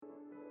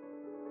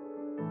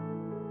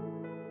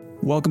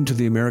Welcome to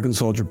the American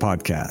Soldier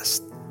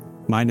Podcast.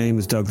 My name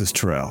is Douglas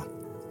Terrell.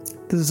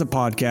 This is a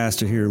podcast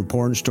to hear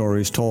important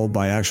stories told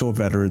by actual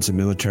veterans and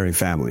military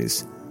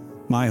families.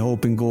 My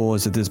hope and goal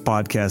is that this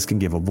podcast can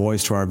give a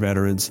voice to our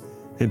veterans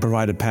and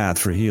provide a path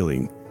for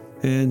healing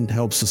and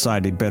help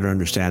society better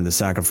understand the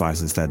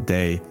sacrifices that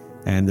they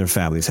and their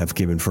families have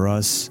given for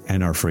us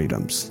and our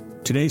freedoms.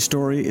 Today's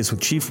story is with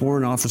Chief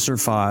Warrant Officer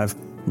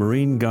 5,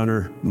 Marine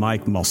Gunner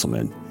Mike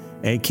Musselman,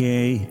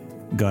 A.K.A.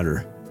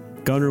 Gunner.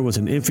 Gunner was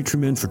an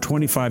infantryman for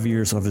 25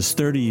 years of his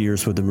 30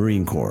 years with the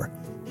Marine Corps.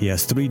 He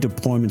has 3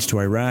 deployments to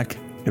Iraq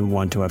and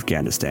 1 to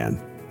Afghanistan.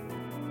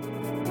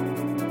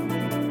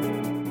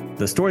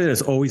 The story that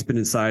has always been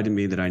inside of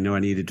me that I know I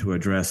needed to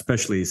address,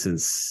 especially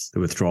since the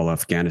withdrawal of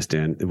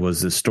Afghanistan, it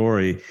was the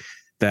story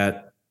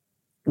that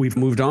we've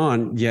moved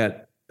on,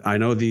 yet I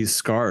know these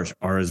scars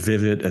are as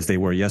vivid as they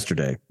were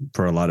yesterday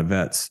for a lot of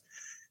vets.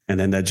 And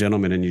then that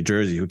gentleman in New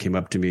Jersey who came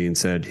up to me and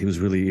said he was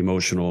really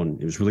emotional and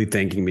he was really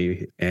thanking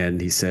me.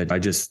 And he said, I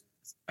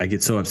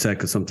get so upset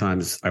because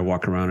sometimes I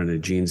walk around in a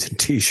jeans and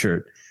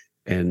t-shirt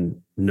and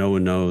no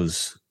one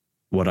knows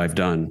what I've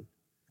done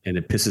and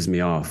it pisses me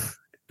off.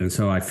 And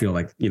so I feel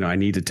like, I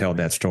need to tell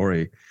that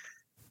story.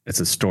 It's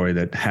a story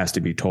that has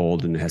to be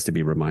told and has to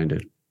be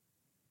reminded.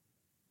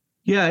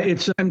 Yeah,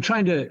 I'm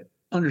trying to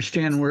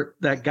understand where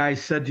that guy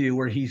said to you,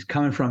 where he's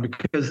coming from,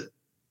 because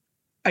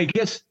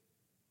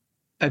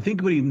I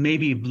think what he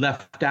maybe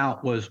left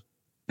out was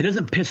it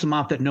doesn't piss him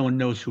off that no one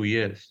knows who he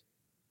is.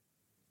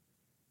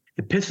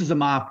 It pisses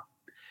him off.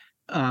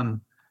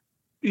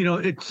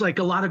 It's like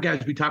a lot of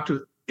guys we talk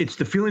to, it's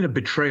the feeling of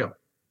betrayal.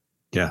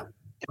 Yeah.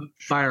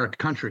 By our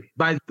country,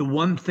 by the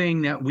one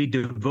thing that we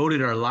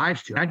devoted our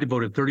lives to. I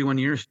devoted 31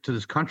 years to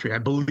this country. I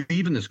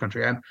believe in this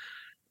country.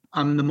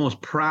 I'm the most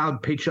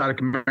proud,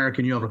 patriotic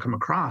American you ever come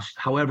across.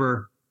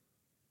 However,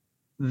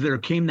 there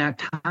came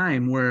that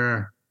time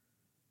where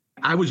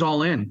I was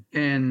all in,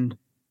 and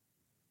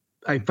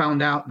I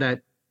found out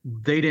that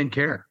they didn't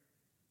care.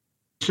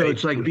 So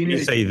it's like being. You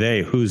say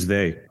they, who's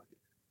they?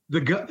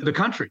 The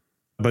country.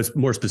 But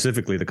more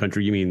specifically, the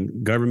country. You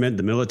mean government,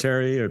 the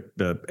military, or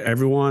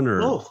everyone, or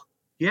both?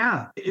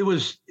 Yeah, it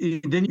was.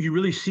 Then you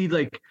really see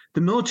like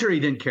the military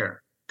didn't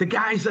care. The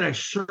guys that I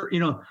served,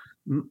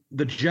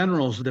 the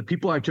generals, the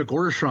people I took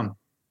orders from,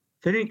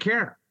 they didn't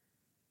care.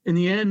 In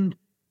the end,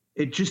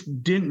 it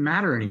just didn't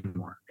matter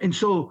anymore. And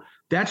so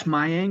that's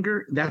my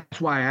anger. That's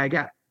why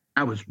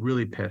I was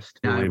really pissed.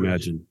 I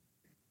imagine.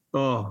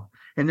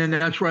 And then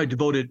that's where I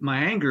devoted my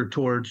anger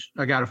towards.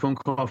 I got a phone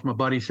call from a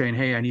buddy saying,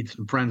 "Hey, I need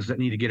some friends that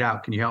need to get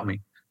out. Can you help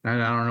me?"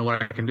 And I don't know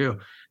what I can do.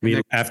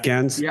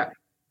 Afghans?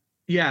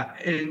 Yeah.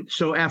 And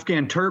so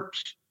Afghan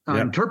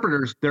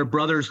interpreters, their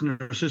brothers and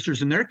their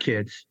sisters and their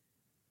kids.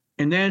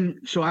 And then,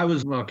 so I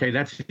was, okay,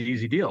 that's an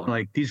easy deal.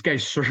 Like these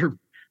guys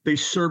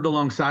served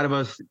alongside of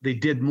us. They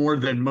did more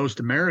than most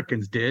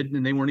Americans did.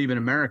 And they weren't even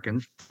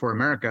Americans for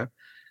America.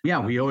 Yeah,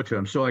 we owe it to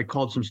them. So I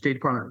called some State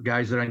Department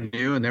guys that I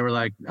knew and they were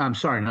like, I'm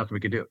sorry, nothing we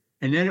could do.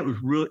 And then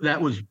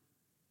that was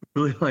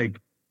really like,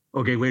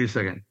 okay, wait a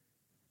second.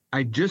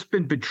 I'd just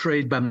been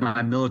betrayed by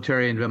my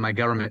military and by my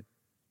government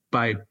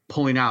by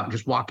pulling out and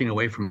just walking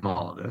away from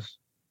all of this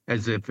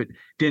as if it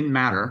didn't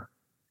matter.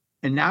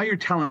 And now you're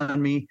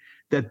telling me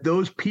that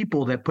those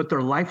people that put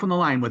their life on the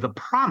line with a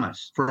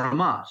promise from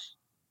us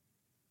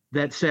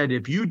that said,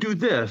 if you do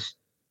this,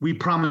 we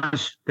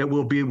promise that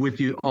we'll be with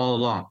you all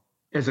along.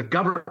 As a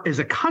government, as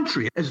a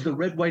country, as the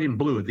red, white, and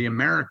blue, the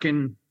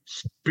American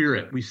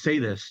spirit, we say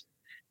this.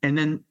 And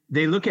then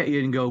they look at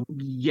you and go,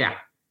 yeah,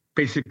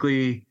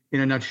 basically, in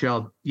a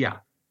nutshell, yeah.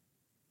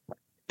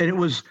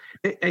 And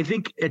I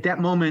think at that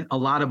moment, a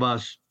lot of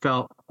us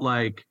felt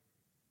like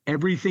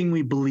everything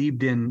we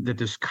believed in that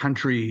this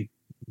country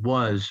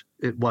was,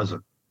 it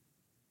wasn't.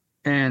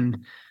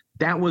 And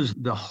that was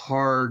the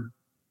hard,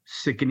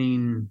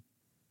 sickening,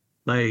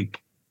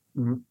 like,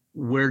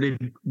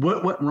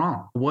 what went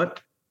wrong?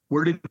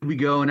 Where did we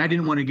go? And I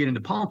didn't want to get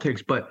into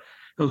politics, but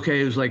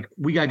okay, it was like,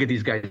 we got to get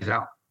these guys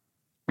out.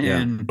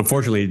 And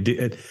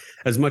unfortunately,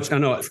 as much, I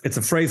know it's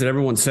a phrase that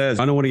everyone says,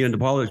 I don't want to get into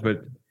politics,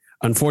 but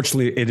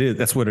unfortunately it is.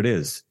 That's what it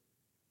is.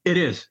 It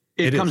is.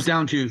 It comes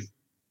down to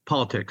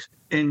politics.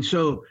 And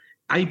so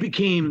I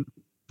became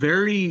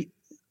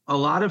a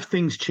lot of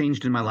things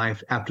changed in my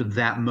life after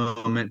that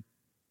moment.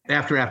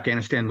 After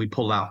Afghanistan, we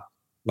pulled out.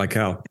 Like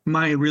how?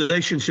 My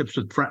relationships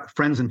with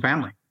friends and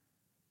family.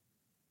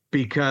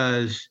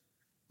 Because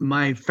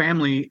my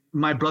family,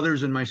 my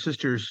brothers and my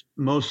sisters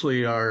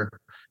mostly are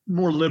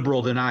more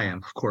liberal than I am,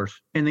 of course.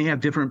 And they have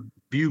different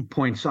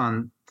viewpoints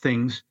on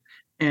things.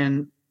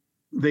 And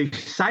they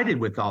sided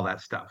with all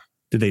that stuff.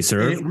 Did they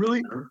serve? And it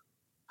really,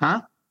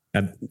 huh?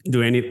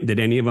 Did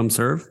any of them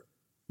serve?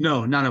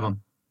 No, none of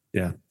them.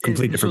 Yeah,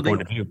 completely different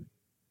point of view.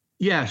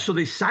 Yeah, so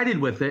they sided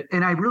with it.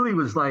 And I really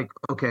was like,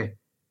 okay,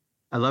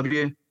 I love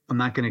you. I'm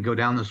not going to go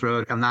down this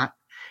road. I'm not.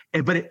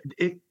 But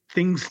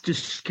things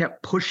just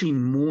kept pushing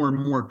more and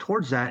more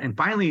towards that. And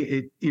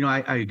finally,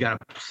 I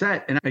got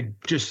upset. And I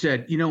just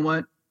said, you know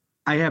what?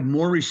 I have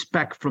more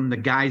respect from the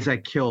guys I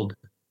killed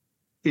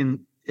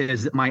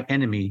as my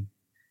enemy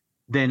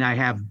than I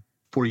have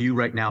for you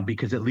right now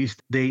because at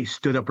least they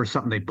stood up for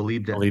something they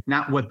believed in,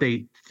 not what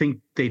they think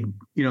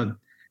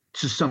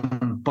just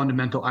some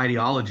fundamental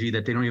ideology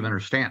that they don't even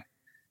understand.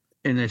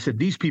 And they said,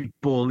 these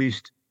people at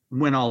least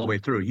went all the way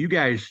through. You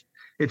guys,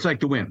 it's like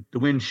the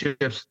wind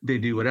shifts, they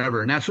do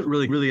whatever. And that's what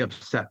really, really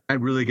upset. I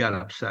really got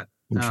upset.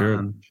 I'm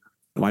sure.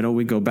 Why don't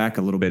we go back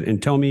a little bit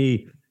and tell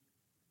me,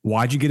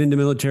 why'd you get into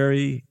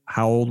military?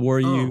 How old were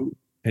you?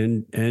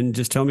 And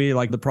just tell me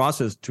like the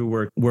process to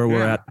where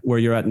we're at, where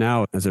you're at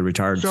now as a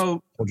retired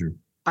soldier.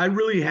 I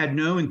really had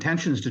no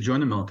intentions to join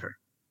the military.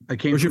 I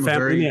came Where's from your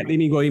family? Let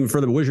me go even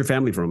further. Where's your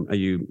family from? Are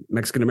you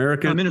Mexican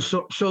American?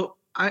 Minnesota. So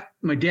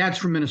my dad's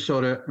from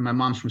Minnesota and my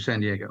mom's from San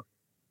Diego.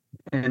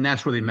 And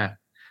that's where they met.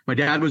 My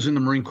dad was in the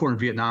Marine Corps in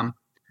Vietnam.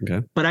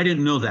 Okay. But I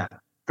didn't know that.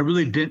 I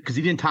really didn't, because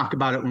he didn't talk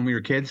about it when we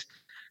were kids.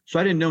 So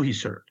I didn't know he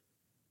served.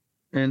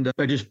 And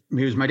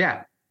he was my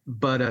dad.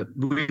 But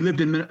we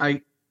lived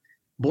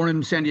born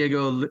in San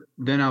Diego.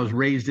 Then I was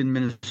raised in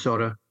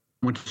Minnesota,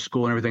 went to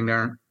school and everything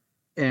there.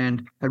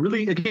 And I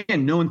really,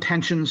 again, no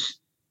intentions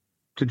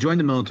to join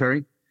the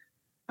military.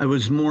 I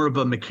was more of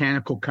a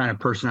mechanical kind of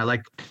person. I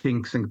like to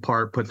take things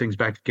apart, put things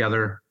back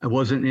together. I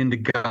wasn't into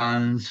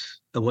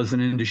guns. I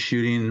wasn't into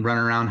shooting,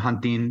 running around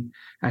hunting.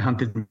 I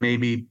hunted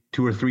maybe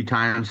 2 or 3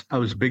 times. I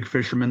was a big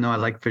fisherman, though. I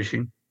like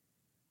fishing.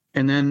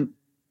 And then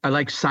I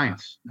like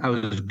science. I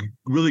was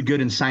really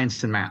good in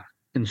science and math.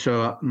 And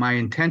so my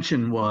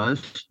intention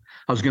was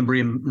I was going to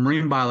be a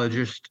marine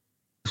biologist,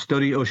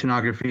 study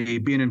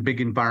oceanography, being a big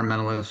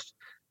environmentalist,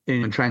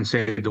 and try and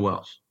save the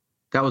whales.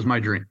 That was my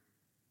dream.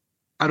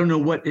 I don't know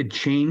what had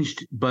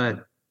changed,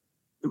 but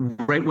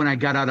right when I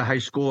got out of high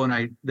school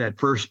and that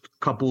first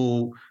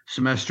couple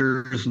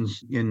semesters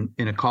in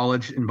a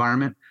college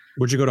environment.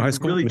 Where'd you go to high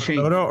school? Really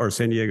Minnesota changed. Or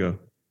San Diego?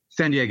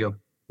 San Diego.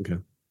 Okay.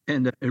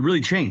 And it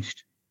really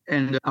changed.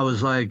 And I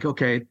was like,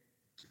 okay,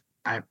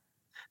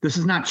 this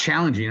is not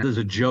challenging. This is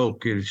a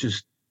joke.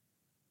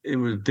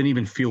 Didn't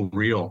even feel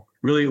real.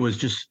 Really, it was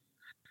just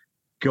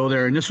go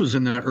there. And this was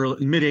in the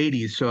mid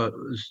 80s. So it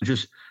was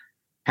just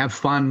have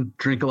fun,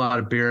 drink a lot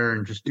of beer,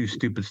 and just do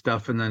stupid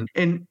stuff.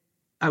 And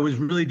I was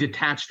really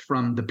detached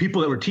from the people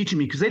that were teaching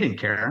me because they didn't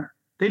care.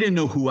 They didn't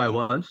know who I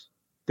was.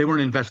 They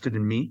weren't invested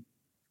in me.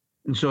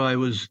 And so I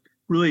was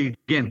really,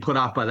 again, put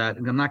off by that.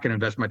 And I'm not going to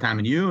invest my time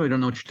in you. I don't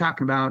know what you're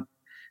talking about.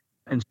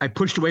 And I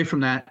pushed away from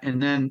that. And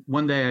then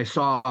one day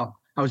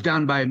I was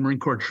down by Marine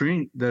Corps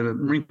training, the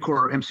Marine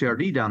Corps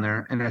MCRD down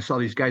there. And I saw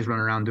these guys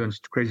running around doing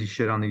crazy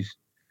shit on these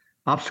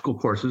obstacle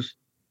courses.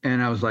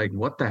 And I was like,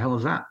 what the hell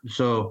is that?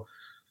 So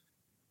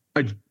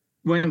I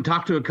went and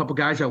talked to a couple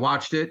guys. I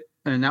watched it.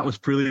 And that was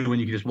really when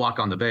you could just walk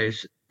on the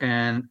base.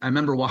 And I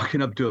remember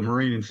walking up to a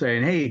Marine and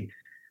saying, hey,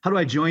 how do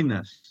I join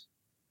this?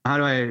 How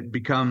do I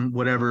become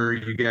whatever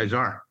you guys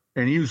are?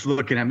 And he was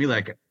looking at me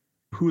like,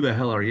 who the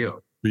hell are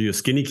you? Were you a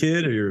skinny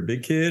kid or you're a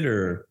big kid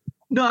or?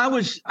 No, I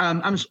was,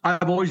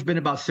 I've always been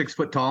about 6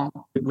 foot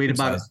tall, weighed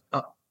about,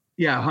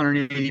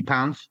 180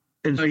 pounds.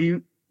 And so he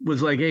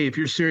was like, hey, if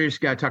you're serious, you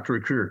got to talk to a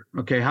recruiter.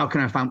 Okay. How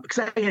can I find,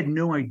 because I had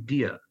no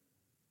idea,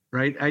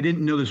 right? I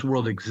didn't know this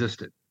world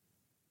existed.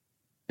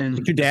 And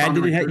but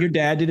your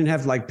dad didn't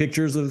have like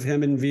pictures of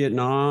him in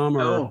Vietnam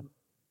or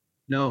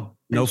no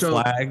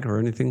flag or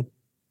anything.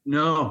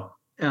 No,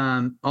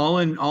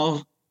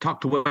 all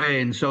tucked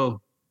away. And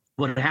so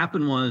what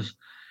happened was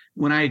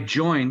when I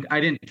joined, I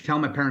didn't tell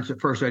my parents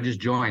at first. I just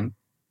joined,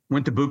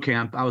 went to boot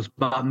camp. I was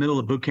about middle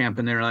of boot camp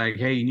and they're like,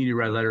 hey, you need to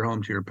write a letter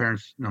home to your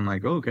parents. And I'm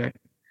like, oh, okay.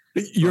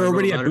 You're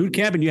already at boot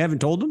camp and you haven't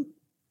told them?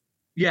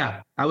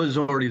 Yeah, I was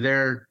already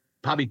there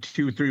probably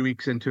 2-3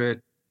 weeks into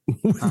it.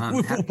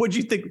 What'd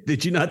you think?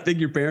 Did you not think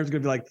your parents were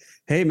going to be like,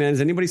 hey, man,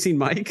 has anybody seen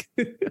Mike?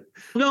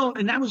 No,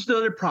 and that was the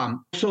other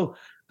problem. So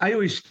I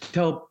always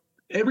tell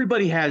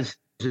everybody has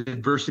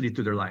adversity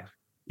through their life.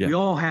 Yeah. We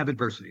all have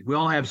adversity. We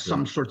all have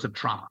some sorts of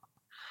trauma.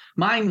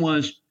 Mine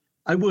was,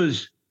 I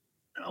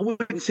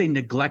wouldn't say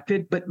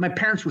neglected, but my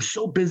parents were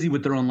so busy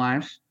with their own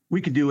lives.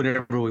 We could do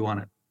whatever we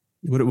wanted.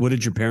 What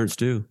did your parents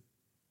do?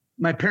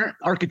 My parent,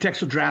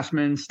 architectural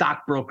draftsman,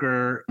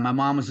 stockbroker. My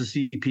mom was a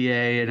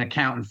CPA, an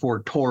accountant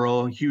for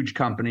Toro, huge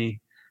company.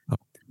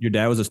 Your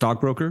dad was a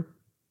stockbroker?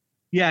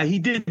 Yeah, he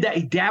did that.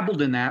 He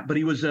dabbled in that, but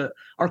he was a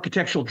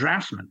architectural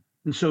draftsman.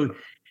 And so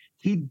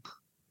he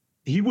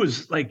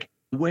was like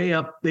way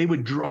up. They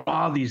would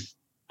draw these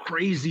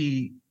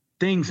crazy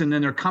things, and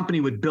then their company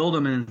would build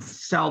them and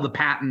sell the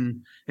patent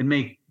and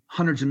make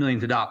hundreds of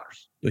millions of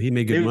dollars. So he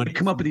made good money. They would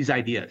come up with these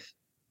ideas.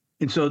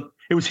 And so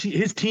it was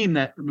his team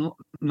that,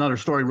 another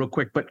story real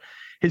quick, but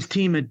his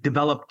team had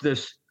developed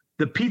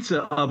the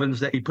pizza ovens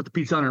that you put the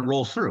pizza on and it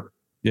rolls through.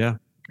 Yeah.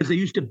 Because they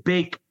used to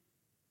bake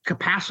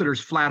capacitors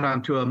flat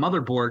onto a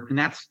motherboard, and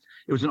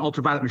it was an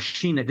ultraviolet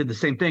machine that did the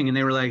same thing. And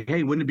they were like,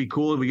 hey, wouldn't it be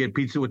cool if we get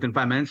pizza within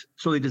 5 minutes?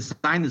 So they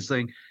designed this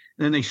thing,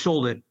 and then they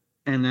sold it.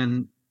 And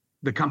then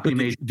the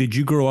company Did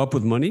you grow up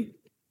with money?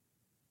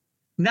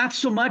 Not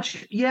so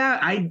much.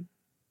 Yeah.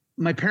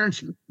 My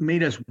parents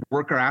made us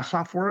work our ass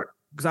off for it.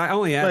 Because I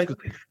only ask,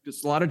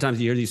 because a lot of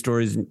times you hear these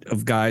stories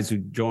of guys who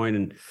join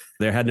and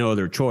they had no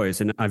other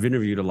choice. And I've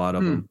interviewed a lot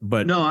of them.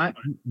 But no,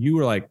 you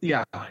were like,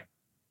 yeah,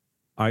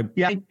 I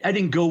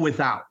didn't go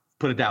without,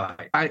 put it that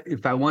way.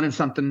 If I wanted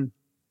something,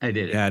 I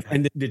did it. Yeah.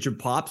 And did your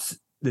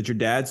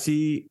dad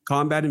see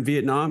combat in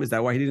Vietnam? Is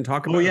that why he didn't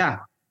talk about it? Oh, yeah.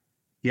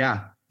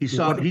 Yeah. He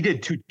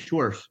did 2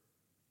 tours.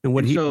 And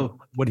what did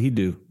he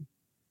do?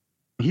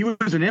 He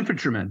was an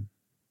infantryman.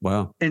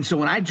 Wow. And so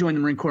when I joined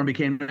the Marine Corps and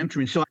became an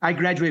infantryman, so I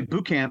graduated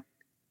boot camp.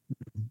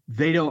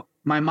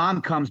 My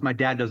mom comes, my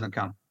dad doesn't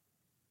come.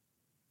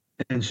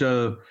 And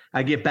so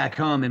I get back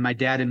home and my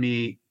dad and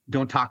me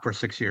don't talk for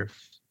 6 years.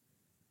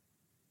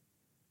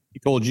 He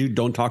told you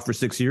don't talk for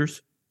 6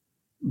 years?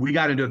 We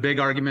got into a big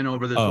argument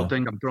over this whole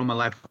thing. I'm throwing my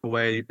life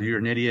away. You're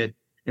an idiot.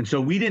 And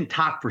so we didn't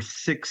talk for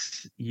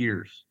 6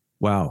 years.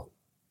 Wow.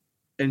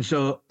 And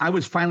so I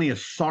was finally a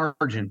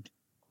sergeant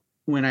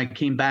when I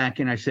came back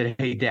and I said,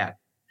 hey, Dad.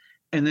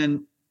 And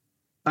then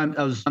I'm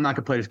not going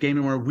to play this game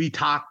anymore. We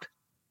talked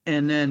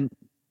and then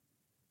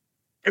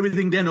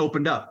everything then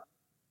opened up.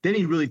 Then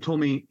he really told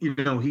me,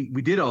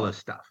 we did all this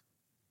stuff.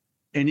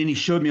 And then he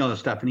showed me all this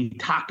stuff and he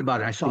talked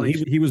about it. I saw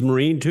he was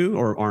Marine too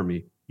or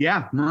Army?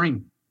 Yeah,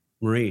 Marine.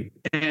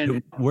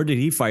 And where did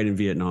he fight in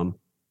Vietnam?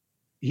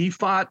 He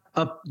fought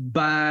up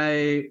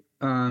by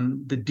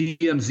the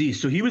DMZ.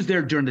 So he was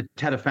there during the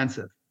Tet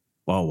Offensive.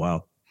 Oh,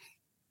 wow.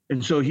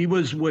 And so he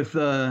was with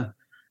 3rd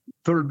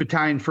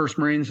Battalion, 1st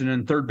Marines, and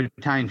then 3rd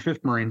Battalion,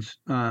 5th Marines.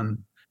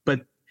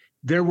 But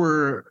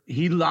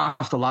he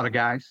lost a lot of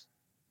guys,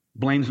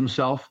 blames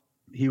himself.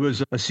 He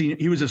was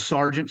a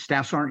sergeant,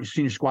 staff sergeant,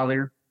 senior squad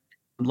leader,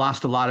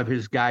 lost a lot of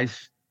his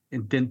guys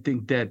and didn't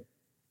think that,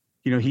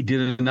 he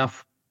did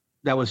enough.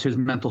 That was his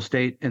mental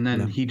state. And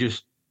then he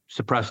just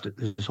suppressed it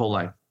his whole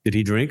life. Did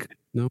he drink?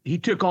 No. He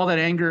took all that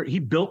anger. He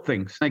built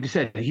things. Like I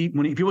said, if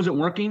he wasn't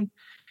working,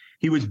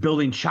 he was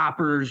building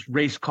choppers,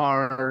 race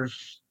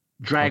cars,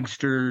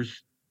 dragsters.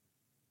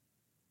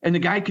 And the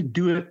guy could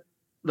do it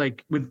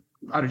like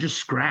out of just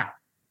scrap.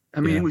 I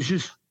mean, he was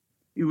just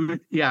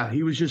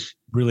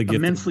really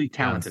immensely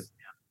talented.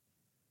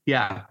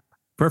 Yeah.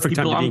 Perfect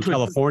time to be in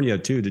California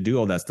too, to do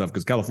all that stuff,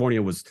 because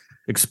California was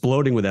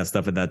exploding with that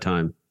stuff at that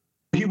time.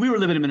 We were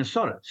living in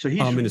Minnesota. So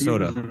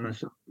Minnesota.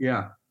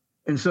 Yeah.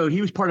 And so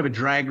he was part of a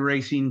drag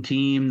racing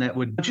team that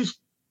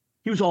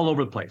he was all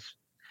over the place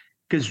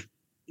because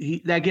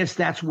I guess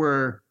that's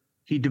where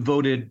he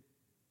devoted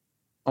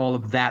all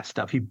of that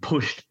stuff. He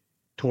pushed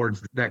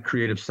towards that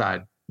creative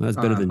side. That's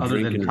better than other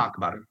drinking than talk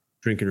about it.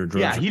 Drinking or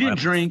drugs. Yeah, he didn't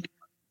drink.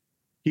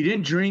 He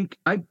didn't drink.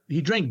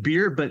 He drank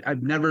beer, but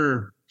I've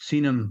never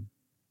seen him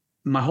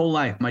my whole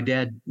life. My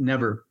dad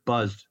never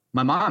buzzed.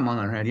 My mom, on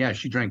the other hand,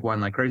 she drank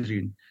wine like crazy.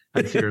 And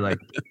I'd see her like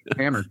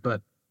hammered,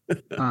 but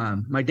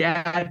my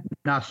dad,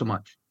 not so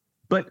much.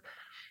 But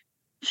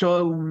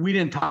so we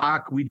didn't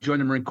talk. We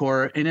joined the Marine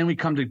Corps, and then we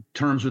come to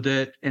terms with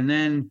it, and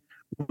then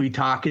we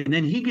talk, and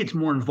then he gets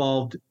more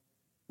involved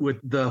with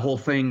the whole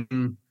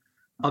thing,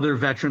 other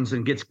veterans,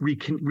 and gets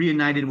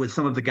reunited with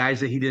some of the guys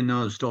that he didn't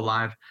know is still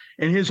alive,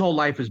 and his whole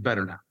life is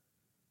better now.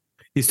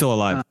 He's still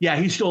alive. Yeah,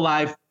 he's still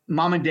alive.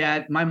 Mom and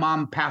dad. My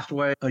mom passed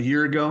away a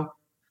year ago.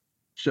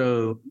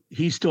 So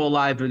he's still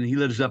alive and he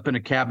lives up in a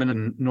cabin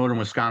in northern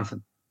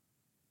Wisconsin.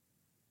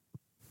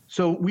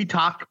 So we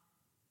talk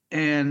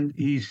and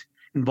he's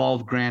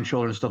involved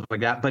grandchildren and stuff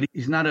like that, but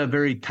he's not a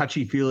very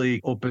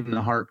touchy-feely, open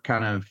heart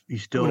kind of,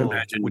 he's still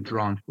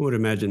withdrawn. I would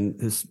imagine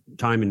his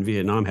time in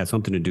Vietnam has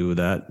something to do with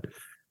that.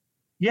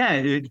 Yeah,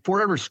 it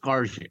forever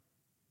scars you.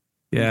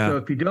 Yeah. And so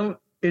if you don't,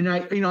 and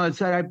I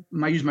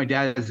use my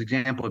dad as an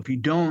example, if you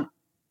don't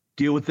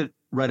deal with it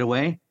right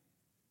away,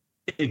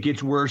 it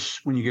gets worse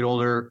when you get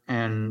older,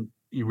 and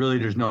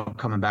there's no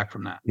coming back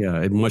from that.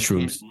 Yeah, it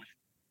mushrooms.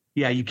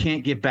 You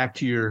can't get back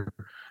to your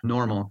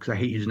normal, because I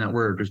hate using that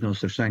word. There's no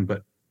such thing,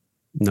 but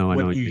I know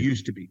what you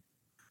used to be.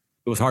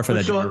 It was hard for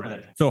that.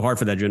 So hard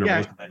for that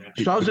generation.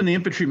 Yeah, so I was in the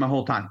infantry my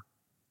whole time,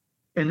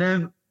 and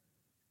then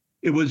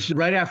it was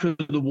right after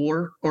the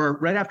war, or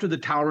right after the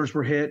towers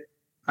were hit.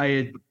 I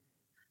had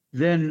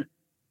then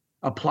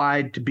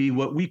applied to be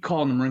what we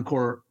call in the Marine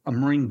Corps a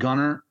Marine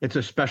gunner. It's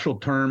a special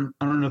term.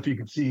 I don't know if you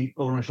can see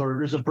over my shoulder.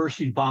 There's a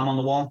bursting bomb on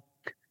the wall.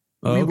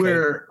 Oh, I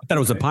thought it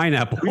was a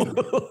pineapple.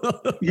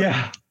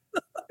 Yeah.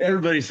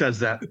 Everybody says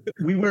that.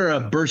 We wear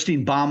a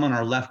bursting bomb on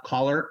our left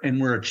collar,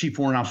 and we're a Chief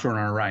Warrant Officer on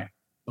our right.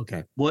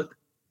 Okay. What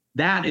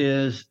that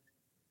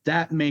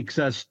makes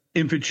us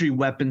infantry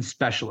weapons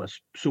specialists.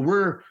 So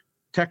we're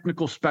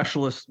technical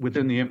specialists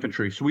within the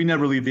infantry. So we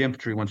never leave the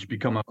infantry once you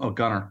become a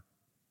gunner.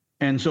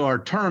 And so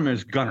our term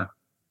is gunner,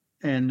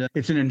 and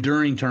it's an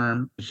enduring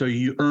term. So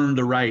you earn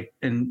the right,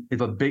 and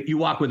you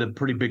walk with a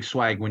pretty big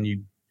swag when you're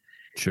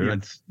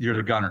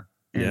the gunner.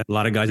 And a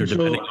lot of guys are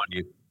depending on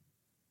you.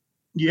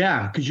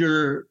 Yeah, because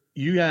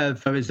you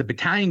have, as a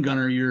battalion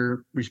gunner,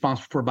 you're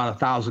responsible for about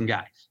 1,000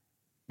 guys.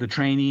 The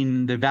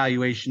training, the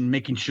evaluation,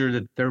 making sure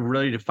that they're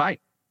ready to fight.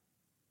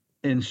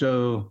 And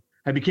so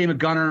I became a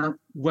gunner,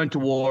 went to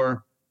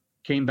war,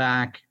 came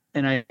back.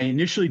 And I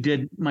initially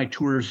did my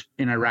tours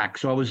in Iraq.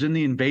 So I was in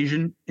the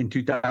invasion in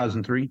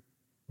 2003.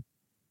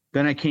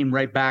 Then I came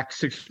right back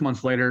 6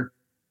 months later,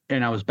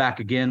 and I was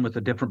back again with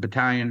a different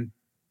battalion.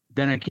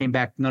 Then I came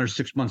back another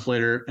 6 months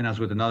later, and I was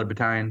with another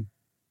battalion.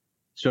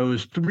 So it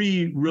was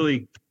 3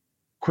 really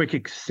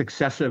quick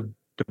successive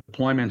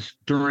deployments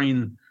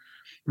during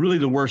really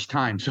the worst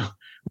time. So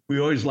we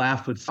always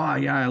laugh with, oh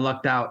yeah, I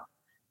lucked out.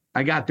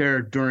 I got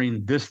there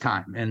during this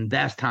time and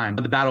that time,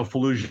 the Battle of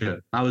Fallujah.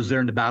 I was there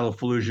in the Battle of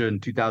Fallujah in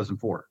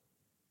 2004.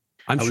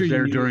 I was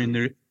there during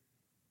the.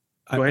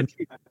 Go ahead.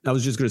 I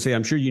was just going to say,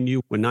 I'm sure you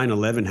knew when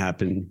 9/11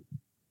 happened.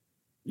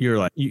 You're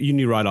like, you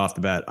knew right off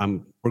the bat.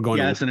 We're going.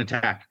 Yeah, it's an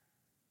attack.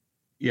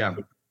 Yeah,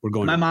 we're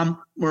going.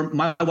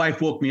 My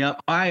wife woke me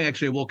up. I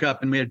actually woke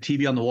up and we had a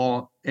TV on the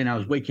wall, and I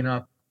was waking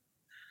up,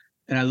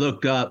 and I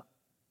looked up,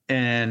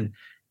 and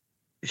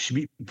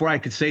before I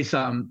could say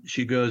something,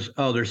 she goes,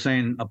 "Oh, they're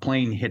saying a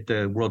plane hit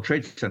the World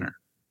Trade Center."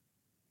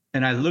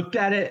 And I looked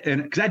at it,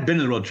 and because I'd been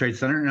to the World Trade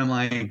Center, and I'm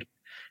like,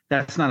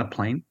 "That's not a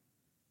plane."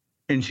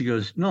 And she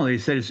goes, "No, she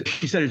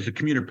said it's a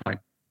commuter plane."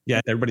 Yeah,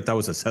 everybody thought it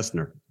was a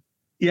Cessna.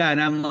 Yeah,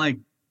 and I'm like,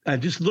 I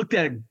just looked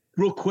at it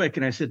real quick,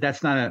 and I said,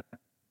 "That's not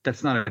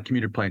a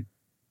commuter plane."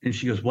 And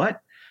she goes, "What?"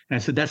 And I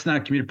said, "That's not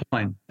a commuter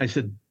plane." I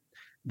said,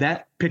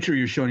 "That picture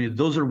you're showing you,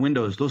 those are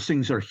windows. Those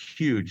things are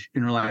huge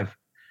in real life.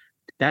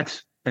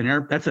 That's an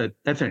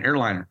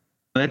airliner.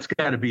 That's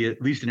got to be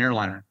at least an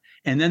airliner."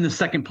 And then the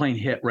second plane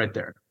hit right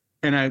there,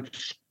 and I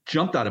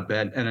jumped out of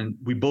bed, and then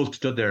we both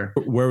stood there.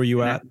 Where were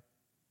you at?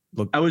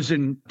 I was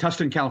in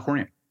Tustin,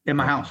 California, in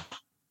my house,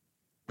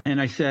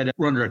 and I said,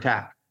 "We're under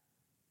attack."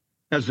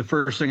 That was the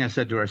first thing I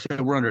said to her. I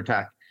said, "We're under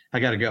attack. I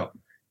got to go."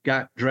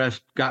 Got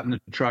dressed, got in the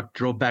truck,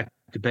 drove back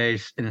to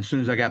base, and as soon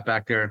as I got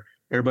back there,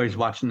 everybody's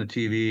watching the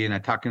TV, and I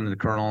talked into the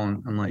colonel,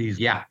 and I'm like,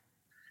 "Yeah."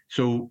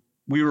 So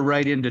we were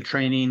right into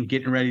training,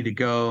 getting ready to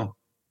go.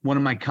 One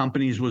of my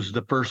companies was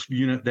the first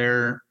unit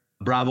there.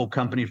 Bravo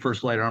Company,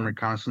 1st Light Armored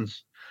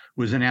Reconnaissance,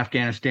 was in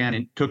Afghanistan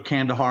and took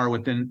Kandahar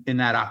in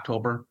that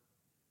October.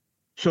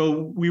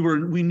 So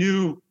we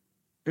knew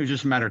it was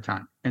just a matter of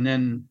time. And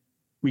then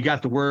we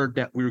got the word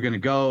that we were going to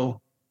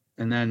go,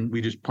 and then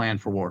we just planned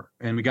for war.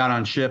 And we got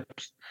on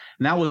ships.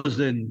 And that was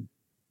in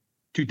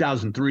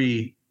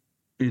 2003.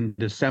 In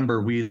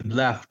December, we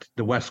left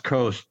the West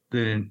Coast,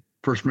 the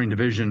 1st Marine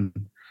Division.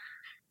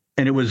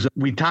 And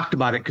we talked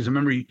about it because I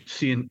remember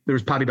seeing there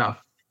was probably about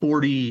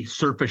 40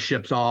 surface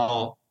ships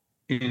all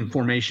in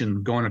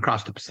formation going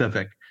across the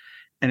Pacific.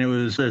 And it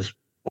was this,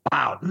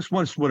 wow, this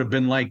once would have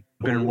been like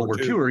been in World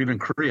War II or even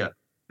Korea.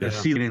 To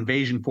see an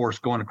invasion force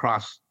going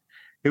across.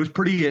 It was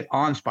pretty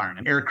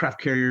awe-inspiring. Aircraft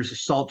carriers,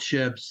 assault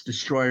ships,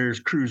 destroyers,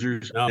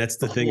 cruisers. No, that's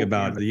the thing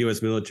about the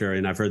U.S. military,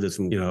 and I've heard this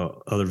from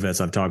other vets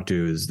I've talked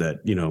to, is that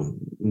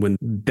when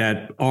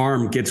that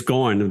arm gets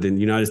going, the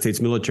United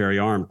States military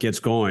arm gets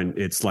going,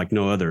 it's like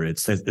no other.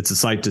 It's a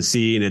sight to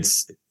see, and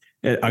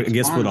I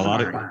guess what a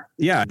lot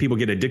of people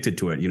get addicted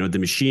to it. The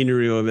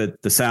machinery of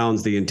it, the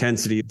sounds, the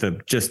intensity, the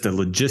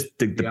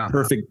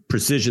perfect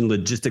precision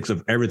logistics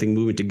of everything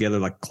moving together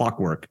like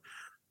clockwork.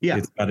 Yeah,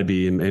 it's got to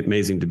be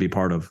amazing to be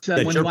part of. So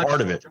that you're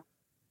part of it.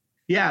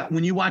 Yeah,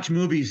 when you watch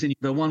movies, and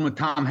the one with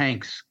Tom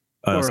Hanks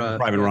or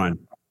Private Ryan,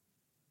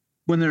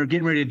 when they're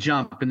getting ready to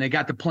jump and they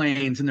got the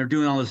planes and they're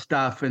doing all this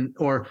stuff,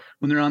 or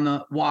when they're on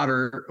the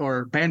water,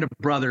 or Band of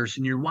Brothers,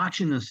 and you're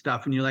watching this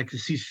stuff, and you like to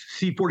see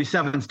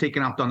C-47s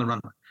taking off down the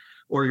runway,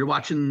 or you're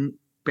watching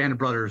Band of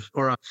Brothers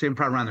or Saving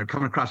Private Ryan, they're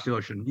coming across the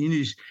ocean.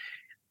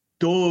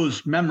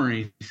 Those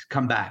memories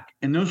come back,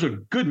 and those are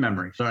good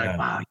memories. So like,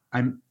 wow,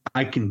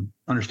 I can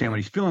understand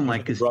what he's feeling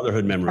like, because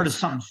brotherhood memories, part of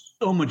something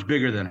so much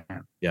bigger than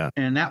him. Yeah,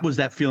 and that was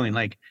that feeling,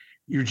 like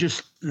you're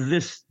just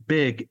this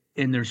big,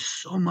 and there's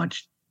so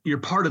much. You're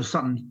part of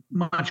something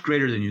much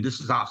greater than you. This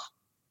is awesome.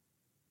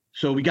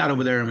 So we got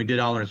over there and we did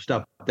all our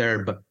stuff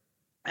there, but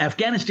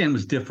Afghanistan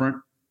was different.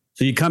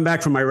 So you come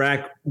back from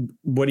Iraq.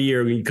 What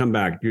year when you come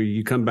back?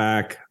 You come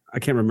back. I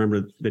can't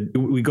remember that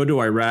we go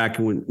to Iraq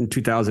in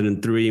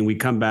 2003, and we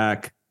come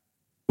back.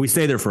 We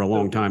stay there for a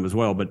long time as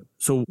well. But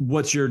so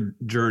what's your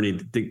journey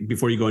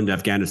before you go into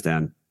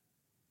Afghanistan?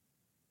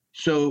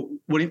 So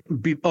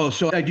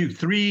so I do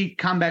 3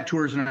 combat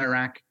tours in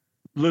Iraq,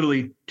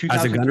 literally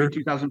 2003,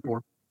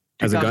 2004,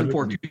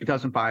 2004,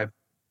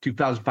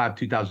 2005,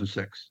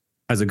 2006.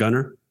 As a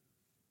gunner?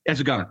 As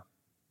a gunner.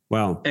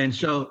 Wow. And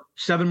so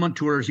 7-month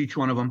tours, each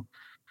one of them.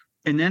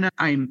 And then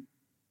I'm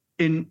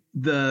in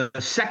the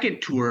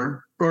second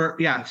tour in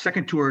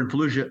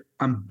Fallujah,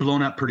 I'm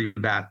blown up pretty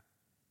bad.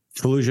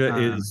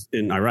 Fallujah is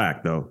in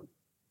Iraq, though.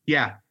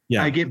 Yeah.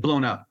 I get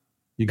blown up.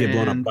 You get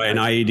blown up by an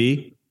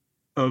IED?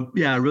 Oh,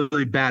 yeah,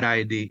 really bad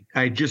IED.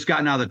 I had just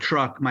gotten out of the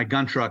truck, my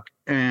gun truck,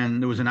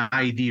 and there was an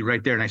IED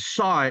right there, and I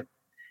saw it.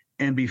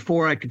 And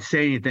before I could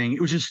say anything,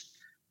 it was just,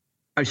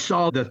 I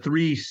saw the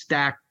 3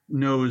 stacked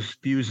nose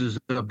fuses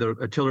of the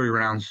artillery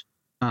rounds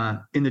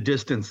in the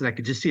distance, and I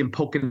could just see them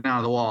poking out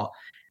of the wall.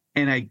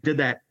 And I did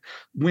that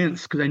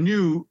wince because I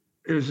knew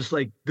it was just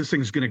like, this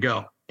thing's going to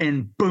go.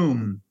 And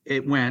boom,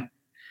 it went.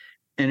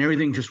 And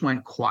everything just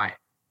went quiet.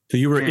 So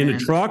you were in a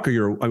truck,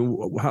 or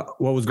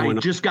what was going on?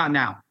 I just gotten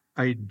out.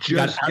 I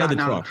just got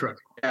out of the truck.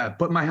 Yeah,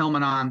 put my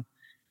helmet on,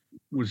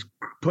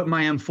 put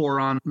my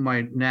M4 on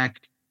my neck.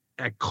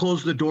 I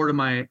closed the door to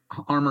my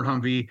armored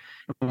Humvee.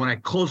 And when I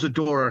closed the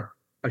door,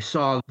 I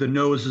saw the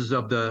noses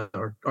of the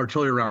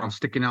artillery rounds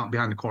sticking out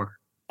behind the corner.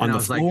 On the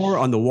floor,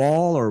 on the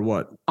wall, or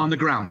what? On the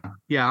ground.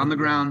 Yeah, on the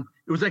ground.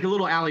 It was like a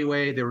little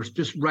alleyway. They were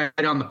just right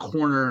on the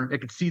corner. I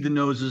could see the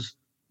noses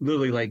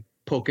literally like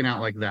poking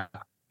out like that.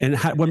 And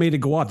what made it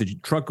go off? Did your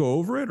truck go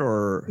over it,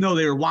 or? No,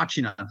 they were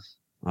watching us.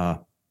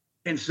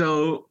 And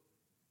so,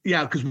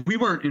 yeah, because we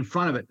weren't in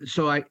front of it.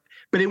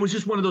 But it was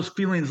just one of those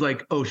feelings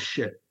like, oh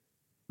shit,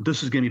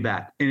 this is going to be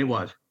bad. And it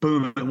was.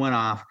 Boom, it went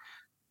off.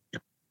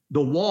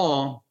 The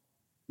wall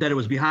that it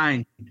was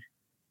behind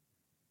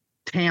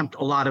tamped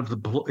a lot of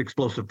the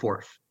explosive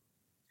force.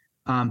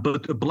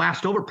 But the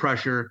blast over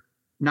pressure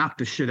knocked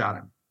the shit out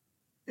of him.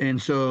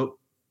 And so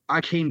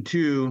I came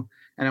to,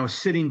 and I was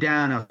sitting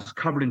down, I was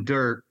covered in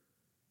dirt.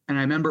 And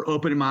I remember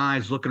opening my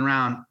eyes, looking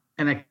around,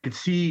 and I could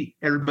see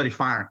everybody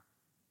firing.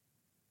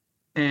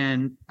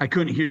 And I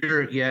couldn't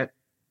hear it yet.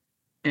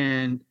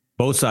 And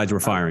both sides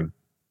were firing.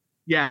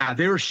 Yeah,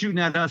 they were shooting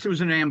at us. It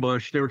was an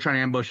ambush. They were trying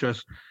to ambush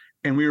us,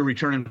 and we were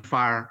returning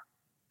fire.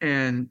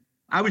 And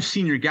I was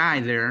senior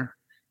guy there,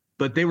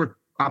 but they were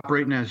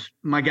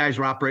my guys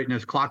were operating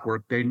as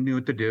clockwork. They knew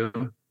what to do.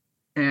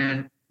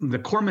 And the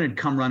corpsman had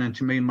come running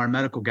to me, my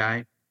medical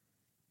guy,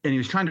 and he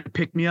was trying to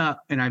pick me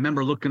up. And I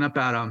remember looking up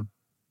at him,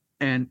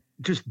 and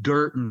just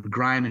dirt and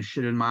grime and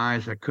shit in my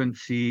eyes. I couldn't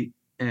see,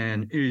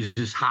 and it was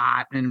just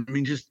hot. And I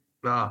mean,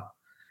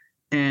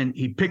 and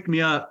he picked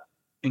me up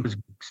and was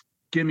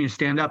giving me a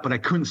stand up, but I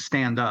couldn't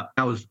stand up.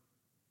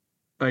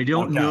 I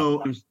don't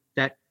know. It was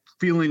that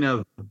feeling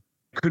of,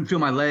 I couldn't feel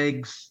my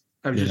legs.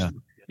 I was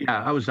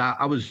I was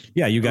out.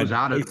 You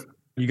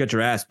got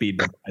your ass beat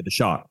by the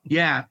shot.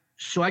 Yeah.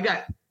 So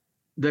I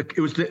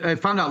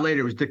found out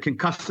later, it was the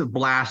concussive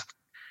blast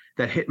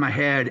that hit my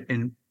head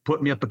and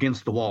put me up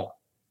against the wall.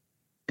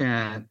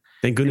 And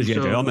thank goodness you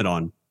had your helmet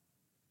on.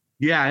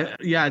 Yeah.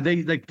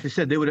 They, like I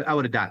said, I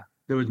would have died.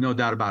 There was no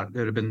doubt about it.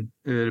 It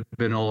would have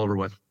been all over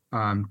with.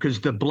 Because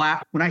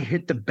when I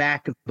hit the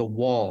back of the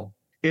wall,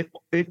 it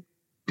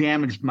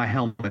damaged my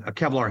helmet, a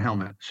Kevlar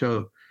helmet.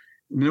 So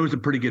there was a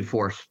pretty good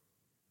force.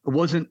 I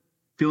wasn't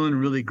feeling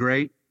really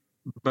great,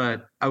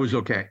 but I was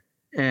okay.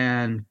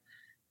 And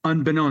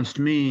unbeknownst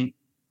to me,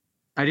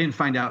 I didn't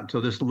find out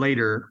until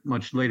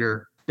much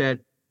later, that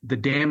the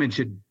damage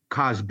had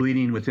caused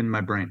bleeding within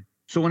my brain.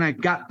 So when I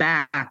got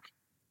back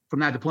from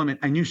that deployment,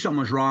 I knew something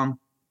was wrong.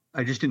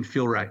 I just didn't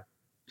feel right.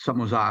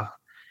 Something was off.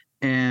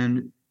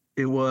 And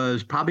it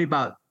was probably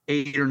about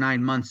 8 or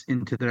 9 months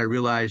into that I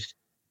realized,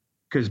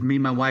 because me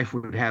and my wife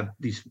would have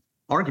these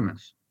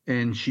arguments,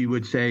 and she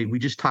would say, we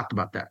just talked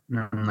about that. And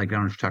I'm like, I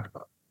don't know what you talked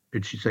about.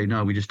 And she'd say,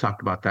 no, we just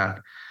talked about that.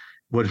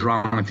 What is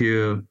wrong with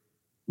you?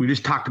 We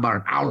just talked about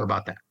an hour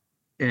about that.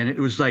 And it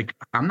was like,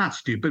 I'm not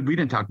stupid. We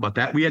didn't talk about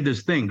that. We had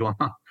this thing going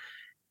on.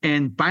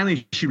 And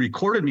finally, she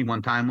recorded me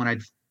one time when I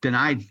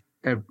denied,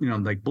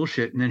 like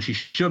bullshit. And then she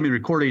showed me the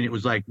recording. And it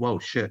was like, whoa,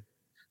 shit,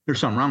 there's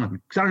something wrong with me.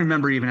 Because I don't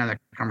remember even having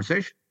that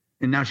conversation.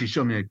 And now she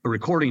showed me a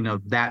recording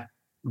of that,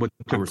 what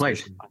took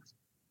place.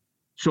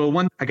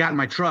 So I got in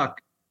my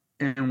truck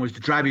and was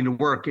driving to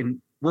work,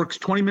 and work's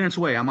 20 minutes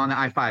away. I'm on the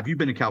I-5. You've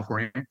been to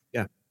California.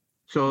 Yeah.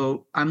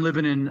 So I'm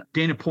living in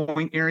Dana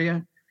Point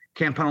area,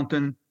 Camp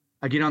Pendleton.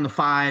 I get on the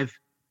 5.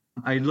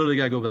 I literally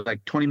got to go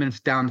like 20 minutes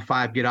down the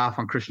 5, get off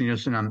on Christian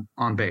Unison. I'm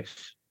on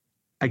base.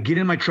 I get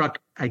in my truck.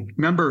 I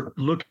remember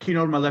looking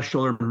over my left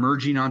shoulder,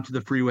 merging onto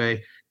the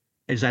freeway.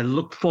 As I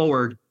looked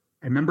forward,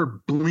 I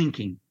remember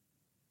blinking.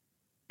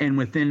 And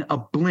within a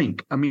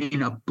blink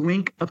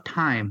of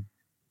time,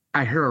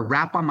 I hear a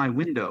rap on my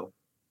window.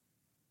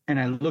 And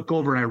I look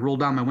over and I roll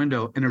down my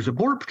window, and there's a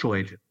Border Patrol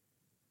agent.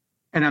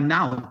 And I'm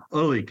now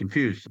utterly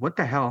confused. What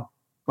the hell?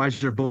 Why is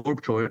there a Border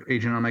Patrol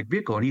agent on my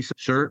vehicle? And he said,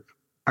 sir,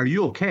 are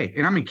you okay?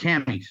 And I'm in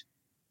camis.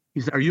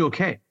 He said, are you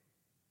okay?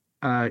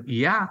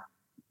 Yeah.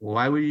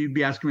 Why would you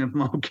be asking me if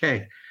I'm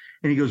okay?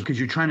 And he goes, because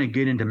you're trying to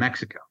get into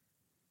Mexico.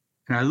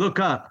 And I look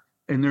up,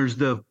 and there's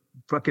the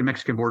fucking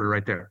Mexican border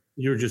right there.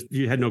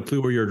 You had no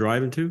clue where you were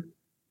driving to?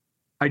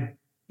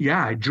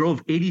 I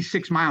drove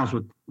 86 miles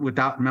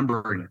without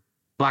remembering it.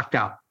 Blacked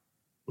out.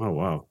 Oh,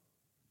 wow.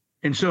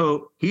 And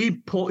so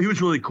he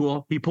was really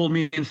cool. He pulled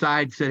me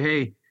inside, said,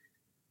 hey.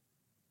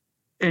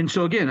 And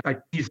so again,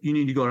 you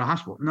need to go to the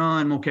hospital. No,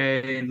 I'm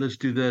okay. Let's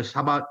do this.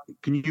 How about,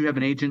 can you have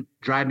an agent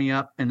drive me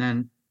up and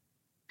then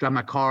drive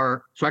my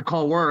car? So I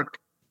call work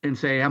and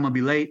say, I'm going to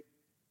be late.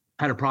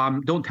 Had a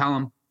problem. Don't tell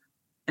them.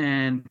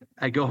 And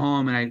I go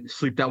home and I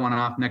sleep that one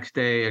off. Next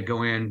day, I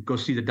go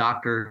see the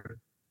doctor,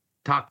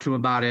 talk to him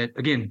about it.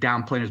 Again,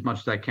 downplaying as much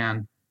as I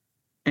can.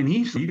 And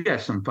he said, you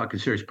got some fucking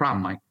serious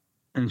problem, Mike.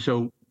 And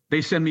so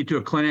they send me to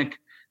a clinic.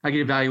 I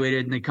get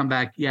evaluated, and they come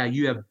back, yeah,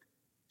 you have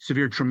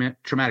severe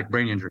traumatic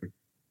brain injury.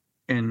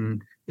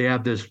 And they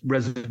have this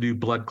residue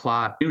blood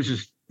clot. It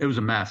was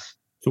a mess.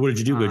 So what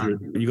did you do?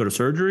 Did you go to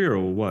surgery or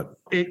what?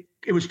 It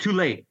was too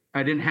late.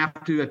 I didn't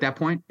have to at that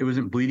point. It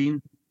wasn't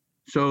bleeding.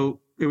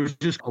 So it was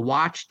just a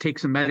watch, take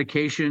some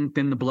medication,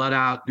 thin the blood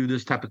out, do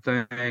this type of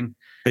thing.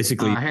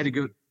 Basically, I had to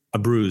go. A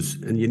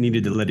bruise, and you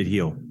needed to let it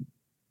heal.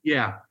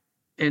 Yeah.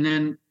 And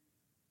then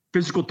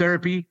physical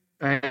therapy.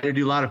 I had to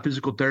do a lot of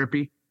physical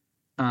therapy.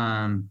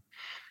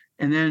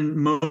 and then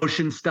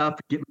motion stuff,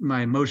 get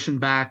my motion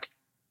back.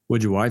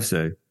 What'd your wife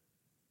say?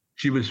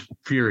 She was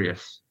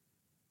furious.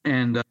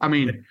 And I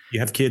mean, you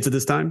have kids at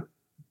this time?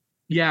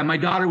 Yeah, my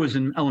daughter was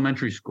in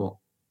elementary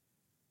school.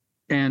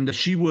 And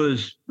she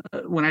was,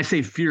 when I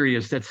say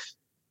furious, that's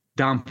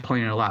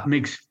downplaying it a lot.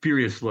 Makes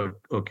furious look,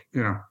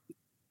 you know.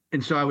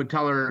 And so I would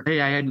tell her,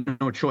 hey, I had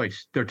no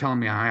choice. They're telling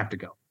me I have to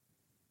go.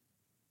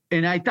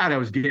 And I thought I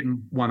was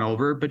getting one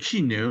over, but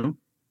she knew,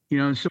 you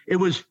know, so it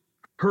was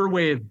her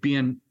way of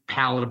being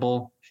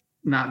palatable,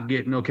 not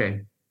getting,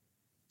 okay,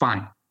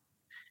 fine.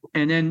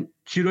 And then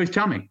she'd always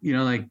tell me, you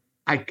know, like,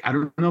 I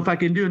don't know if I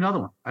can do another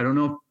one. I don't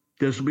know if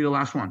this will be the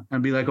last one.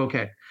 I'd be like,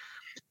 okay.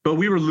 But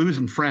we were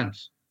losing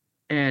friends,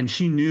 and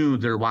she knew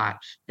their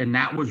wives. And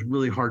that was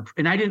really hard.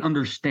 And I didn't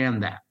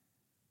understand that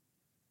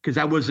because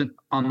I wasn't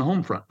on the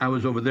home front. I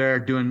was over there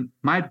doing,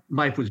 my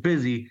life was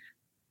busy.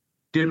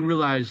 Didn't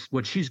realize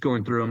what she's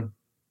going through,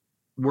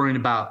 worrying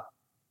about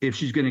if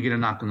she's going to get a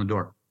knock on the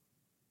door.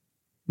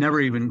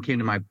 Never even came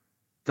to my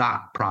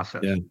thought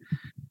process. Yeah.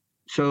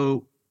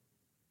 So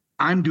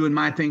I'm doing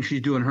my thing,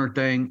 she's doing her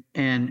thing.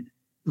 And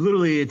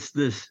literally it's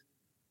this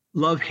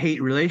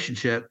love-hate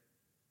relationship.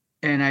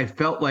 And I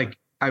felt like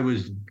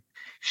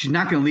she's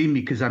not going to leave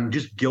me because I'm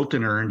just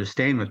guilting her into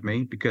staying with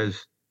me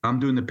because I'm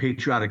doing the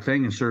patriotic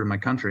thing and serving my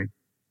country.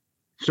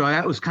 So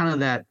that was kind of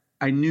that.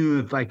 I knew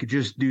if I could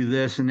just do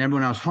this, and then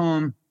when I was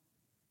home,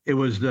 it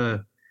was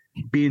the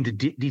being the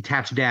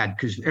detached dad,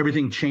 because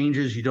everything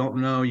changes. You don't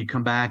know. You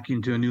come back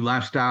into a new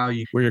lifestyle.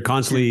 Where you're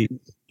constantly,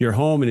 you're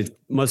home, and it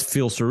must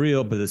feel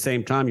surreal, but at the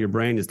same time, your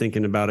brain is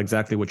thinking about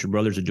exactly what your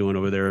brothers are doing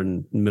over there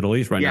in the Middle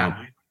East right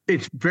now.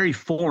 It's very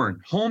foreign.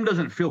 Home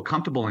doesn't feel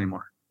comfortable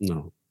anymore.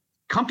 No.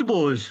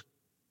 Comfortable is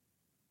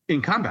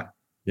in combat.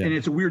 Yeah. And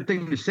it's a weird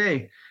thing to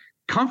say.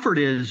 Comfort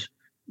is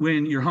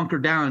when you're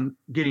hunkered down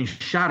getting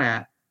shot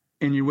at,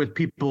 and you're with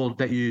people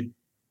that you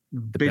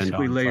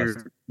basically lay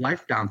your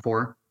life down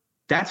for.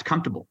 That's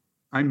comfortable.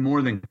 I'm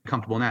more than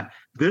comfortable in that.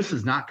 This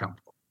is not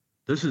comfortable.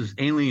 This is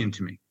alien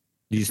to me.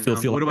 Do you still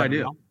feel what like do I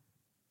do? Now?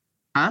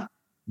 Huh?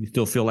 You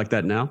still feel like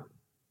that now?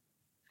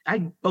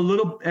 A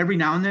little, every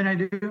now and then I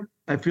do.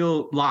 I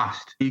feel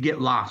lost. You get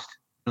lost.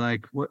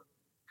 Like what?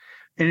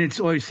 And it's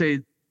always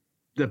say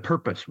the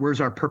purpose.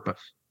 Where's our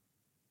purpose?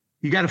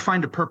 You got to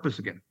find a purpose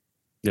again.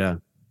 Yeah.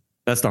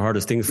 That's the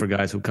hardest thing for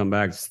guys who come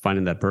back, is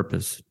finding that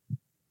purpose.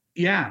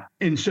 Yeah.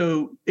 And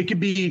so it could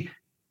be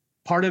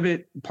part of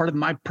it. Part of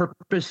my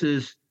purpose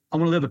is I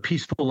want to live a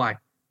peaceful life.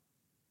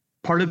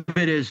 Part of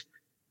it is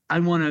I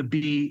want to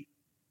be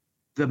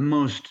the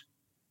most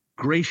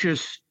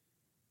gracious,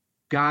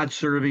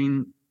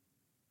 God-serving,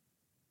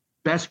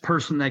 best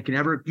person that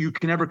you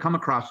can ever come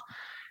across,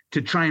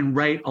 to try and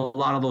right a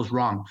lot of those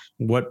wrongs.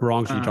 What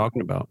wrongs are you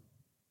talking about?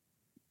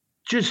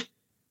 Just,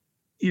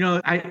 you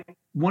know,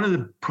 one of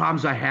the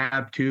problems I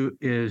have too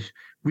is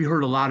we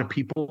hurt a lot of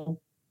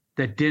people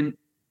that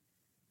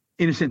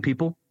innocent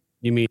people.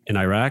 You mean in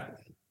Iraq?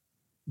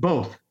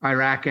 Both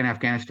Iraq and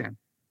Afghanistan.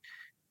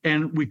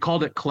 And we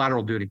called it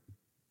collateral duty.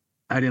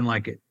 I didn't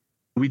like it.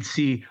 We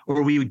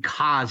would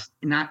cause,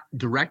 not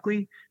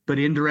directly, but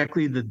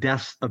indirectly, the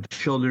deaths of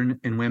children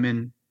and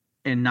women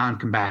and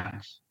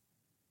non-combatants.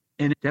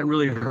 And that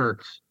really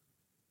hurts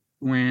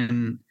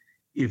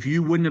if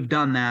you wouldn't have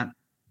done that,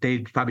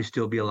 they'd probably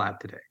still be alive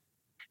today.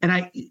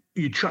 And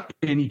you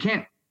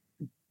can't,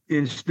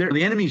 it's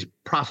the enemy's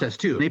process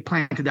too. They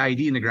planted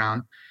IED in the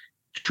ground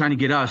trying to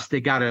get us.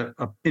 They got a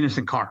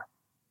innocent car,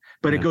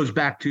 but It goes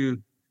back to,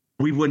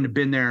 we wouldn't have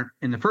been there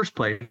in the first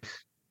place.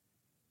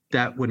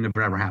 That wouldn't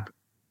have ever happened.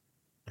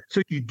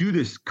 So you do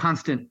this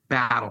constant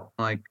battle,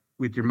 like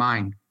with your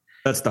mind.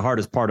 That's the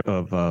hardest part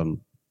of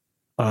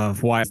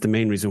why, it's the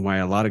main reason why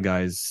a lot of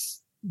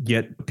guys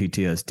get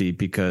PTSD,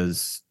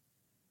 because,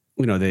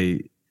 you know,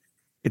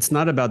 it's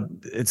not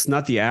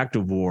the act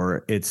of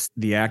war, it's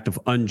the act of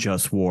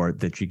unjust war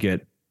that you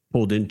get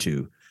pulled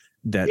into.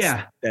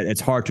 That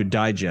it's hard to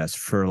digest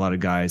for a lot of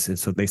guys. And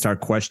so they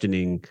start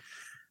questioning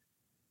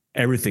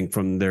everything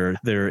from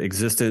their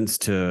existence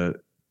to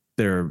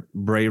their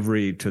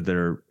bravery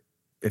to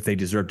if they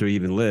deserve to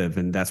even live.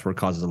 And that's where it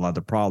causes a lot of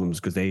the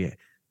problems, because they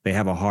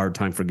have a hard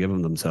time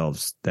forgiving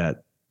themselves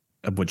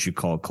of what you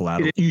call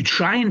collateral. You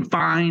try and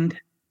find,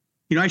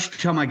 you know, I used to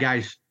tell my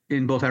guys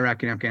in both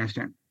Iraq and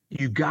Afghanistan,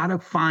 you got to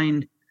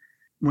find,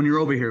 when you're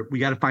over here, we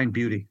got to find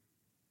beauty.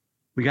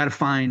 We got to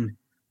find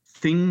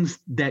things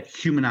that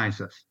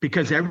humanize us,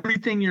 because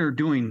everything you're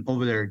doing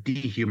over there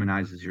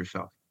dehumanizes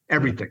yourself.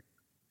 Everything.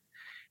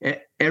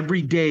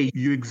 Every day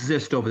you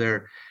exist over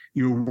there,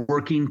 you're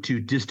working to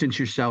distance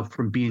yourself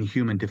from being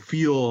human, to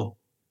feel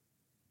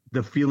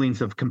the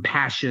feelings of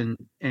compassion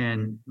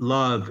and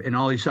love and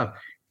all these stuff.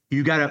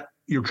 You're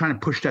trying to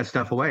push that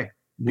stuff away.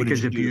 What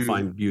because did you do to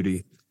find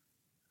beauty?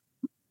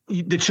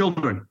 The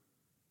children.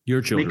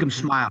 Your children. Make them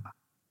smile.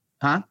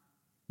 Huh?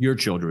 Your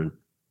children.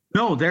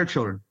 No, their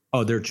children.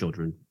 Oh, their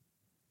children.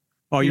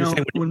 Oh, you're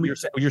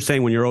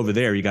saying when you're over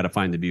there, you got to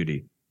find the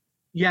beauty.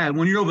 Yeah,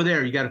 when you're over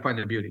there, you got to find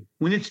the beauty.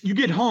 When you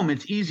get home,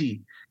 it's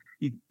easy.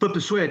 You flip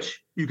the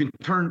switch, you can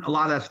turn a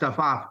lot of that stuff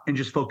off and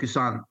just focus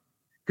on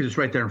because it's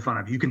right there in front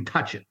of you. You can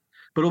touch it.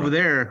 But over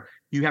there,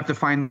 you have to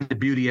find the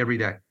beauty every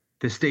day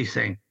to stay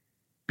sane.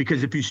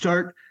 Because if you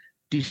start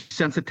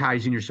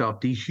desensitizing yourself,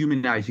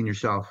 dehumanizing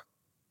yourself,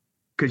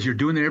 because you're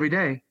doing it every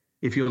day,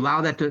 if you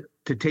allow that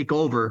to take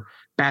over,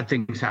 bad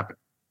things happen.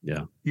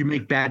 Yeah. You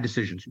make bad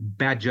decisions,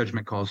 bad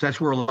judgment calls.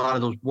 That's where a lot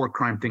of those war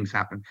crime things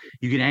happen.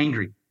 You get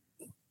angry.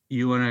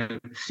 You want to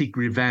seek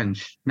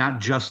revenge, not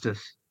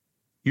justice.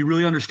 You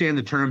really understand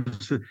the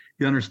terms.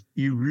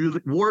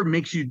 War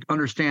makes you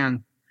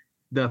understand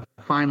the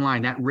fine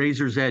line, that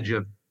razor's edge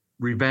of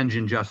revenge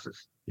and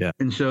justice. Yeah.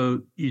 And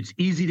so it's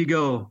easy to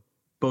go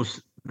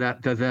both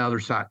that to the other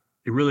side.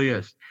 It really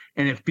is.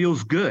 And it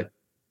feels good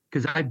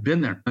because I've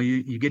been there.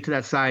 You get to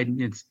that side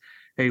and it's,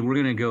 hey, we're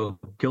going to go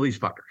kill these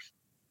fuckers.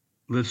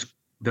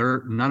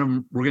 None of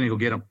them, we're going to go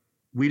get them.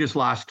 We just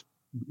lost,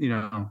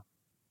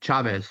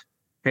 Chavez.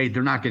 Hey,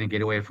 they're not going to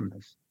get away from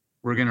this.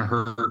 We're going to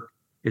hurt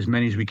as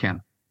many as we can.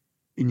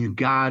 And you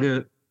got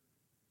to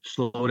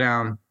slow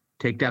down,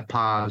 take that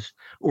pause,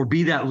 or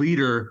be that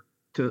leader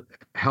to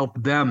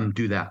help them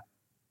do that,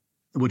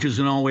 which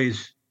isn't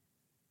always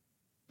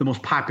the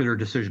most popular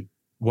decision.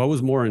 What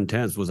was more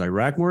intense? Was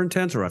Iraq more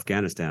intense or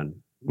Afghanistan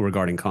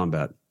regarding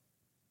combat?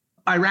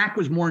 Iraq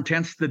was more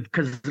intense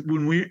because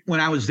when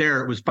I was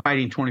there, it was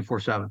fighting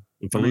 24/7.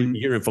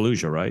 You're in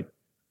Fallujah, right?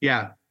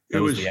 Yeah.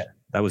 That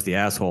was the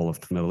asshole of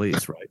the Middle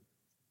East, right?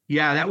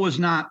 Yeah, that was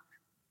not.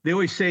 They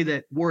always say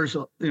that war is,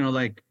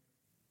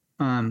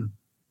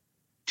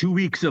 2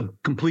 weeks of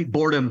complete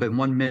boredom and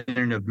 1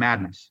 minute of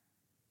madness.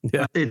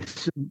 Yeah.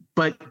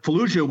 But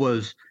Fallujah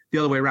was the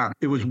other way around.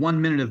 It was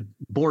 1 minute of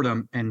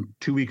boredom and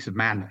 2 weeks of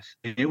madness.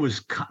 It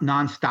was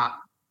nonstop,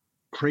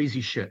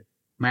 crazy shit,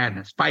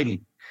 madness,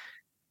 fighting,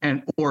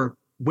 or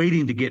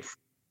waiting to get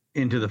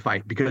into the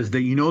fight because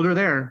they're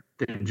there.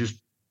 They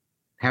just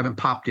haven't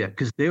popped yet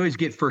because they always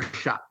get first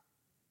shot.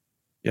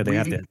 Yeah, they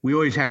have to. We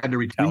always had to.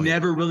 We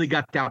never really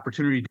got the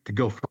opportunity to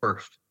go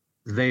first.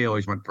 They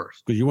always went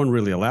first because you weren't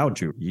really allowed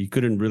to. You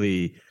couldn't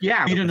really.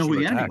 Yeah, you didn't know who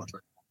the enemy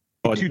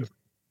was.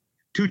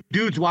 Two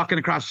dudes walking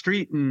across the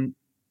street in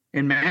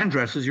man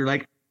dresses. You're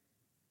like,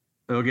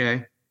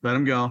 okay, let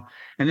them go.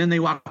 And then they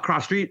walk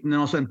across the street, and then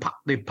all of a sudden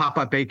they pop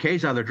up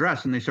AKs out of their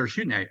dress, and they start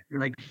shooting at you. You're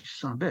like,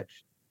 son of a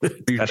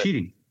bitch, you're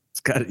cheating. It's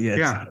got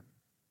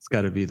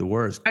to be the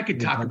worst. I could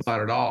talk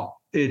about it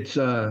all. It's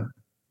the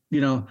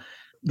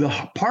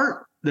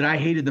part that I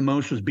hated the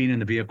most was being in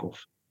the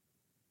vehicles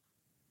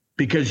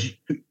because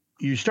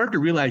you start to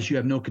realize you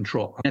have no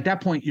control. And at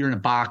that point, you're in a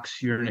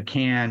box, you're in a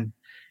can,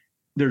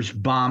 there's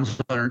bombs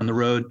on the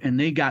road, and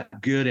they got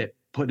good at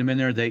putting them in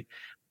there.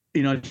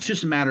 It's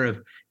just a matter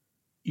of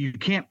you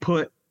can't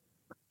put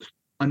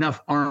enough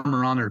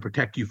armor on there to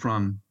protect you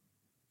from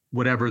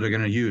whatever they're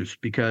going to use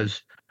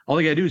because all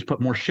they got to do is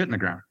put more shit in the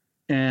ground.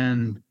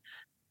 And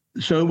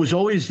so it was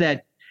always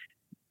the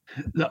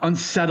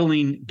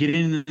unsettling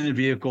getting in the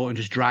vehicle and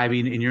just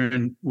driving, and you're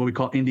in what we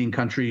call Indian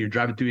country. You're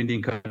driving through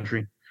Indian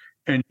country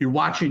and you're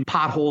watching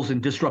potholes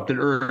and disrupted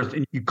earth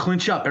and you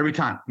clinch up every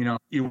time,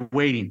 you're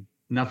waiting,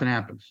 nothing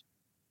happens.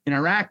 In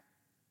Iraq,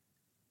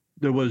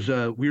 there was,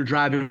 we were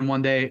driving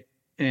one day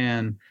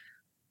and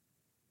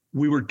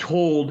we were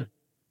told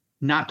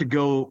not to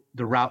go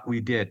the route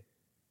we did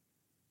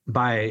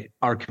by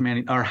our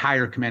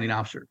higher commanding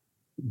officer.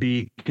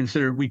 We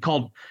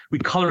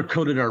color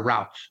coded our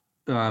routes.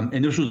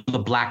 And this was the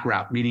black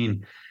route,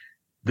 meaning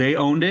they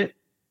owned it.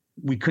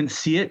 We couldn't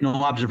see it, no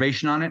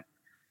observation on it.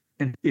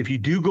 And if you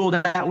do go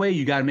that way,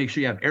 you got to make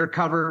sure you have air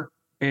cover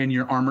and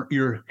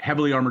you're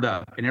heavily armored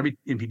up. And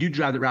if you do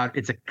drive the route,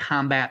 it's a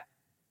combat.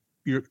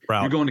 You're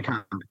going to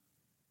combat.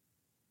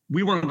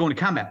 We weren't going to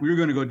combat. We were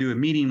going to go do a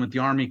meeting with the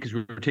Army because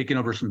we were taking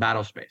over some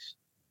battle space.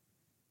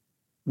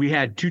 We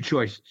had two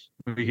choices.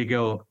 We could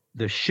go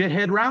the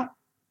shithead route,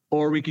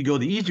 or we could go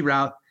the easy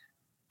route,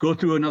 go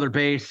through another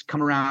base,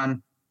 come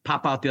around,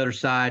 pop out the other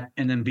side,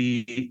 and then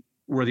be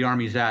where the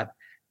Army's at.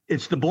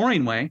 It's the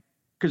boring way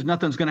because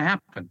nothing's going to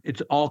happen.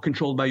 It's all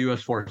controlled by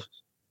U.S. forces.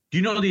 Do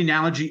you know the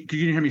analogy? Because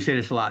you didn't hear me say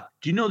this a lot.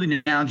 Do you know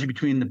the analogy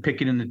between the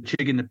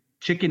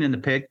chicken and the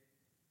pig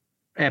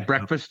at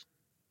breakfast?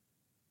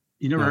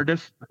 You never heard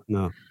this?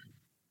 No.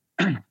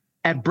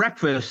 At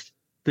breakfast,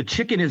 the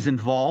chicken is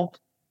involved.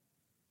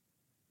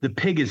 The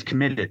pig is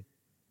committed.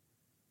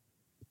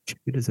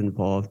 Chicken is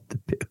involved.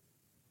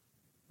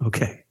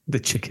 Okay. The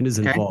chicken is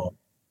involved.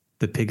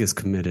 The pig is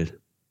committed.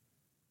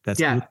 So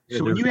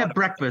when you have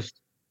breakfast,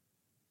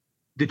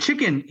 the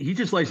chicken, he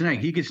just lays an egg.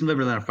 He gets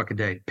delivered on a fucking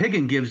day.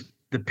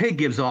 The pig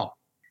gives all.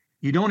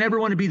 You don't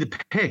ever want to be the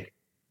pig.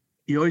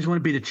 You always want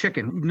to be the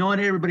chicken. Not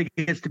everybody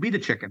gets to be the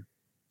chicken.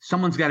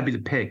 Someone's got to be the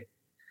pig.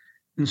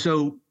 And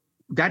so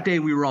that day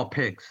we were all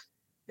pigs.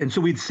 And so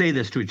we'd say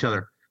this to each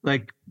other.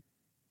 Like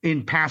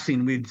in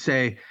passing, we'd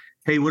say,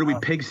 hey, what are we,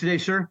 pigs today,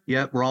 sir?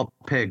 Yeah, we're all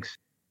pigs.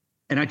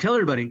 And I tell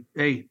everybody,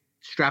 hey,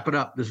 strap it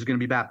up. This is going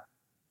to be bad.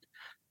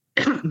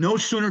 No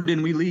sooner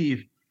than we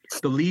leave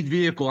the lead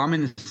vehicle, I'm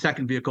in the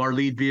second vehicle, our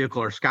lead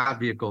vehicle, our scout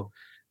vehicle,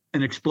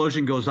 an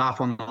explosion goes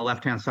off on the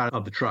left-hand side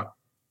of the truck.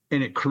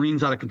 And it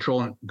careens out of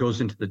control and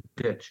goes into the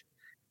ditch.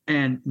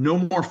 and no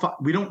more.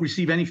 We don't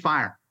receive any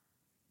fire,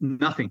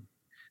 nothing.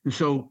 And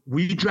so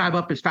we drive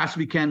up as fast as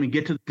we can. We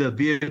get to the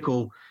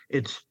vehicle.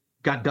 It's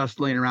got dust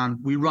laying around.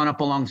 We run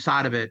up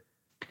alongside of it,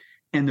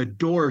 and the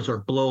doors are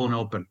blown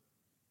open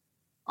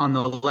on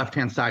the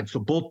left-hand side. So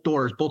both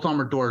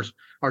armored doors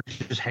are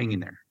just hanging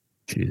there.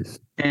 Jeez.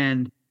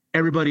 And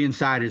everybody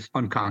inside is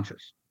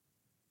unconscious.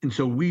 And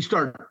so we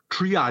start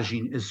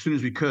triaging as soon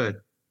as we could,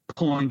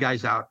 pulling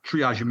guys out,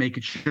 triaging,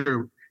 making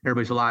sure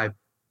everybody's alive.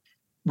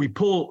 We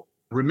pull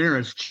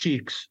Ramirez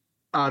Cheeks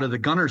out of the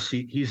gunner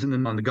seat. He's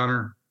on the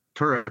gunner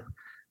turret.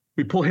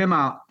 We pull him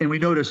out, and we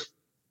notice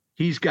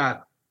he's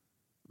got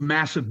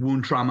massive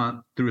wound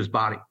trauma through his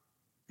body.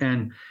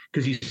 And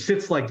because he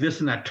sits like this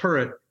in that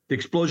turret, the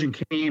explosion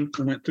came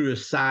and went through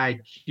his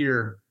side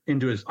here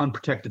into his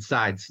unprotected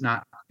sides,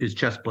 not his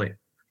chest plate.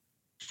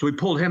 So we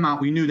pulled him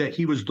out. We knew that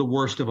he was the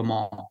worst of them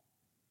all.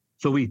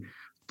 So we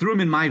threw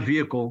him in my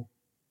vehicle,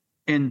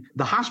 and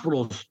the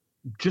hospital's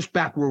just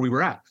back where we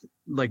were at,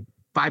 like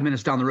 5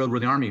 minutes down the road where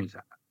the Army was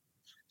at.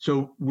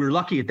 So we're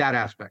lucky at that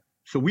aspect.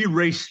 So we're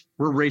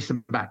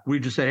racing back. We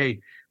just said, hey,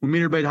 we meet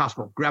everybody at the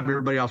hospital, grab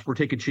everybody else. We're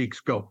taking Cheeks,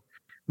 go.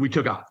 We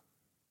took off.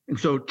 And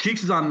so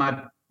Cheeks is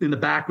in the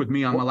back with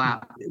me on my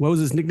lap. What was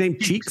his nickname?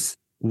 Cheeks?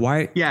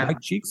 Why? Yeah. Why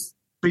Cheeks?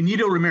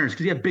 Benito Ramirez,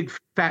 because he had big,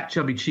 fat,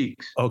 chubby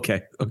cheeks.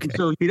 Okay. And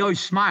so he'd always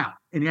smile,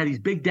 and he had these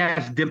big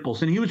dash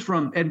dimples. And he was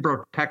from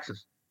Edinburgh,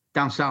 Texas,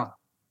 down south.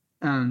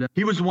 And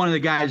he was one of the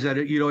guys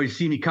that you'd always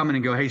see me coming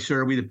and go, hey,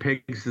 sir, are we the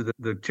pigs of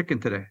the chicken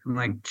today? I'm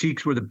like,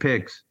 Cheeks were the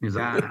pigs. He's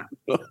like,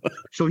 ah.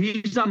 So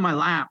he's on my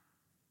lap,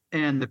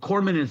 and the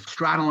corpsman is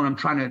straddling. I'm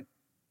trying to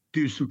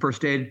do some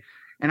first aid,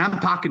 and I'm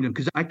talking to him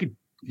because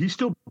he's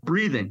still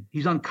breathing.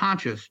 He's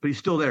unconscious, but he's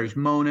still there. He's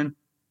moaning.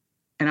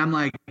 And I'm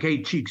like,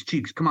 hey,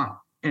 Cheeks, come on.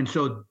 And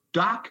so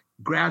Doc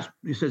grabs,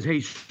 he says,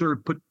 hey, sir,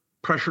 put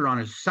pressure on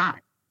his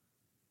side.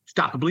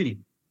 Stop the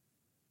bleeding.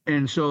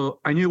 And so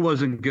I knew it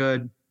wasn't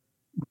good.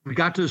 We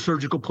got to the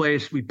surgical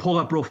place. We pulled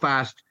up real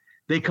fast.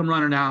 They come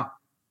running out.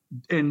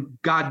 And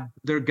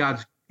they're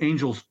God's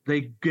angels.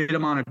 They get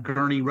him on a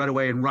gurney right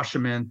away and rush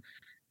him in.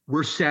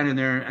 We're standing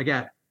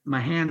there.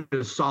 My hand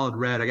is solid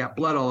red. I got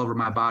blood all over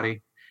my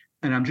body.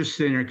 And I'm just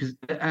sitting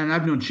there and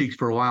I've known Cheeks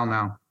for a while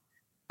now.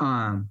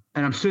 And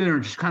I'm sitting there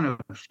just kind of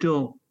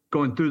still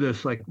going through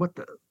this, like,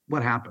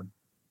 what happened?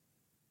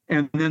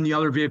 And then the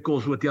other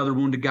vehicles with the other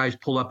wounded guys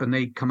pull up, and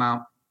they come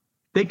out.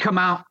 They come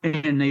out,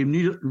 and they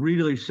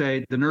immediately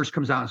say, the nurse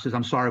comes out and says,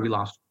 I'm sorry, we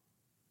lost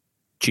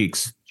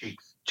Cheeks.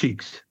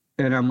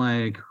 And I'm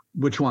like,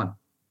 which one?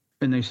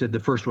 And they said, the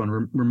first one,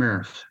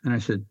 Ramirez. And I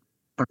said,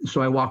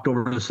 so I walked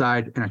over to the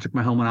side, and I took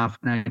my helmet off,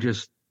 and I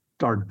just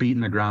started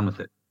beating the ground with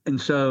it. And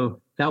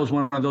so that was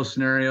one of those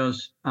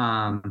scenarios.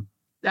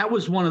 That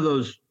was one of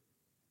those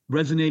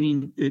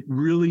resonating. It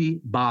really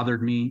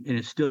bothered me, and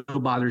it still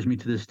bothers me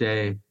to this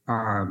day.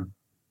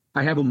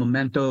 I have a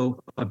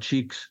memento of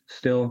Cheeks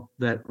still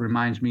that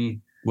reminds me.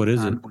 What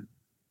is it?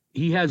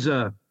 He was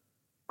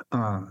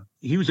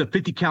a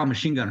 50 cal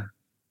machine gunner.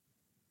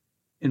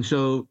 And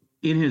so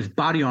in his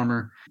body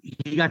armor,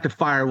 he got to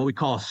fire what we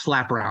call a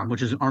slap round,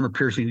 which is an armor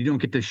piercing. You don't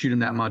get to shoot him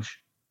that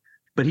much,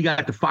 but he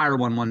got to fire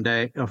one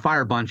day, a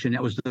fire bunch. And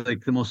that was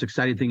like the most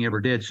exciting thing he ever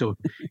did. So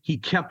he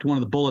kept one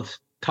of the bullets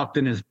tucked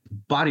in his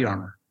body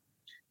armor.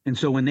 And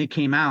so when they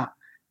came out,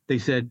 they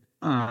said,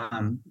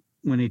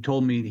 when he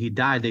told me he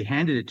died, they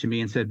handed it to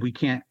me and said, we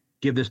can't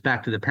give this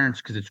back to the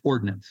parents because it's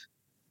ordnance.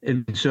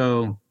 And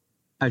so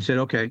I said,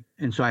 okay.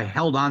 And so I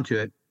held on to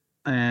it.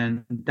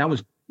 And that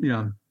was,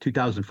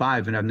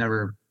 2005. And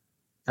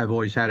I've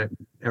always had it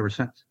ever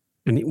since.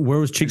 And where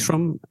was Cheeks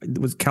from?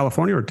 Was it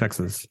California or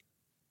Texas?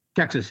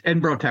 Texas,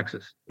 Edinburgh,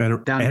 Texas.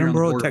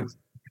 Edinburgh, Texas.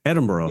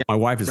 Edinburgh. Yeah. My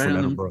wife is from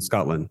Edinburgh,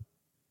 Scotland.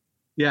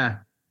 Yeah.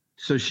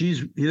 So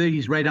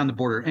he's right on the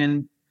border.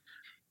 And,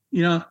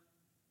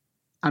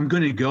 I'm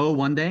going to go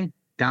one day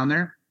down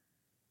there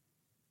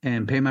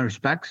and pay my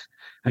respects.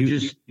 You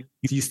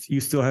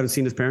still haven't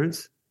seen his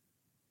parents?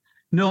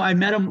 No, I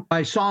met him.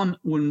 I saw him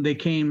when they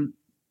came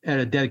at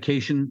a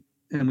dedication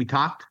and we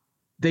talked.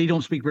 They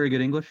don't speak very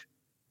good English,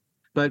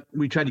 but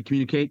we tried to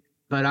communicate.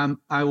 But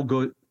I'll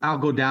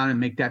go down and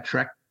make that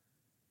trek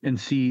and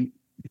see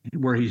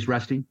where he's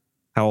resting.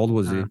 How old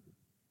was he?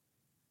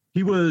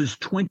 He was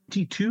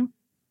 22.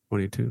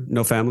 22.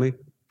 No family?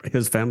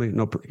 His family?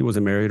 No, he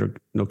wasn't married or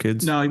no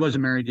kids? No, he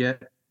wasn't married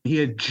yet. He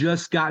had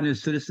just gotten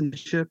his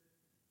citizenship.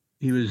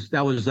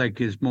 That was like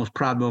his most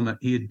proud moment.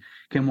 He had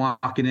came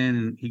walking in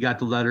and he got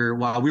the letter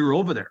while we were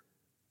over there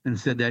and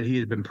said that he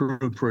had been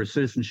approved for his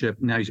citizenship.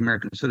 Now he's an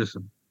American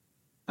citizen.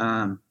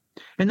 And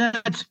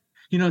that's,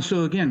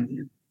 so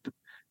again,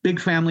 big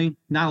family,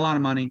 not a lot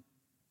of money,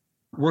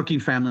 working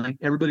family.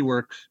 Everybody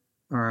works,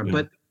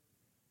 but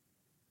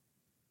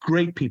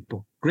great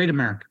people, great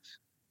Americans,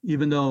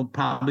 even though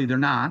probably they're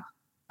not.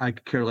 I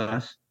could care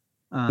less.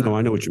 No,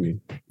 I know what you mean.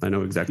 I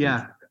know exactly.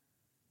 Yeah.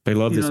 They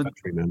love this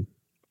country, man.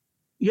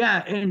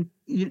 Yeah. And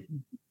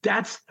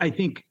that's, I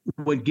think,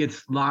 what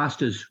gets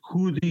lost is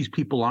who these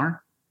people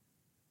are,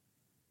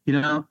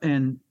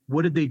 and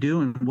what did they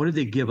do and what did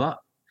they give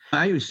up?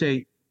 I always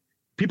say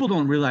people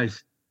don't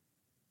realize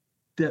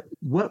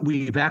what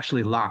we've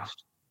actually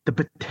lost, the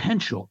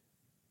potential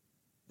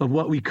of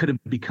what we could have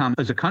become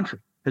as a country,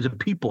 as a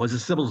people, as a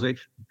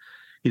civilization.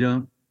 You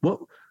know,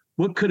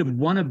 what could have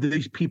one of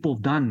these people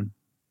done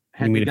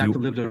had they got to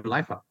live their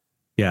life out?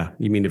 Yeah.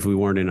 You mean if we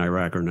weren't in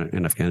Iraq or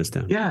in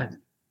Afghanistan? Yeah.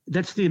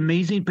 That's the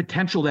amazing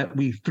potential that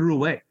we threw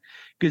away,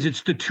 because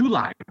it's the two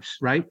lives,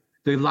 right?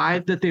 The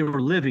life that they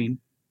were living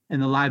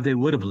and the life they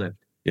would have lived.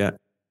 Yeah.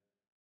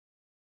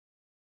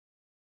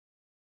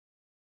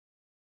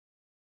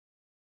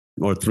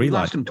 Or three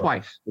lives. Lost them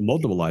twice.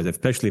 Multiple lives,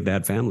 especially if they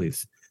had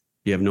families.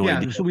 You have no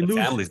idea. So we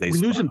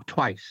lose them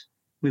twice.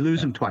 We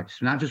lose them twice,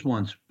 not just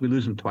once. We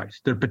lose them twice.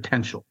 Their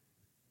potential.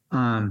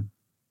 And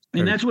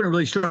that's when it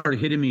really started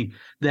hitting me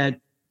that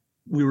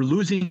we were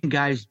losing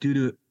guys due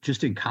to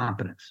just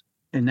incompetence.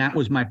 And that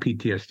was my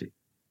PTSD,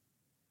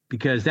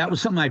 because that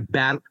was something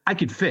I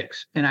could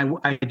fix, and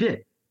I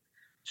did.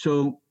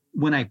 So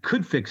when I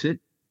could fix it,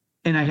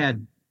 and I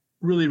had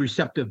really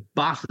receptive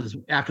bosses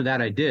after that,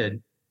 I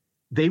did,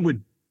 they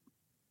would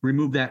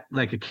remove that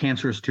like a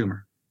cancerous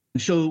tumor.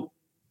 And so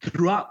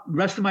throughout the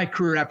rest of my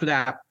career after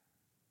that,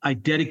 I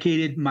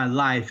dedicated my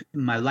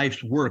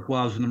life's work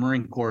while I was in the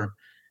Marine Corps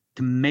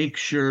to make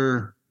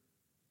sure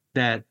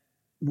that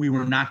we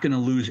were not going to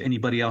lose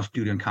anybody else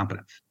due to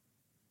incompetence.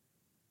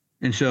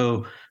 And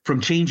so from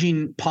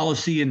changing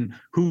policy and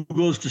who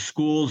goes to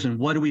schools and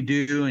what do we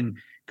do, and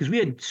because we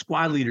had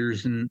squad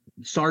leaders and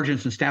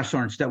sergeants and staff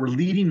sergeants that were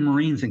leading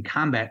Marines in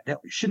combat that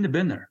shouldn't have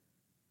been there.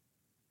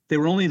 They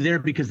were only there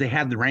because they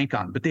had the rank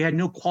on, but they had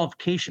no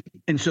qualification.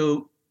 And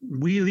so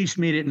we at least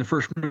made it in the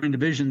 1st Marine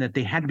Division that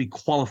they had to be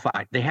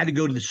qualified. They had to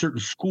go to the certain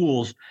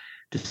schools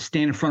to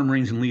stand in front of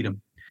Marines and lead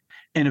them.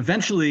 And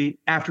eventually,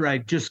 after I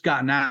just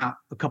gotten out,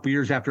 a couple of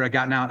years after I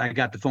gotten out, I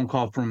got the phone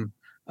call from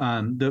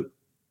the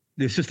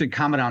assistant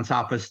commandant's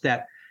office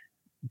that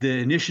the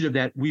initiative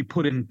that we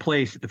put in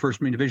place at the 1st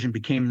Marine Division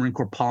became Marine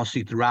Corps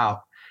policy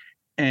throughout.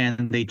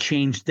 And they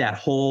changed that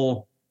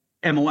whole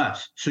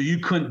MOS. So you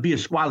couldn't be a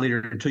squad leader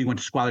until you went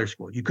to squad leader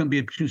school. You couldn't be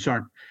a platoon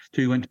sergeant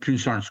until you went to platoon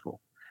sergeant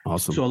school.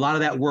 Awesome. So a lot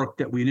of that work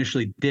that we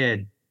initially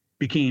did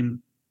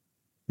became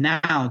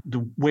now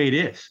the way it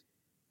is.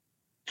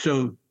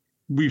 So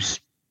we've,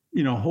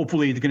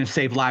 hopefully it's going to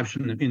save lives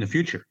in the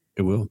future.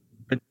 It will.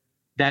 But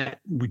that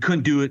we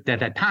couldn't do it at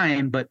that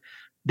time. But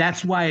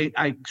that's why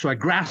I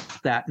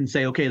grasped that and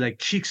say, okay, like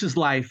Cheeks'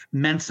 life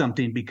meant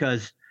something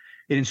because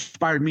it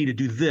inspired me to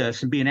do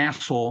this and be an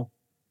asshole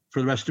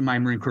for the rest of my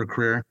Marine Corps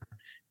career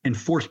and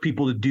force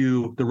people to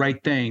do the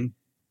right thing.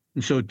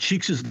 And so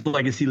Cheeks'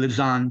 legacy lives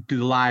on through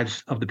the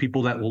lives of the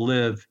people that will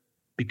live,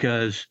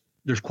 because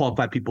there's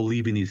qualified people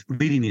leading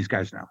these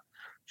guys now.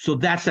 So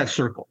that's that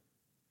circle.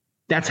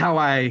 That's how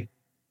I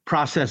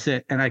process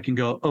it. And I can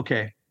go,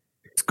 okay.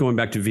 It's going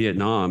back to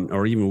Vietnam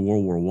or even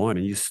World War I.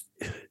 And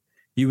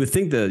you would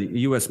think the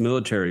U.S.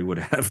 military would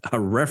have a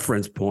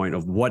reference point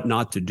of what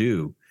not to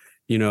do,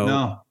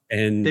 No,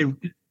 and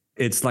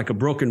it's like a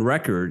broken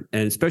record.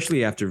 And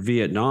especially after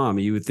Vietnam,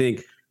 you would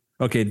think,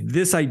 okay,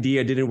 this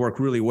idea didn't work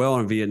really well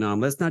in Vietnam.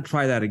 Let's not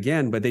try that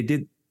again. But they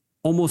did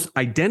almost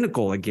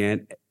identical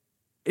again.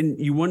 And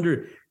you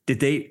wonder,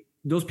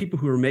 those people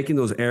who were making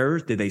those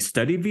errors, did they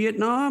study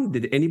Vietnam?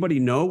 Did anybody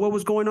know what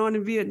was going on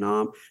in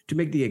Vietnam to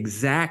make the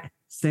exact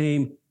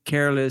same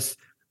careless,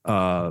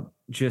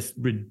 just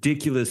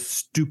ridiculous,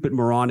 stupid,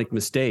 moronic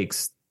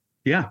mistakes?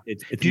 Yeah.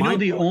 Do you know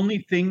the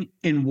only thing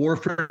in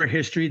warfare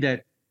history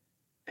that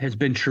has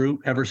been true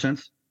ever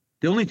since?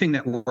 The only thing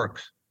that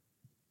works.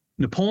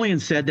 Napoleon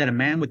said that a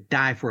man would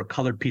die for a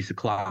colored piece of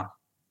cloth,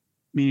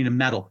 meaning a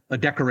medal, a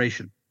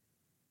decoration.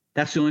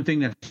 That's the only thing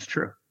that's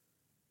true.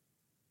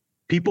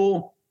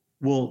 People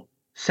will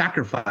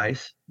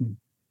sacrifice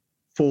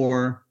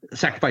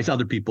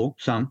other people,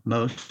 some,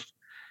 most,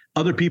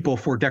 other people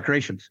for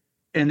decorations.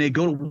 And they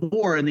go to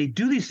war and they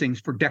do these things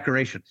for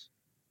decorations.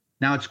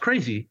 Now, it's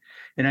crazy,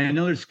 and I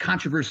know there's a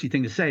controversy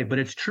thing to say, but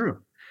it's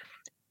true.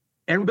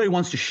 Everybody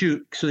wants to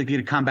shoot so they can get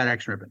a combat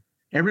action ribbon.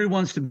 Everybody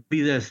wants to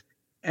be this.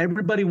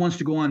 Everybody wants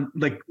to go on,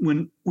 like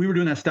when we were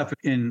doing that stuff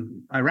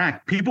in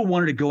Iraq, people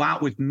wanted to go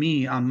out with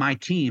me on my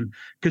team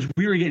because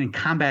we were getting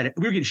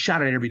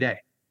shot at every day.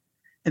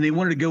 And they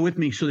wanted to go with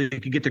me so they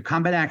could get their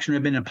combat action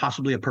ribbon and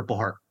possibly a Purple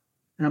Heart.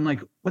 And I'm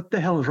like, what the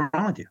hell is wrong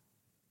with you?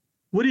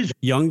 What is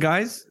young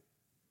guys?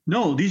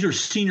 No, these are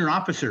senior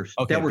officers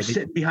that were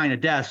sitting behind a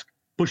desk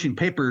pushing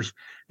papers.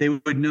 They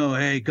would know,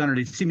 hey, Gunner,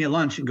 did you see me at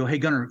lunch? And go, hey,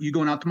 Gunner, you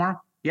going out tomorrow?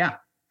 Yeah.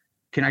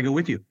 Can I go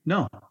with you?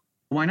 No.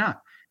 Why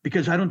not?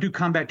 Because I don't do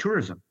combat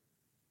tourism.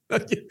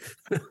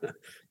 It's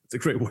a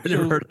great word. I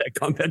never heard of that,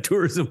 combat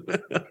tourism.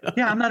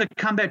 Yeah, I'm not a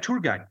combat tour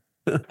guide.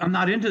 I'm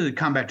not into the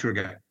combat tour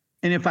guide.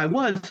 And if I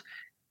was,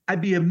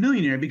 I'd be a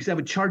millionaire because I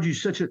would charge you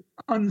such an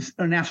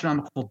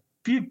astronomical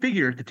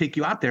figure to take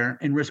you out there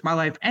and risk my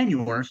life and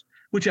yours,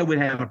 which I would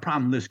have a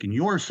problem risking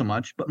yours so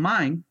much, but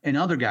mine and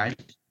other guys.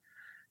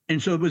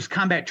 And so it was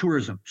combat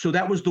tourism. So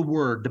that was the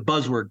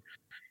buzzword.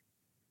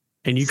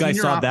 And you guys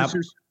saw that?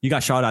 You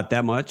got shot at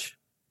that much?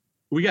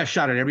 We got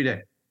shot at every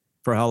day.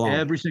 For how long?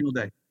 Every single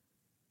day.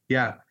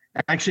 Yeah.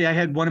 Actually, I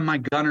had one of my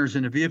gunners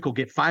in a vehicle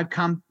get five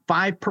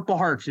Purple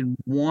Hearts in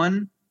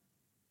one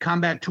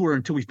combat tour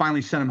until we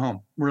finally sent him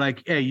home. We're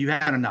like, hey, you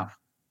had enough.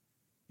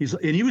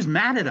 He was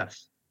mad at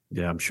us.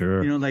 Yeah, I'm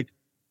sure. You know, like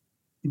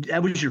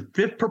that was your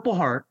fifth Purple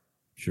Heart.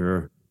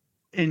 Sure.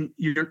 And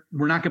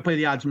we're not going to play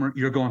the odds.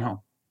 You're going home.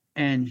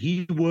 And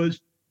he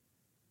was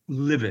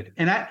livid.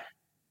 And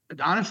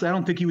honestly, I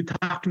don't think he would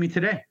talk to me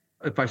today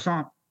if I saw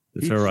him.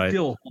 It's all right.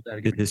 Still hold that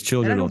against His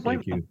children don't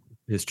thank you.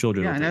 His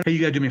children. Yeah, hey, you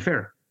got to do me a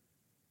favor.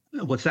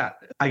 What's that?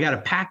 I got a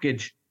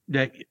package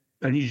that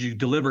I need you to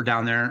deliver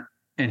down there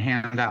and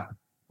hand out.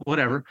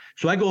 Whatever.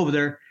 So I go over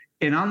there,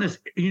 and on this,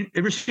 you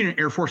ever seen an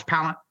Air Force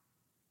pallet?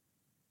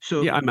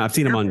 So yeah, I've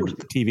seen them on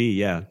TV.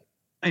 Yeah.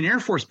 An Air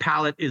Force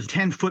pallet is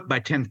 10 foot by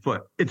 10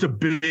 foot. It's a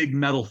big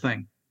metal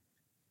thing.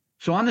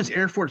 So on this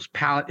Air Force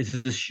pallet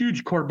is this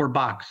huge cardboard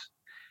box,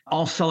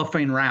 all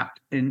cellophane wrapped.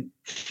 And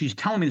she's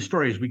telling me the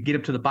story as we get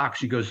up to the box.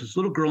 She goes, this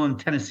little girl in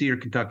Tennessee or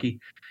Kentucky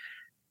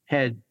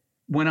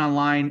went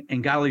online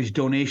and got all these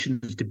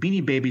donations to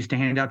Beanie Babies to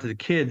hand out to the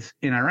kids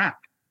in Iraq.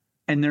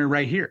 And they're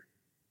right here.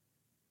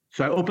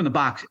 So I open the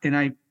box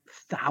and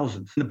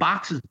thousands. The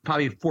box is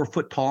probably 4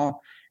 foot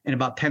tall and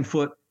about 10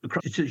 foot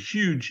across. It's a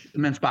huge,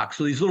 immense box.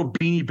 So these little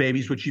Beanie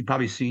Babies, which you've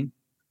probably seen,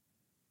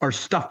 are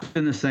stuffed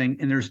in this thing,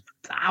 and there's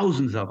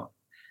thousands of them.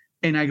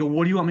 And I go,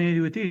 what do you want me to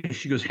do with these?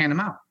 She goes, hand them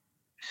out.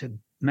 I said,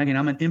 Megan,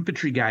 I'm an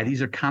infantry guy.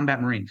 These are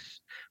combat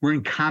Marines. We're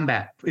in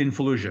combat in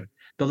Fallujah.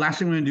 The last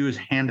thing we're going to do is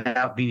hand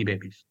out Beanie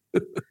Babies.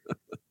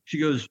 She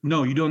goes,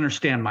 no, you don't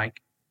understand,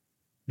 Mike.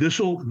 This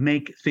will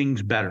make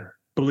things better.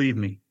 Believe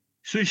me.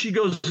 So she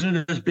goes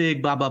into this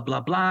big blah, blah,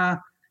 blah, blah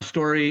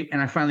story.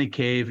 And I finally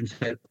caved and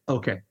said,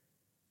 okay,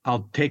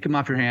 I'll take them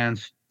off your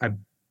hands.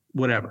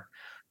 Whatever.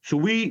 So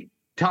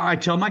I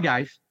tell my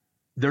guys,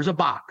 there's a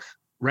box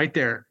right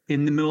there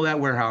in the middle of that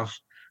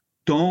warehouse.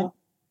 Don't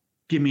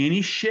give me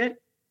any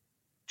shit.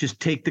 Just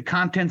take the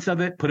contents of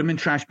it, put them in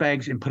trash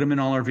bags, and put them in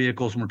all our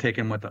vehicles, and we're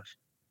taking them with us.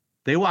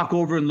 They walk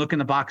over and look in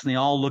the box, and they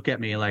all look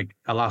at me like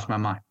I lost my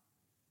mind.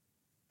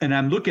 And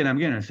I'm looking,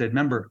 I said,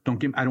 remember, I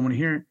don't want to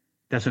hear it.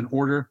 That's an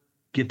order.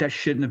 Get that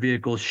shit in the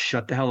vehicle,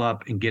 shut the hell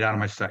up, and get out of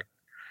my sight.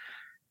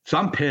 So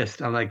I'm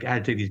pissed. I had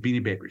to take these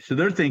Beanie Babies. So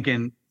they're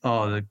thinking,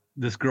 oh,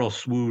 this girl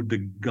swooed the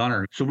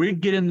gunner. So we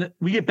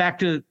get back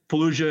to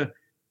Fallujah,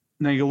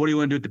 and they go, what do you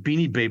want to do with the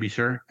Beanie Baby,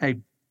 sir? I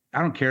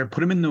don't care.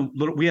 Put them in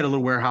we had a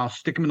little warehouse,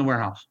 stick them in the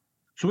warehouse.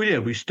 So we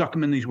did. We stuck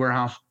them in these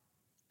warehouse,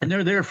 and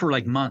they're there for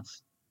like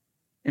months.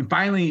 And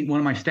finally, one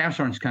of my staff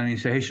sergeants come in and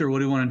say, hey, sir, what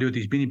do you want to do with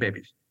these Beanie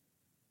Babies?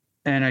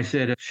 And I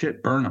said,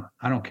 shit, burn them.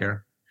 I don't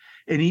care.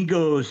 And he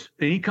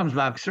comes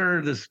back,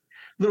 sir, this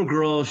little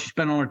girl, she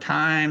spent all her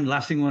time.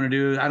 Last thing we want to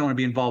do, I don't want to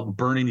be involved in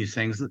burning these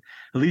things. At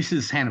least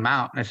just hand them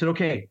out. And I said,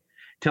 okay,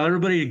 tell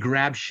everybody to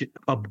grab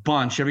a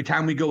bunch every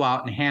time we go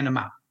out and hand them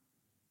out.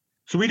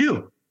 So we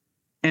do.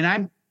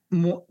 And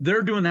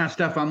they're doing that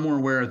stuff. I'm more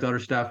aware of the other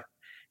stuff.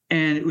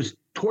 And it was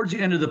towards the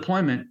end of the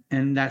deployment,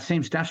 and that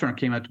same staff sergeant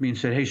came up to me and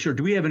said, hey, sir,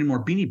 do we have any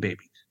more Beanie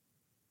Babies?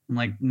 I'm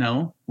like,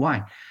 no.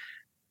 Why?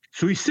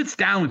 So he sits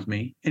down with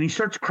me and he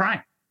starts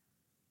crying.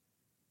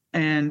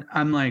 And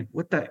I'm like,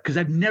 what the? Because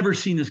I've never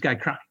seen this guy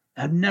cry.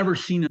 I've never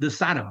seen this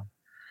side of him.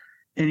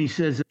 And he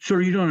says, sir,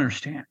 you don't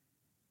understand.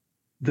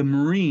 The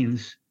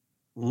Marines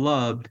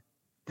loved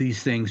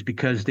these things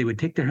because they would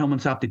take their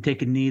helmets off, they'd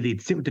take a knee,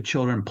 they'd sit with the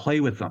children, play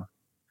with them.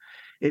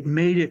 It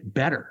made it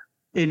better.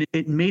 And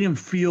it made them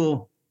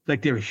feel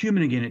like they were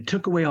human again. It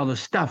took away all the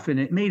stuff, and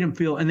it made them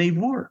feel, and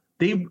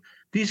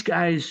these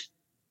guys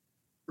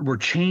were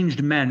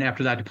changed men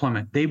after that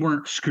deployment. They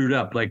weren't screwed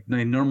up like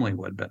they normally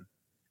would have been.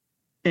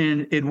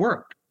 And it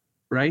worked,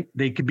 right?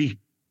 They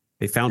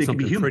found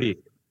something pretty.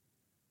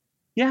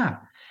 Yeah.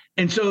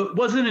 And so it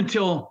wasn't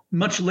until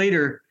much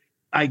later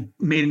I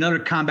made another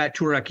combat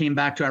tour. I came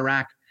back to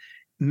Iraq.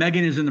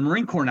 Megan is in the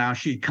Marine Corps now.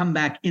 She'd come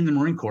back in the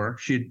Marine Corps.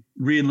 She'd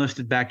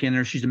re-enlisted back in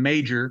there. She's a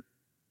major,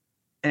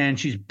 and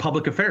she's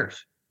public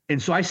affairs.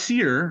 And so I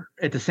see her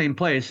at the same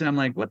place, and I'm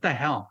like, what the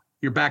hell?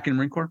 You're back in the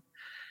Marine Corps?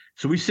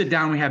 So we sit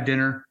down, we have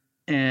dinner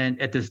and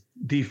at this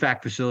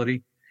DFAC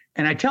facility.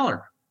 And I tell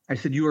her, I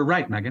said, you were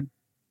right, Megan.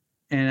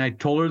 And I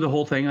told her the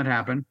whole thing had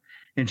happened.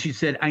 And she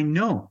said, I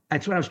know.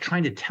 That's what I was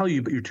trying to tell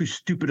you, but you're too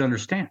stupid to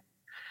understand.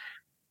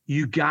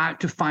 You got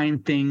to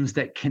find things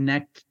that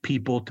connect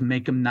people to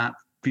make them not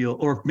feel,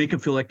 or make them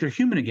feel like they're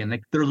human again,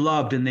 like they're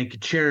loved and they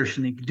could cherish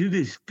and they could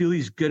feel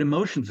these good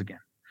emotions again.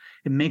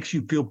 It makes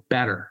you feel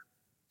better.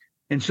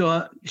 And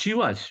so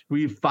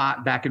we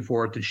fought back and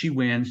forth, and she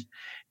wins.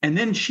 And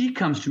then she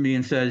comes to me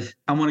and says,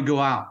 I want to go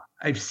out.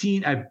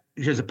 She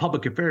has a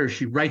public affairs.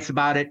 She writes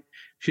about it.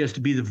 She has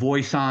to be the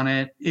voice on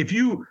it.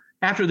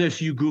 After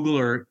this, you Google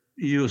her,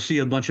 you'll see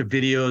a bunch of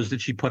videos that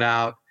she put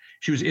out.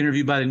 She was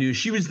interviewed by the news.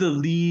 She was the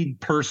lead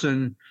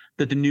person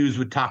that the news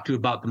would talk to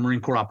about the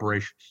Marine Corps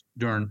operations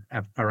during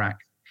Iraq.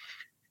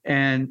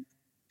 And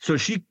so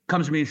she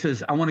comes to me and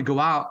says, I want to go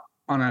out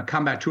on a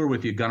combat tour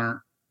with you,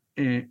 Gunner,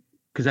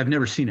 because I've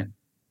never seen it.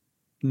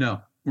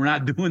 No, we're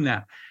not doing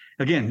that.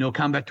 Again, no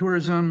combat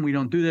tourism. We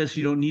don't do this.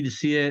 You don't need to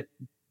see it.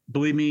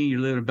 Believe me, you're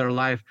living a better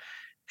life.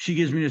 she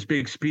gives me this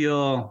big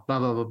spiel, blah,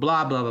 blah, blah,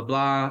 blah, blah, blah,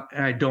 blah,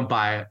 and I don't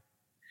buy it.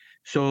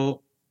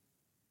 So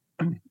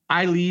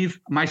I leave.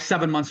 My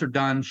 7 months are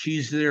done.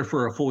 She's there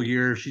for a full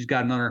year. She's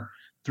got another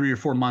 3 or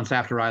 4 months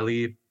after I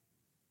leave.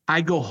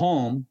 I go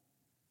home.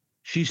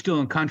 She's still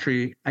in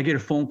country. I get a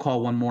phone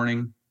call one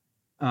morning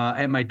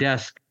at my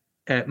desk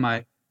at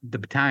the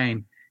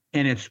battalion,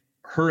 and it's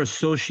her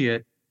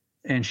associate,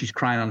 and she's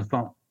crying on the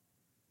phone.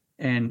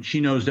 And she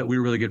knows that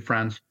we're really good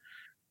friends.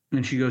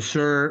 And she goes,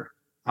 "Sir,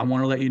 I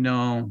want to let you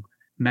know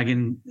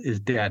Megan is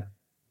dead."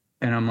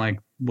 And I'm like,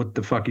 "What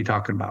the fuck are you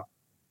talking about?"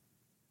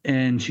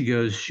 And she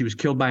goes, "She was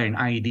killed by an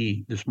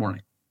IED this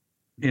morning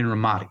in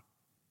Ramadi."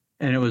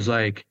 And it was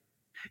like,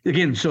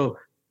 again, so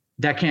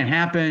that can't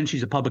happen.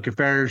 She's a public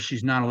affairs.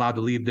 She's not allowed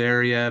to leave the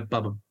area.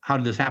 Blah, blah. How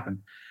did this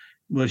happen?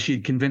 Well,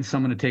 she'd convinced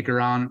someone to take her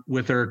on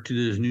with her to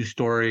this news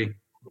story,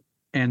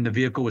 and the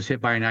vehicle was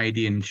hit by an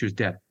IED and she was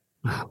dead.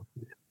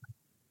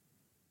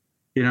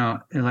 You know,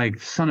 and like,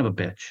 son of a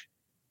bitch.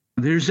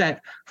 There's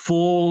that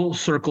full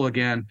circle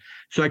again.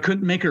 So I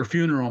couldn't make her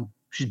funeral.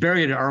 She's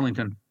buried at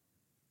Arlington.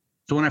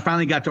 So when I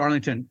finally got to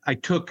Arlington,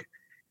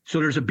 so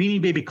there's a Beanie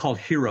Baby called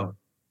Hero,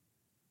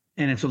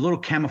 and it's a little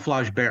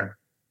camouflage bear.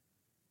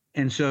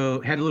 And so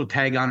it had a little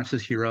tag on it,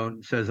 says Hero,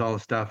 and it says all the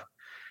stuff.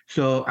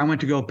 So I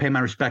went to go pay my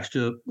respects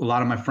to a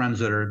lot of my friends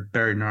that are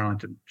buried in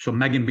Arlington. So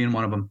Megan being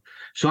one of them.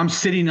 So I'm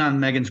sitting on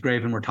Megan's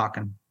grave and we're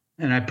talking.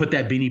 And I put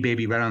that Beanie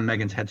Baby right on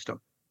Megan's headstone.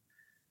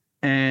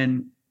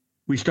 And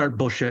we start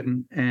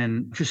bullshitting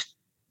and just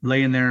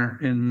laying there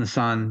in the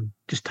sun,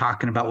 just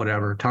talking about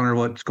whatever, telling her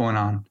what's going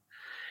on.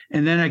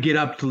 And then I get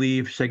up to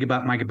leave, say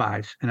goodbye, my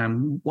goodbyes, and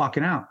I'm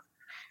walking out.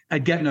 I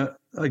get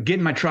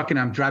in my truck and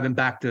I'm driving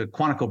back to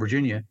Quantico,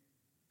 Virginia,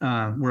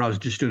 where I was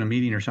just doing a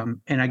meeting or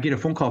something. And I get a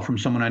phone call from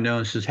someone I know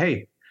and says,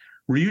 "Hey,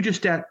 were you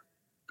just at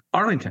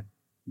Arlington?"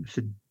 I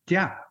said,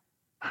 "Yeah."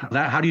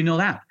 How do you know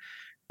that?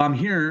 "I'm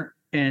here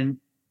and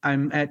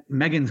I'm at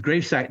Megan's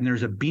gravesite and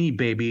there's a Beanie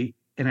Baby.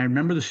 And I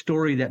remember the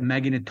story that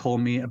Megan had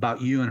told me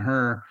about you and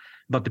her,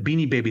 about the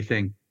Beanie Baby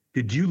thing.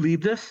 Did you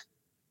leave this?"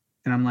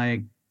 And I'm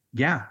like,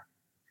 "Yeah."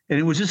 And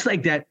it was just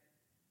like that.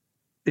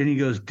 And he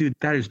goes, "Dude,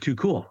 that is too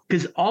cool."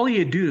 Because all he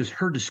had to do is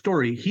heard the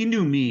story. He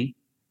knew me,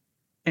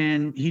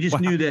 and he just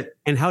knew that.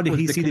 And how did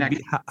he see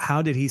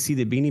how did he see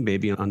the Beanie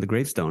Baby on the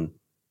gravestone?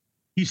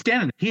 He's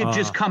standing there. He had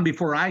just come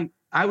before I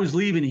was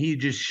leaving. He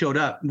just showed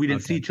up. We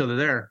didn't see each other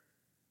there.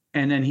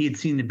 And then he had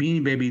seen the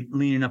Beanie Baby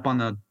leaning up on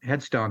the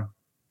headstone.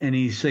 And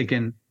he's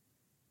thinking,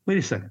 "Wait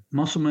a second,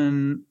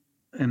 Musselman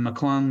and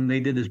McClung, they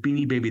did this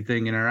Beanie Baby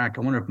thing in Iraq.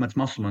 I wonder if Metz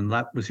Musselman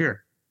was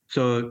here."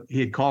 So he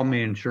had called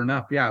me, and sure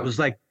enough, yeah, it was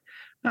like,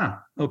 "Oh,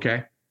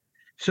 okay."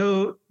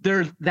 So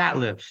that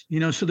lives,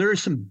 so there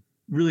is some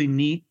really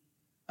neat,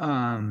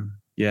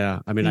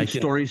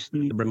 stories.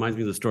 It reminds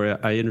me of the story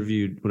I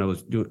interviewed when I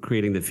was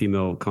creating the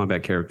female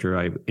combat character.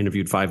 I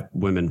interviewed 5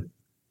 women,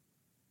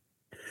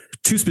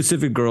 2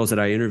 specific girls that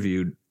I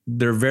interviewed.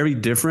 They're very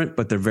different,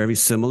 but they're very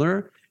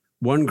similar.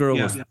 One girl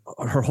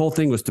her whole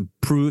thing was to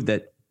prove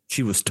that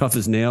she was tough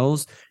as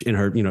nails in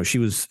her,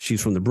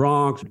 she's from the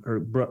Bronx.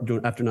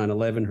 After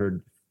 9/11,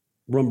 her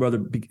one brother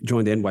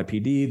joined the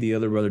NYPD. The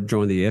other brother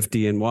joined the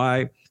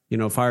FDNY,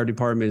 fire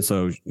department.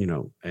 So,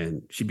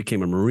 and she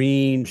became a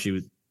Marine. She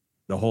was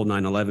the whole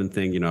 9/11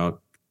 thing,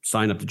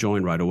 signed up to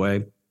join right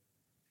away.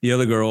 The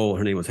other girl,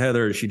 her name was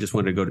Heather. She just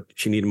wanted to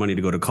she needed money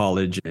to go to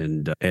college.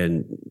 And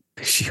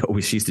she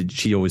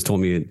always told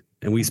me,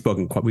 and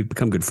we've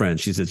become good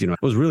friends. She says, I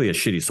was really a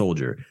shitty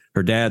soldier.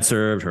 Her dad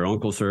served, her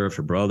uncle served,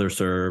 her brother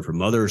served, her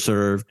mother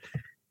served.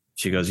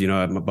 She goes,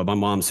 but my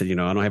mom said, I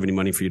don't have any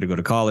money for you to go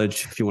to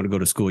college. If you want to go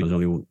to school,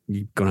 you're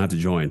going to have to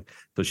join.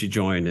 So she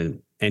joined.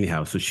 And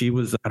anyhow, so she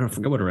was, I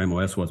forget what her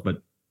MOS was,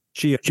 but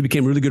she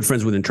became really good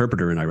friends with an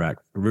interpreter in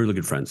Iraq, really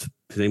good friends.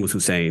 His name was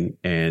Hussein,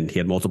 and he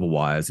had multiple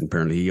wives. And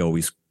apparently he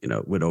always,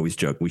 would always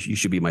joke, you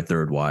should be my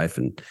third wife.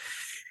 And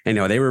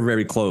anyhow, they were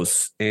very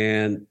close.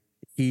 And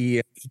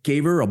he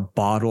gave her a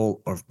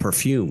bottle of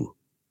perfume.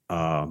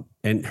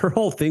 And her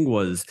whole thing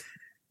was,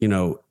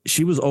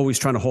 she was always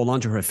trying to hold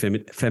on to her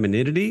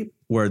femininity,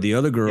 where the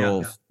other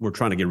girls were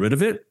trying to get rid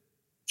of it.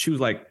 She was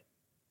like,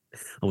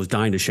 I was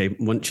dying to shave.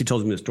 When she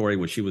told me the story,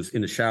 when she was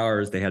in the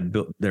showers, they had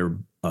their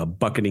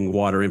bucketing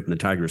water in from the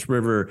Tigris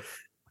River,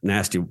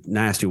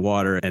 nasty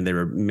water, and they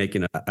were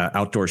making an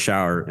outdoor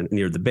shower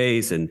near the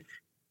base. And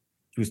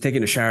she was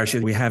taking a shower. She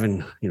said,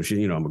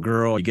 I'm a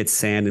girl. You get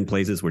sand in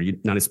places where you're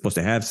not supposed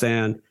to have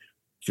sand.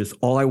 Just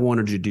all I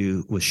wanted to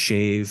do was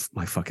shave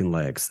my fucking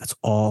legs. That's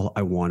all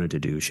I wanted to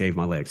do, shave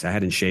my legs. I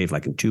hadn't shaved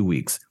like in 2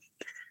 weeks.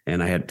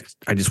 And I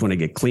just want to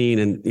get clean.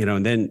 And,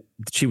 and then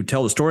she would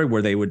tell the story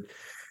where they would,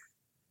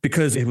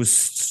 because it was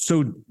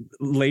so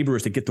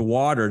laborious to get the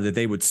water, that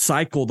they would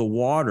cycle the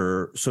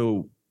water.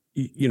 So,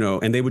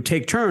 and they would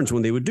take turns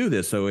when they would do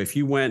this. So if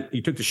you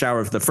took the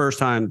shower for the first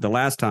time, the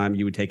last time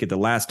you would take it the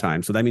last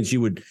time. So that means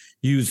you would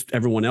use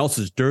everyone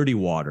else's dirty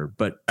water.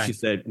 But she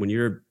said, when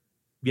you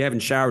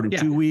haven't showered in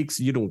 2 weeks,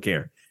 you don't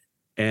care.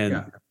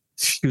 And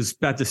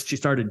she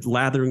started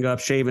lathering up,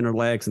 shaving her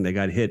legs, and they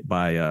got hit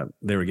by,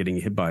 they were getting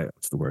hit by,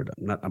 what's the word?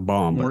 Not a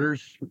bomb.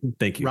 Mortars.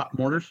 Thank you.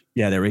 Mortars.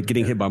 Yeah, they were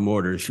getting hit by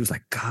mortars. She was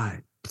like,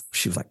 God,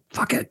 she was like,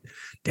 fuck it.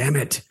 Damn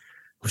it.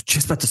 I was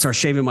just about to start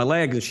shaving my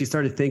legs. And she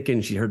started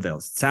thinking, she heard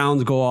those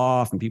sounds go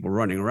off and people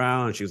running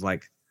around. And she was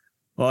like,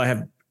 well, I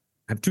have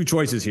two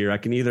choices here. I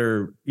can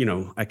either,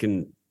 I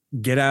can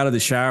get out of the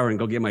shower and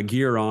go get my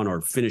gear on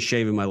or finish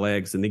shaving my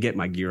legs and then get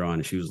my gear on.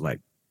 And she was like,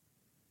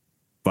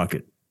 fuck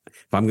it.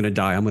 If I'm going to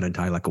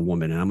die like a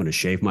woman and I'm going to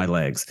shave my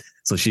legs.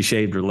 So she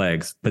shaved her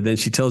legs. But then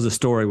she tells a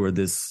story where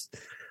this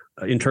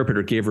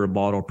interpreter gave her a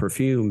bottle of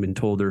perfume and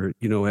told her,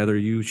 Heather,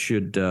 you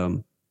should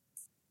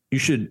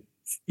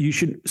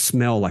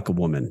smell like a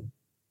woman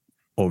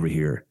over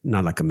here,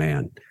 not like a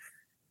man.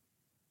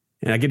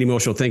 And I get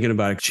emotional thinking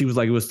about it. She was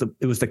like,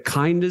 it was the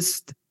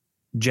kindest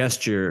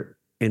gesture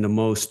in the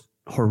most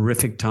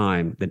horrific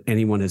time that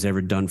anyone has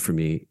ever done for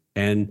me.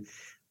 And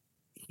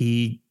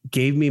he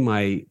gave me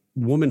my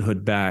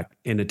womanhood back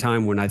in a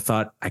time when I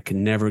thought I could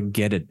never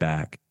get it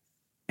back.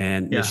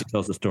 And she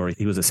tells the story.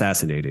 He was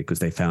assassinated because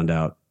they found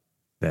out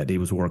that he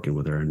was working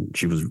with her, and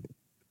she was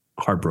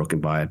heartbroken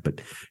by it.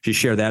 But she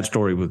shared that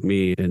story with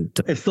me. And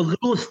it's the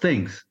littlest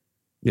things.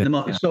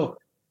 Yeah. So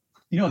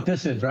you know what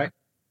this is, right?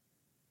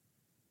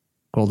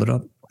 Hold it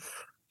up.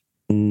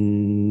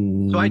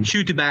 So I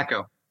chew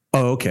tobacco.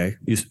 Oh, okay.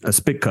 A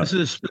spit cup. This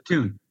is a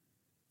spittoon.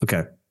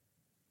 Okay.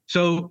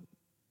 So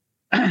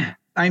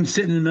I'm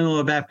sitting in the middle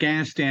of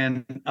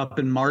Afghanistan up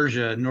in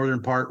Marja,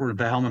 northern part where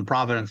the Helmand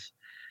Province,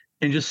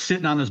 and just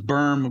sitting on this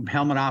berm,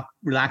 helmet off,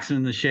 relaxing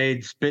in the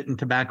shade, spitting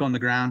tobacco on the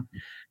ground.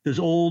 This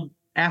old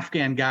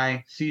Afghan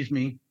guy sees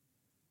me,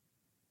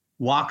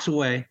 walks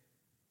away.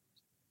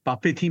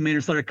 About 15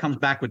 minutes later, comes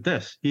back with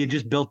this. He had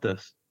just built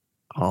this.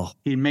 Oh.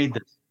 He made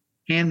this,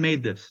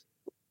 handmade this,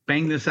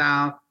 banged this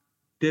out,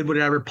 did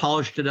whatever,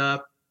 polished it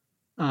up.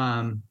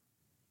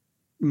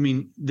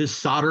 It's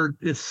soldered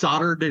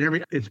and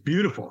everything. It's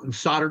beautiful and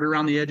soldered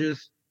around the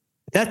edges.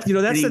 That's the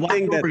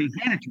thing that he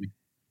handed to me.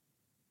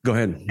 Go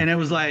ahead. And it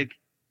was like,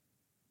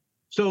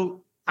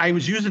 so I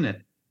was using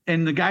it,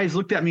 and the guys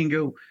looked at me and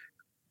go,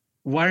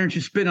 "Why aren't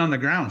you spitting on the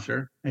ground,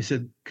 sir?" I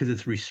said, "Because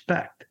it's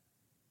respect."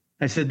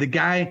 I said, the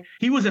guy,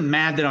 he wasn't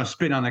mad that I was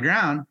spitting on the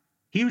ground.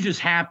 He was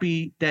just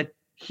happy that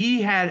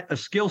he had a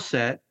skill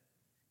set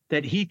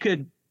that he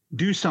could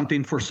do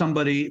something for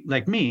somebody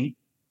like me.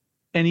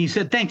 And he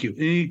said, thank you. And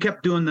he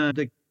kept doing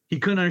he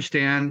couldn't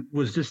understand,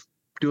 was just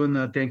doing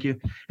the thank you.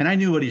 And I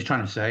knew what he's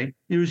trying to say.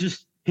 It was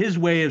just his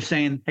way of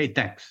saying, hey,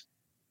 thanks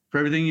for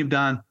everything you've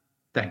done.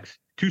 Thanks.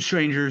 Two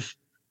strangers.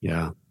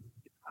 Yeah.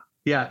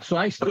 Yeah. So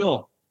that's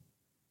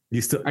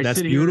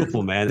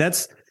beautiful, man.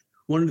 That's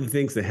one of the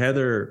things that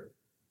Heather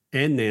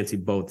and Nancy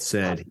both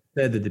said. He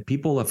said that the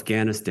people of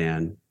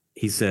Afghanistan,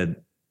 he said,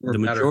 the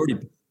majority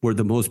were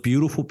the most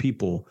beautiful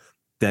people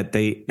that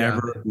they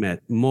ever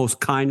met.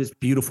 Most kindest,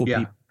 beautiful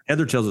people.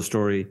 Heather tells a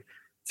story.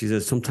 She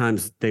says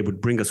sometimes they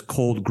would bring us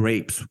cold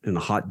grapes in the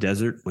hot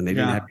desert when they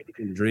didn't have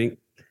anything to drink.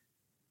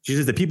 She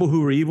says the people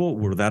who were evil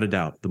were, without a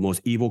doubt, the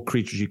most evil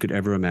creatures you could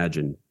ever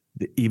imagine.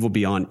 The evil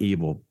beyond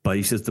evil. But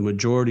he says the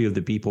majority of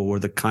the people were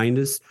the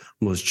kindest,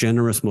 most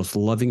generous, most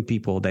loving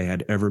people they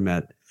had ever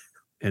met.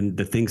 And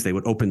the things, they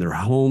would open their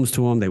homes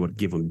to them. They would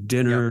give them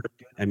dinner.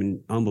 Yep. I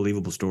mean,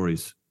 unbelievable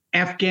stories.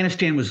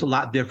 Afghanistan was a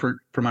lot different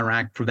from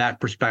Iraq from that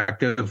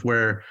perspective,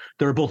 where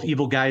there were both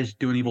evil guys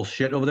doing evil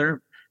shit over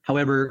there.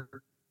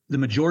 However, the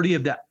majority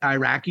of the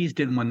Iraqis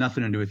didn't want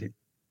nothing to do with you.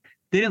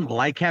 They didn't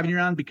like having you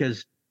around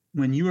because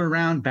when you were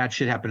around, bad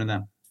shit happened to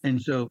them. And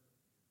so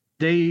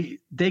they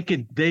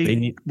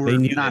were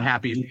not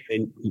happy.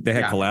 They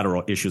had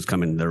collateral issues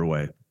coming their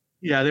way.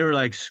 Yeah, they were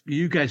like,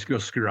 you guys go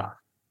screw off.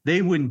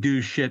 They wouldn't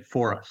do shit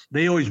for us.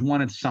 They always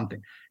wanted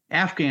something.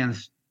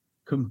 Afghans,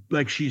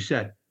 like she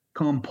said,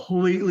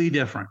 completely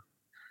different.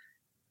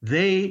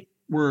 They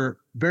were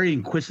very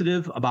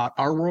inquisitive about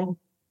our world,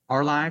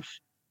 our lives,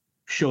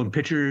 showing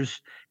pictures.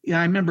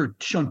 I remember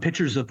showing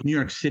pictures of New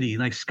York City,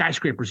 like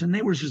skyscrapers, and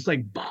they were just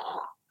like,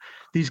 bah.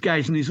 These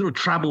guys in these little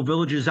tribal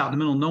villages out in the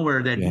middle of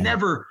nowhere that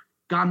never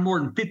gone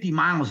more than 50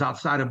 miles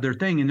outside of their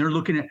thing. And they're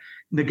looking at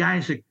the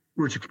guys that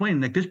were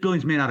explaining, like, this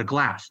building's made out of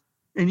glass.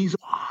 And he's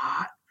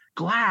what?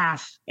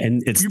 Glass,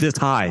 and it's this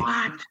high.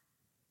 What?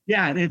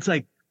 Yeah, and it's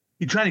like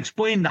you try to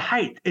explain the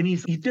height, and he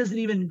doesn't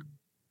even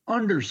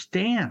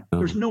understand.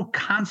 There's no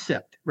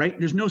concept, right?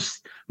 There's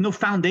no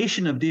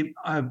foundation of the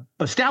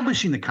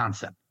establishing the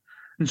concept,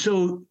 and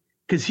so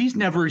because he's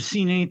never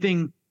seen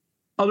anything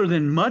other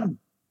than mud,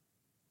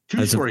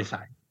 2 stories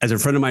high. As a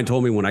friend of mine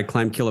told me when I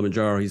climbed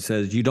Kilimanjaro, he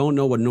says you don't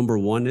know what number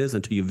 1 is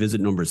until you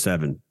visit number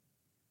 7.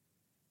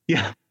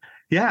 Yeah,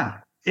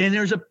 and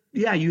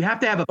you have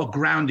to have a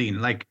grounding,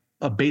 like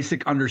a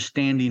basic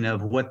understanding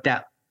of what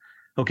that,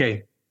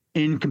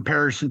 in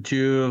comparison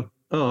to,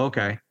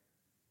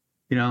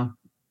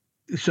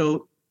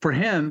 so for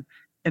him,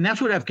 and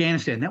that's what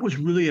Afghanistan, that was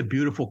really a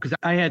beautiful, because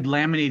I had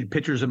laminated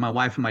pictures of my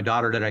wife and my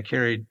daughter that I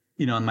carried,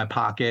 in my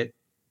pocket.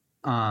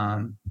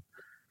 And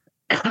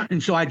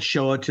so I'd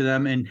show it to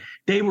them, and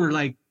they were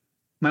like,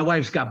 my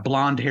wife's got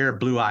blonde hair,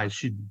 blue eyes.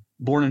 She's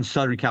born in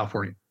Southern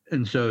California.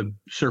 And so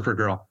surfer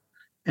girl.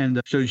 And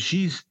so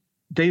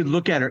they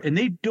look at her and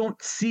they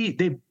don't see,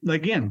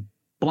 again,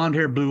 blonde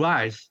hair, blue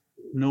eyes.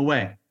 No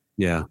way.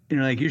 Yeah.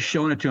 Like you're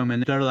showing it to them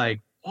and they're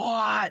like,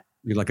 what?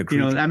 You're like a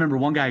creature. I remember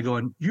one guy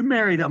going, you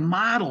married a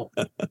model.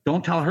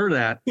 Don't tell her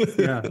that.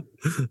 Yeah.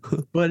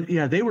 But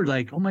yeah, they were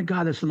like, oh my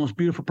God, that's the most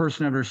beautiful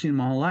person I've ever seen in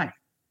my whole life.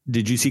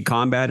 Did you see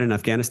combat in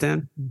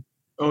Afghanistan?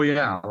 Oh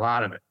yeah, a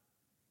lot of it.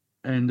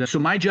 And so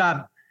my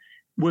job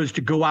was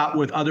to go out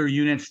with other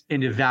units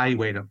and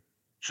evaluate them.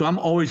 So I'm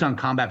always on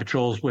combat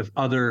patrols with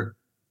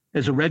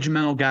as a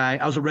regimental guy.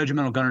 I was a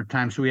regimental gunner at the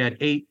time, so we had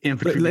 8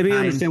 infantry. Let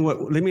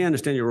me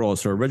understand your role,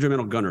 sir.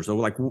 Regimental gunner. So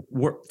like,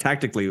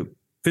 tactically,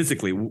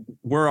 physically,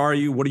 where are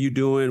you? What are you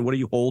doing? What are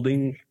you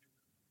holding?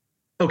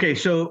 Okay,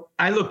 so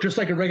I look just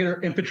like a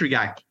regular infantry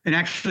guy, and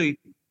actually,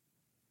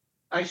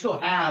 I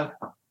have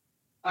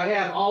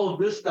all of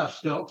this stuff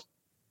still.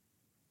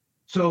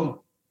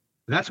 So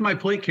that's my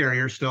plate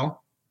carrier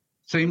still,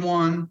 same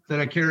one that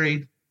I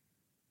carried,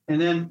 and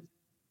then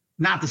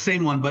not the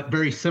same one, but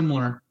very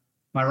similar.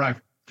 My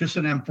rifle, just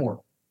an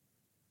M4,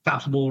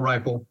 collapsible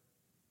rifle.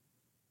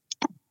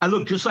 I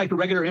look just like a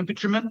regular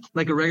infantryman,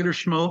 like a regular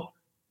schmo.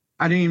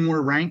 I didn't even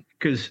wear rank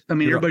because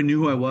everybody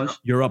knew who I was.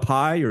 You're up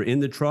high. You're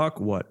in the truck.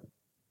 What?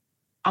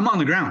 I'm on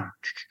the ground.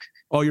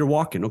 Oh, you're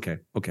walking. Okay.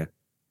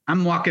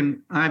 I'm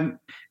walking.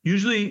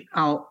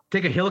 I'll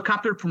take a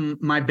helicopter from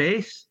my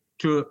base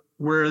to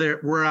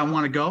where I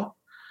want to go.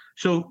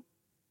 So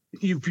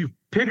if you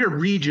pick a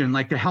region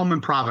like the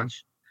Helmand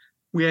province,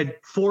 we had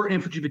 4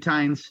 infantry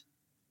battalions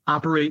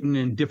operating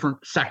in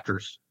different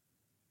sectors.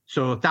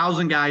 So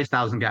 1,000 guys.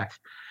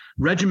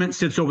 Regiment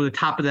sits over the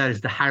top of that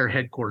as the higher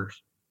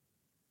headquarters.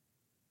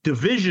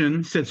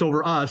 Division sits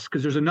over us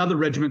because there's another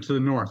regiment to the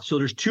north. So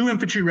there's 2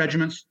 infantry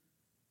regiments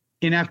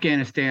in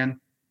Afghanistan,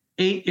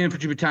 8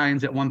 infantry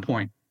battalions at one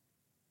point.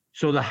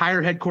 So the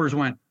higher headquarters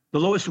the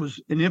lowest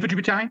was an infantry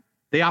battalion.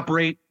 They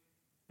operate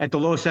at the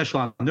lowest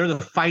echelon. They're the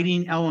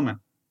fighting element.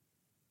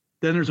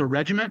 Then there's a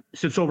regiment,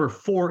 sits over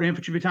 4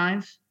 infantry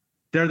battalions.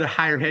 They're the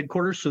higher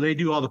headquarters, so they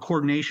do all the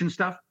coordination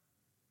stuff.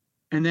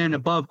 And then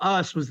above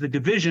us was the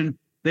division.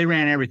 They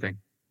ran everything,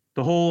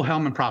 the whole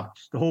Helmand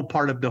province, the whole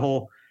part of the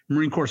whole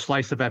Marine Corps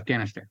slice of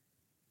Afghanistan.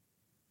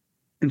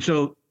 And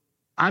so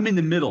I'm in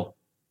the middle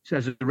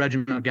as a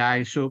regimental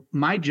guy. So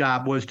my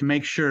job was to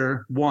make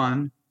sure,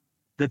 one,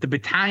 that the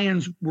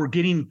battalions were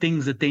getting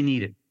things that they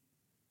needed.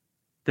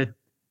 That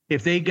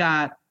if they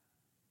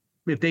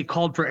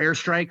called for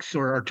airstrikes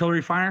or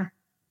artillery fire,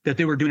 that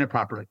they were doing it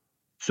properly.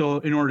 So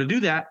in order to do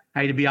that,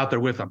 I had to be out there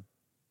with them,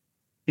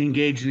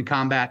 engaged in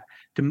combat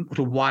to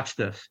watch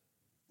this.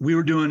 We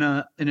were doing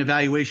an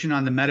evaluation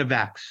on the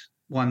medevacs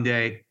one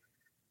day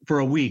for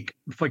a week,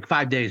 for like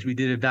 5 days. We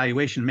did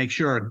evaluation to make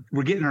sure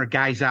we're getting our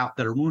guys out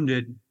that are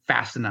wounded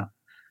fast enough.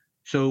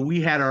 So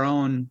we had our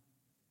own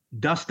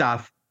dust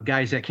off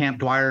guys at Camp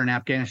Dwyer in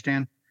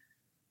Afghanistan.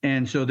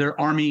 And so they're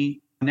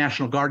Army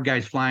National Guard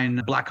guys flying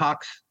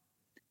Blackhawks.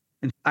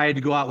 And I had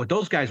to go out with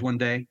those guys one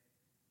day.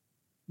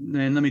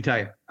 And let me tell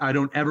you, I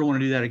don't ever want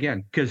to do that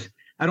again because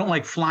I don't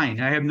like flying.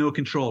 I have no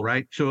control,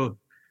 right? So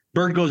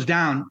bird goes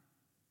down,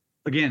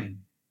 again,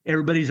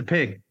 everybody's a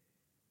pig.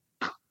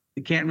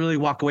 You can't really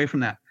walk away from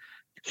that.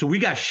 So we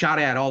got shot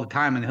at all the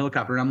time in the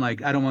helicopter. And I'm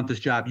like, I don't want this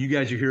job. You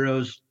guys are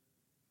heroes.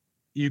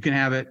 You can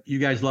have it. You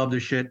guys love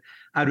this shit.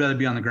 I'd rather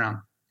be on the ground.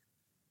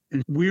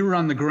 And we were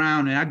on the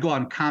ground, and I'd go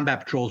out on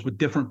combat patrols with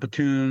different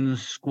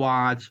platoons,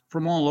 squads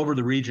from all over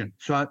the region.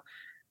 So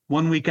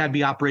one week I'd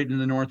be operating in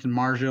the north in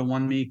Marja.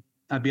 One week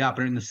I'd be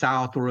operating in the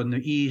south or in the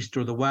east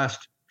or the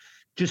west,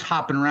 just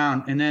hopping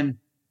around. And then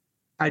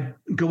I'd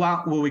go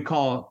out what we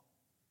call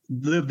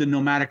live the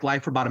nomadic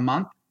life for about a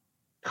month,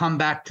 come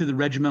back to the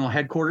regimental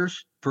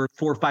headquarters for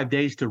 4 or 5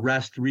 days to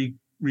rest,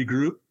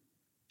 regroup,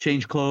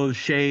 change clothes,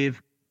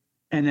 shave,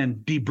 and then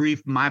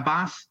debrief my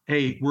boss.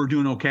 Hey, we're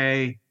doing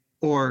okay.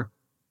 Or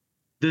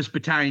this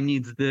battalion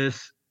needs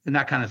this and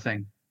that kind of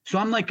thing. So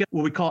I'm like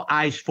what we call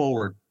eyes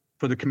forward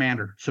for the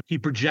commander. So he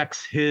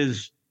projects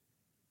his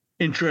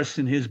interests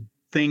and his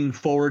thing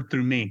forward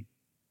through me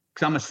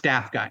because I'm a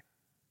staff guy.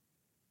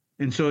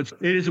 And so it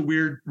is a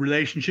weird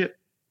relationship.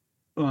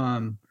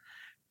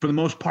 For the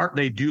most part,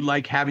 they do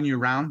like having you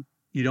around.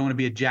 You don't want to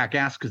be a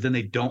jackass because then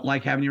they don't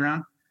like having you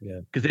around. Yeah.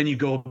 Because then you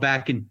go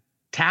back and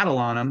tattle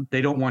on them.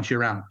 They don't want you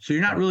around. So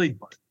you're not really,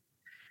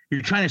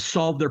 you're trying to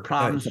solve their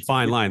problems. It's a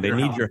fine line. They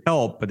need your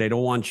help, but they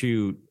don't want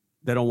you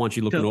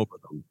looking over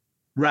them.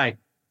 Right.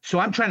 So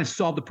I'm trying to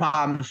solve the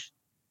problems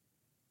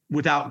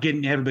without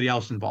getting everybody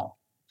else involved.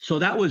 So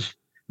that was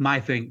my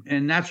thing.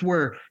 And that's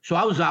where, so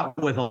I was out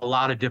with a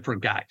lot of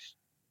different guys.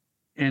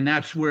 And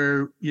that's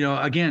where,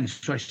 again,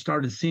 so I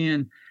started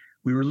seeing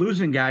we were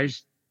losing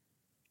guys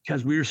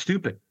because we were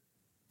stupid.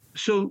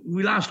 So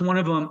we lost one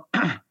of them.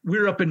 We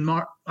were up in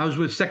I was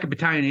with 2nd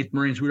Battalion, 8th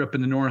Marines. We were up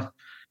in the north.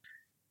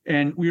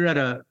 And we were at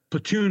a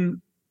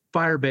platoon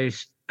fire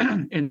base.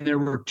 And there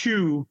were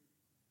 2.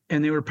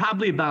 And they were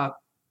probably about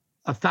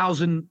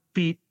 1,000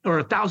 feet or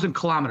 1,000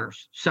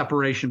 kilometers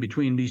separation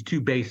between these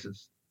 2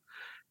 bases.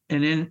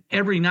 And then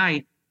every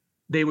night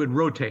they would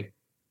rotate.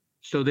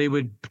 So they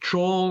would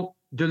patrol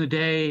during the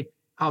day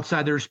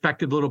outside their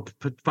respective little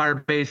fire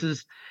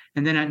bases.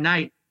 And then at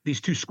night,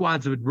 these two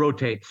squads would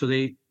rotate. So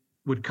they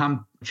would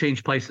come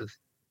change places.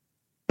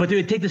 But they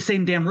would take the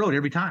same damn road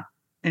every time.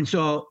 And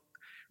so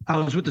I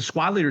was with the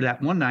squad leader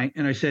that one night,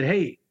 and I said,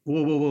 hey,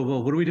 whoa,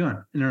 what are we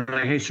doing? And they're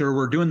like, hey, sir,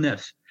 we're doing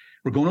this.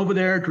 We're going over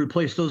there to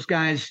replace those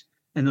guys,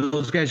 and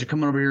those guys are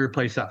coming over here to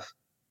replace us.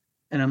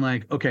 And I'm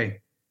like, okay,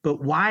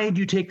 but why did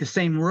you take the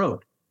same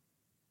road?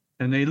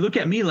 And they look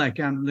at me like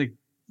I'm like,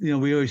 we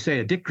always say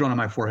a dick growing on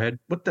my forehead.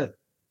 What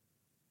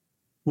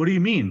do you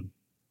mean?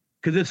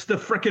 Because it's the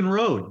frickin'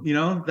 road,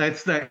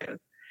 that's that.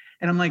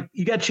 And I'm like,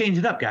 you got to change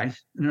it up,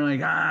 guys. And they're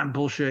like,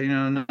 bullshit,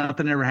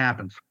 nothing ever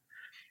happens.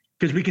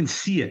 Because we can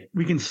see it.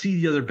 We can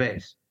see the other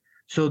base.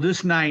 So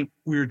this night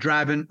we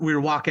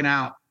were walking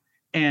out,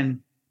 and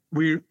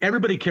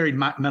everybody carried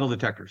metal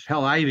detectors.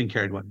 Hell, I even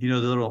carried one, the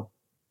little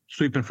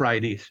sweeping for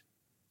IDs.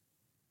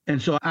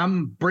 And so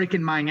I'm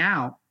breaking mine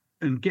out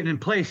and getting in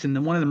place. And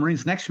then one of the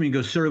Marines next to me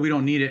goes, sir, we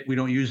don't need it. We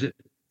don't use it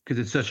because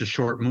it's such a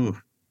short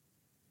move.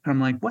 And I'm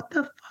like, what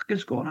the fuck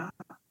is going on?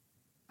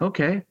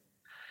 Okay.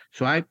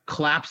 So I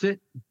collapse it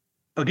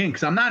again,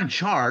 because I'm not in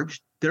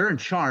charge. They're in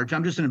charge.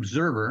 I'm just an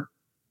observer.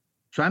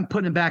 So I'm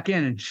putting it back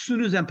in. And as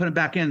soon as I'm putting it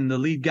back in, the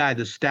lead guy,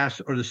 the staff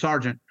or the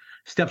sergeant,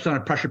 steps on a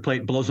pressure plate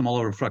and blows them all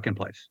over the fucking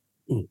place.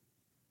 Mm.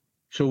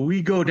 So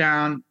we go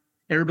down.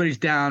 Everybody's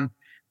down.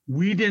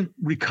 We didn't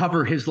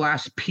recover his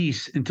last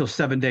piece until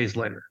 7 days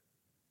later.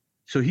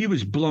 So he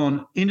was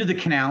blown into the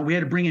canal. We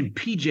had to bring in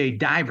PJ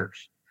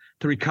divers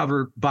to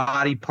recover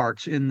body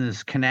parts in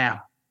this canal.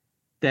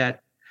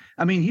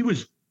 He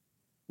was,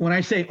 when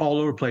I say all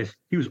over the place,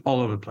 he was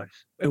all over the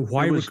place. And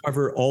why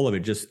recover all of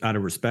it? Just out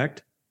of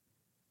respect?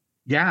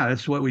 Yeah,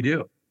 that's what we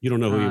do. You don't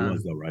know who he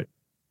was, though, right?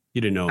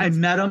 You didn't know him. I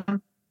met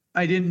him.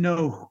 I didn't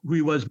know who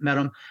he was, met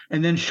him.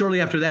 And then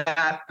shortly after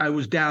that, I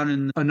was down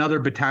in another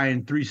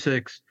battalion,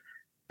 3-6,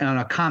 and on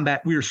a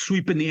combat. We were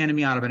sweeping the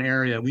enemy out of an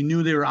area. We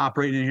knew they were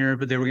operating in here,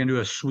 but they were going to do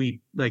a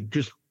sweep, like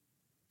just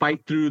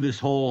fight through this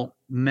whole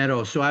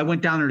meadow. So I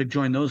went down there to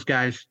join those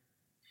guys.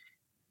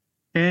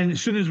 And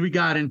as soon as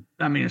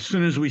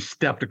we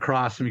stepped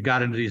across and we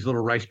got into these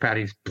little rice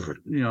paddies,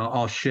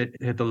 all shit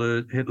hit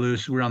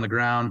loose. We were on the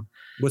ground.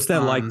 What's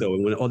that like though?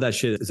 When all that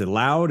shit, is it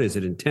loud? Is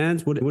it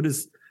intense?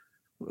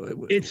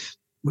 It's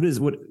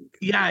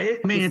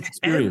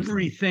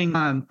everything.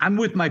 I'm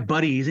with my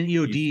buddy. He's an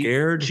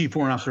EOD Chief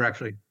Warrant Officer,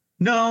 actually.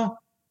 No,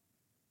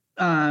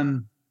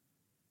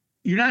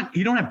 you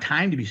don't have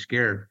time to be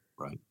scared.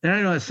 Right. And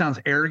I know that sounds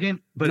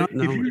arrogant, but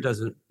it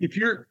doesn't. If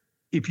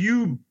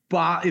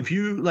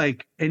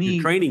any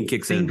training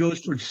kicks in,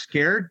 goes towards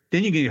scared,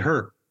 then you get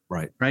hurt.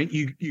 Right.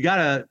 You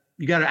gotta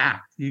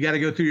act. You gotta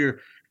go through your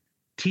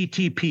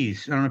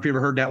TTPs. I don't know if you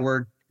ever heard that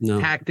word. No.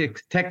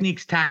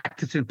 Techniques,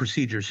 tactics, and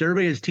procedures. So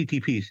everybody has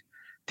TTPs: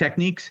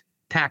 techniques,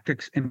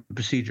 tactics, and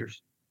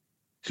procedures.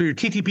 So your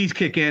TTPs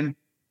kick in,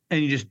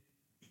 and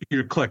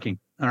you're clicking.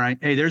 All right.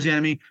 Hey, there's the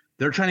enemy.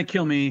 They're trying to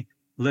kill me.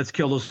 Let's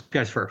kill those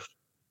guys first.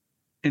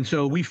 And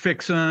so we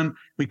fix them.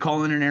 We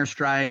call in an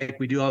airstrike.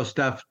 We do all this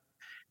stuff.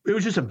 It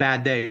was just a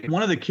bad day.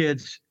 One of the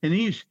kids,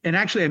 and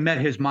actually I met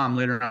his mom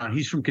later on.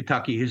 He's from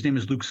Kentucky. His name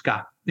is Luke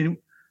Scott, in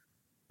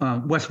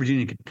West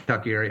Virginia,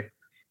 Kentucky area.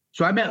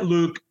 So I met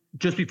Luke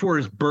just before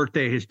his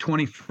birthday, his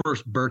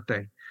 21st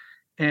birthday.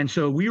 And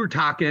so we were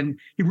talking.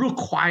 He's a real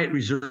quiet,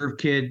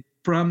 reserved kid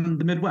from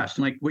the Midwest,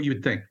 like what you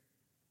would think.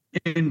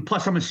 And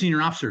plus, I'm a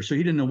senior officer, so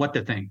he didn't know what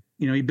to think.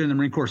 He'd been in the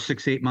Marine Corps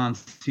 6-8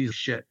 months. He's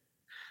shit.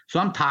 So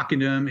I'm talking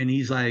to him, and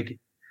he's like,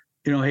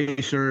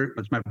 hey, sir,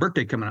 it's my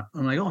birthday coming up.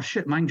 I'm like, oh,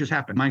 shit, mine just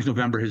happened. Mine's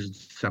November, his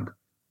is December.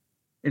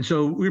 And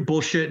so we were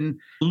bullshitting.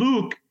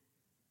 Luke,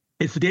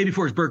 it's the day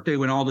before his birthday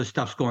when all this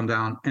stuff's going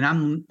down, and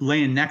I'm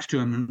laying next to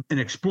him, and an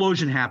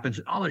explosion happens,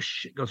 and all this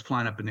shit goes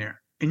flying up in the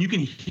air. And you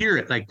can hear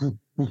it like, whoop,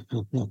 whoop,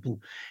 whoop, whoop, whoop.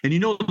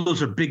 And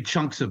those are big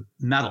chunks of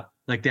metal,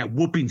 like that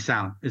whooping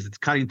sound as it's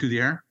cutting through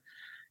the air.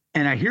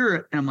 And I hear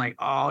it, and I'm like,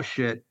 oh,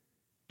 shit.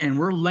 And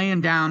we're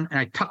laying down, and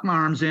I tuck my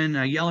arms in, and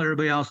I yell at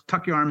everybody else,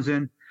 tuck your arms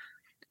in.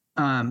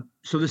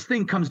 So this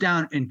thing comes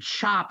down and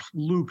chops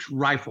Luke's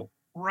rifle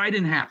right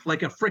in half,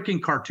 like a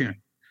freaking cartoon.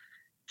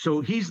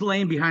 So he's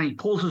laying behind, he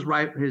pulls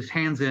his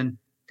hands in,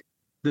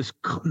 this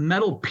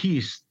metal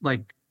piece,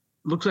 like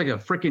looks like a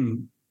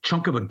freaking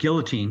chunk of a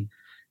guillotine,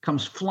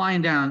 comes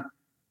flying down,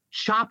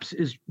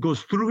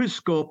 goes through his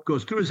scope,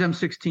 goes through his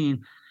M16,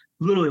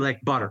 literally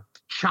like butter,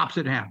 chops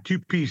it in half, 2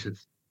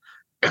 pieces,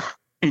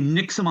 and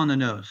nicks him on the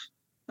nose.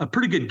 A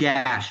pretty good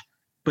gash,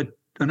 but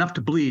enough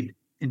to bleed,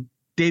 and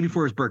day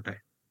before his birthday.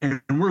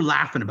 And we're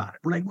laughing about it.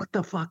 We're like, what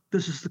the fuck?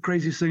 This is the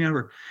craziest thing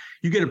ever.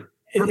 You get a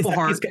Purple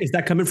Heart. Is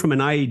that coming from an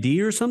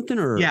IED or something?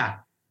 Or yeah,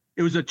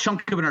 it was a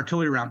chunk of an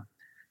artillery round.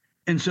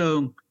 And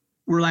so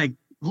we're like,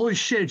 holy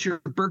shit, it's your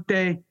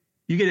birthday.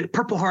 You get a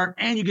Purple Heart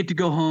and you get to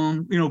go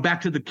home, back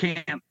to the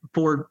camp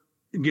for,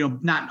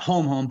 not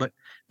home, but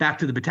back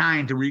to the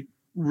battalion to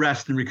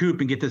rest and recoup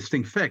and get this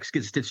thing fixed,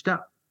 get stitched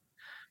up.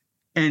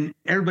 And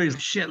everybody's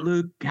like, shit,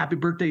 Luke, happy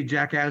birthday,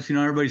 jackass.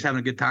 Everybody's having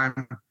a good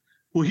time.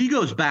 Well, he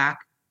goes back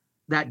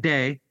that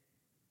day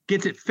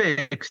gets it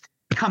fixed,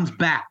 comes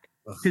back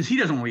because he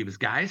doesn't want to leave his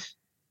guys.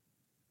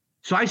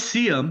 So I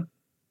see him,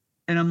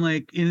 and I'm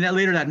like,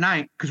 later that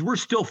night, because we're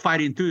still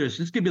fighting through this.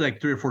 It's gonna be like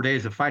 3 or 4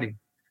 days of fighting.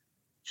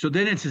 So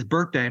then it's his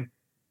birthday,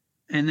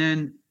 and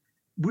then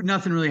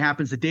nothing really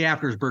happens. The day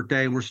after his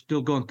birthday, we're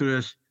still going through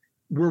this.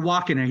 We're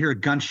walking, and I hear a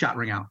gunshot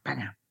ring out,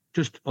 bam,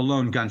 just a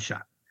lone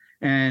gunshot,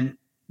 and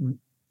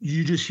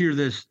you just hear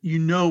this. You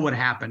know what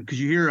happened because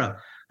you hear a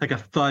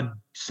thud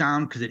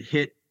sound because it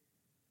hit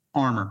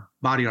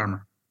body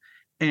armor,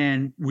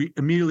 and we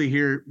immediately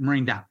hear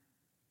Marine down.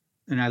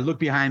 And I look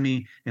behind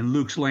me, and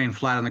Luke's laying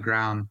flat on the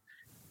ground.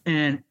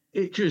 And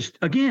it just,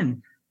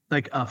 again,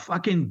 like a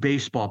fucking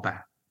baseball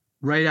bat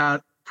right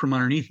out from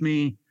underneath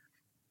me,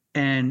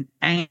 and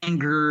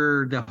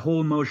anger, the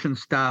whole emotion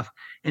stuff.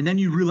 And then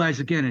you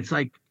realize again, it's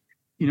like,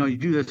 you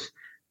do this.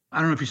 I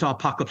don't know if you saw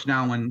Apocalypse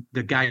Now when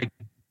the guy,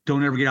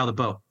 don't ever get out of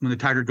the boat. When the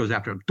tiger goes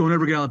after him, don't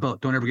ever get out of the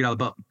boat. Don't ever get out of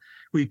the boat.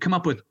 We come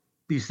up with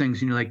these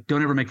things, and you're like,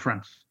 don't ever make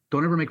friends.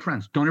 Don't ever make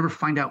friends. Don't ever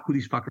find out who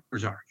these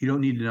fuckers are. You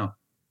don't need to know.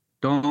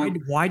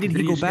 Why did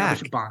he go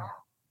back?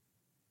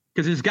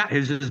 Because his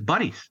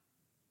buddies.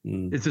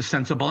 It's a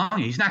sense of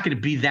belonging. He's not going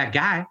to be that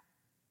guy.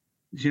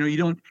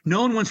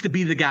 No one wants to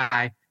be the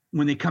guy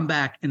when they come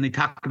back and they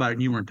talk about it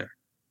and you weren't there.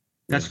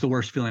 That's the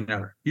worst feeling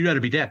ever. You'd rather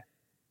be dead.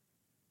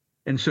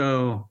 And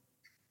so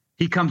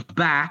he comes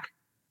back,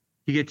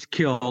 he gets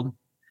killed,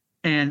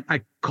 and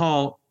I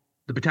call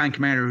the battalion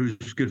commander,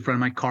 who's a good friend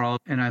of mine, Carl,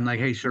 and I'm like,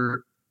 hey,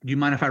 sir, do you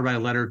mind if I write a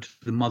letter to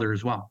the mother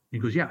as well? He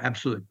goes, yeah,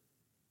 absolutely.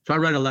 So I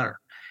write a letter.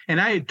 And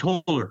I had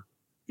told her,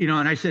 and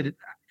I said,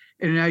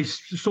 and I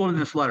told in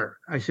this letter,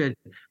 I said,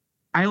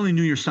 I only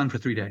knew your son for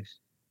 3 days.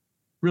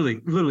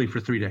 Really, literally for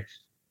 3 days.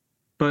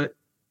 But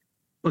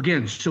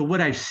again, so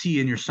what I see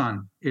in your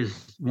son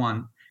is,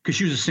 one, because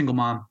she was a single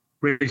mom,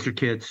 raised her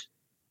kids,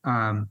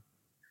 great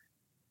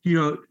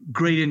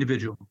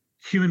individual,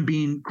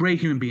 great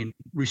human being,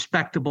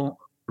 respectable,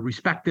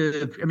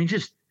 respective. I mean,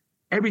 just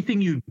everything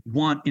you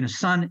want in a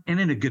son and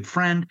in a good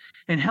friend.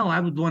 And hell, I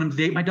would want him to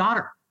date my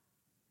daughter.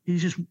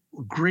 He's just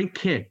a great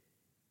kid,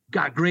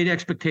 got great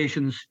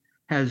expectations,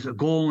 has a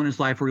goal in his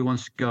life where he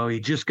wants to go. He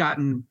just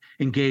gotten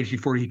engaged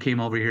before he came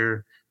over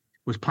here,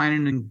 was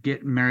planning on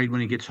getting married when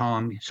he gets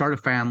home, start a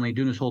family,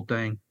 doing this whole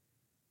thing.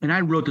 And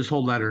I wrote this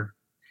whole letter.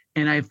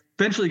 And I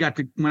eventually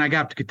when I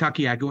got up to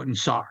Kentucky, I went and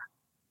saw her.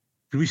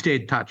 We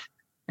stayed in touch.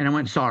 And I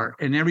went and saw her.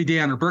 And every day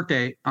on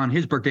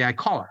his birthday, I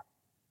call her.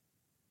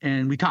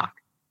 And we talk.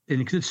 And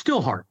because it's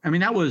still hard. I mean,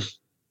 that was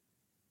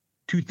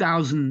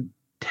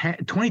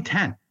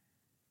 2010.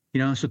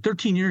 So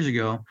 13 years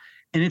ago,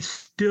 and it's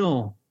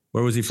still.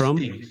 Where was he from?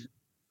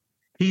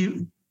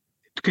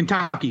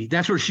 Kentucky.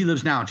 That's where she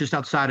lives now, just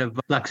outside of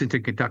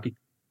Lexington, Kentucky.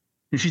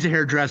 And she's a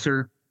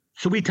hairdresser.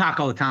 So we talk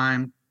all the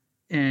time.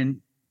 And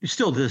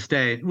still to this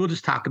day, we'll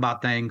just talk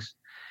about things.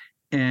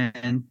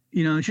 And,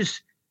 it's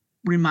just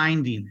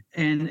reminding.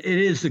 And it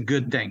is a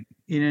good thing.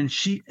 And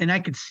she's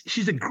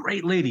a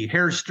great lady,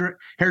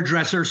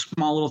 hairdresser,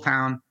 small little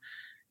town,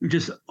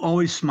 just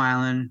always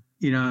smiling,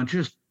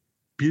 just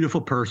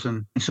beautiful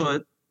person.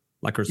 So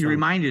like her son. You're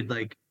reminded,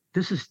 like,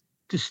 this is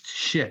just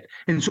shit.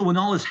 And so when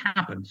all this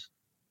happens,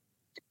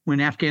 when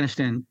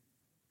Afghanistan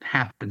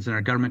happens and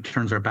our government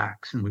turns our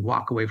backs and we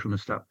walk away from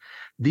this stuff,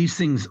 these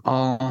things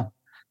all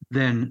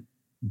then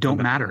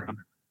don't matter.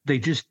 They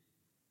just,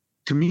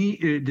 to me,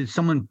 did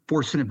someone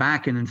forcing it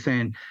back and then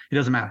saying, it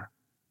doesn't matter.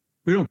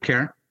 We don't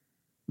care.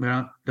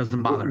 It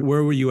doesn't bother.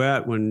 Where were you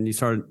at when you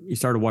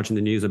started watching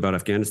the news about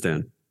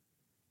Afghanistan?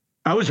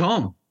 I was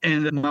home,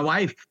 and my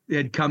wife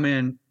had come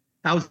in.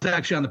 I was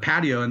actually on the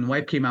patio, and the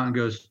wife came out and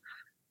goes,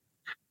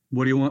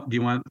 what do you want? Do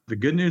you want the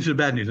good news or the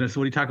bad news? And I said,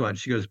 what are you talking about?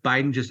 She goes,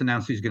 Biden just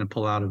announced he's going to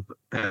pull out of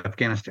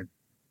Afghanistan.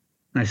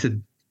 And I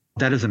said,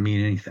 that doesn't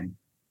mean anything.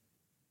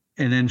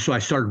 And then so I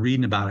started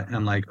reading about it, and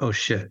I'm like, oh,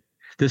 shit.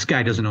 This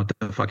guy doesn't know what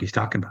the fuck he's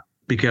talking about,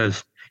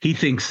 because he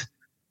thinks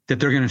that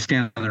they're going to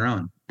stand on their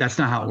own. That's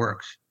not how it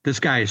works. This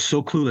guy is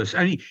so clueless.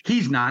 I mean,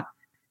 he's not.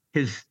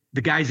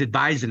 The guy's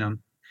advising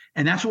him.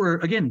 And that's where,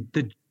 again,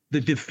 the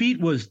defeat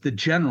was the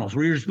generals,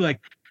 where you're just like,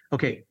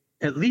 okay,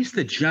 at least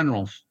the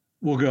generals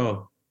will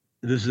go,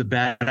 this is a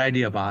bad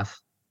idea,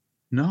 boss.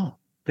 No,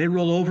 they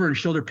roll over and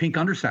show their pink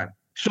underside.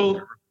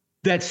 So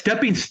that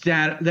stepping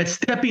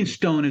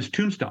stone is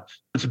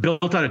tombstones. It's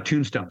built out of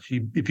tombstones.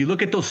 If you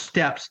look at those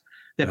steps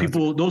that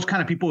those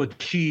kind of people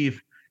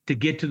achieve to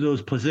get to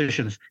those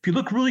positions, if you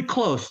look really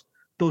close,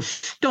 those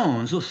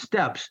stones, those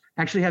steps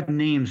actually have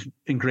names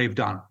engraved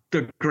on them.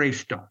 They're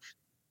gravestones.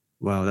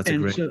 Wow, that's a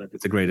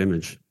great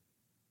image.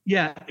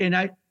 Yeah,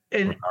 that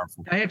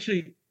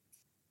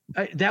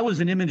was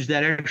an image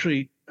that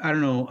actually, I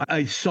don't know,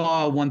 I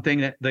saw one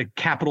thing, that the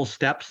Capitol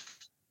steps.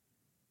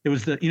 It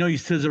was you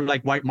said they're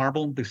like white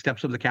marble, the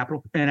steps of the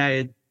Capitol.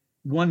 And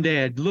one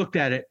day I'd looked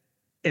at it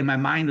and my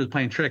mind was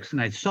playing tricks,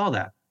 and I saw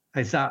that.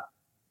 I thought,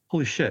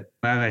 holy shit,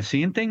 am I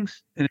seeing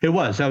things? And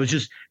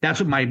that's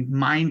what my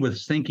mind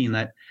was thinking,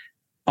 that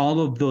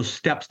all of those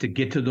steps to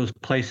get to those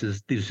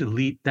places,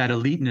 that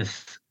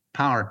eliteness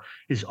power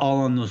is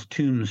all on those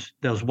tombs,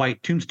 those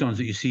white tombstones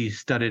that you see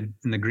studded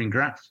in the green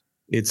grass.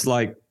 It's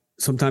like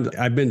sometimes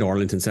I've been to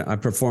Arlington. I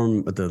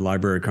perform at the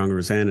Library of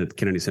Congress and at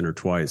Kennedy Center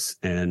twice.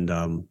 And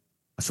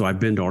so I've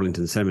been to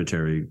Arlington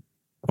Cemetery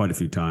quite a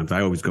few times.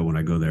 I always go when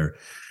I go there.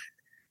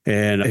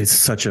 And it's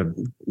such an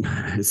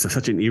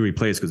eerie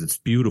place because it's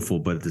beautiful,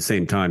 but at the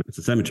same time, it's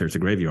a cemetery, it's a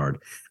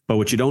graveyard. But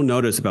what you don't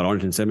notice about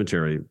Arlington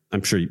Cemetery,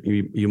 I'm sure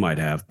you might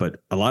have, but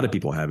a lot of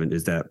people haven't,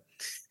 is that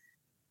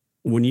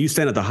when you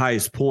stand at the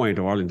highest point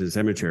of Arlington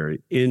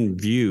Cemetery, in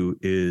view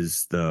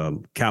is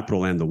the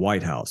Capitol and the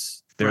White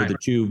House. They're the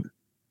two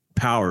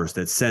powers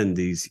that send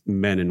these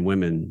men and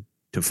women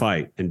to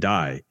fight and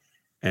die.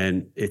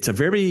 And it's a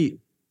very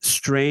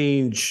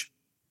strange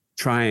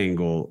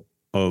triangle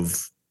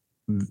of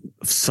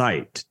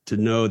sight to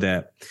know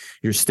that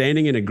you're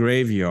standing in a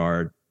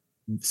graveyard,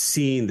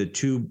 seeing the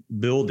two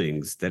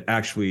buildings that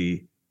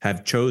actually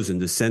have chosen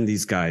to send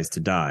these guys to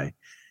die.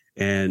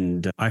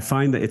 And I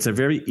find that it's a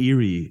very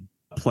eerie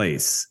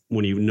place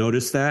when you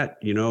notice that,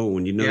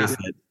 when you notice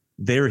that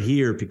they're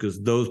here because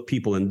those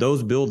people in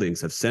those buildings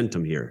have sent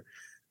them here.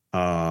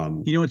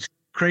 What's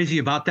crazy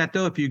about that,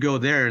 though? If you go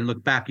there and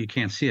look back, you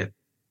can't see it.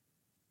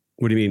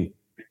 What do you mean?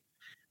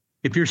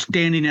 If you're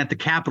standing at the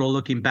Capitol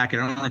looking back at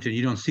Arlington,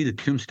 you don't see the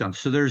tombstones.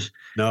 So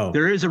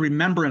there is a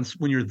remembrance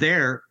when you're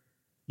there.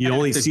 You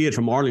only see it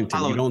from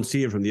Arlington. You don't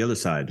see it from the other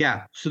side.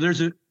 Yeah. So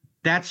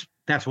that's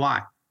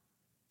why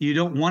you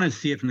don't want to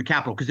see it from the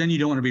Capitol, because then you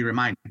don't want to be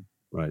reminded.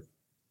 Right.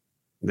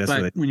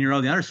 But when you're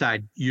on the other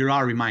side, you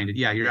are reminded.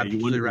 Yeah, you're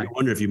absolutely right. I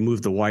wonder if you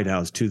moved the White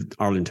House to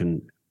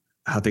Arlington,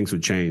 how things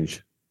would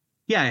change.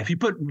 Yeah, if you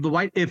put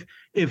if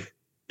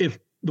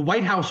the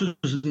White House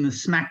was in the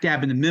smack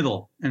dab in the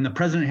middle and the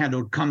president had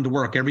to come to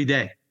work every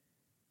day,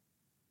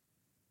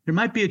 there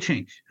might be a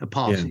change of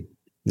policy.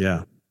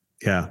 Yeah.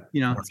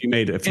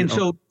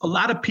 So a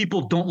lot of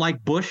people don't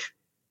like Bush.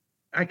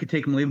 I could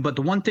take him or leave him, but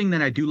the one thing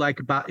that I do like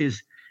about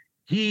is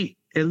he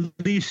at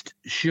least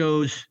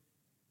shows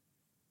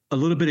a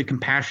little bit of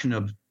compassion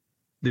of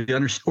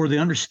the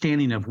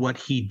understanding of what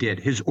he did,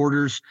 his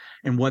orders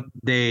and what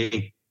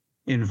they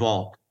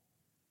involved.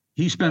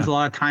 He spends a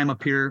lot of time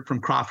up here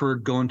from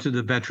Crawford, going to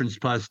the Veterans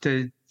Plus,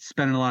 to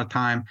spending a lot of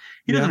time.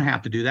 He doesn't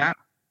have to do that.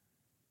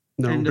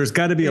 No, there's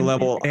got to be a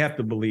level. I have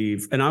to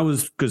believe. And I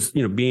was, because,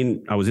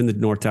 I was in the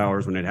North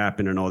Towers when it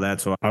happened and all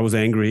that. So I was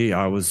angry.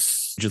 I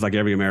was just like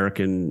every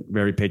American,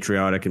 very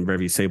patriotic and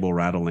very saber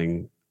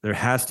rattling. There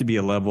has to be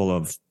a level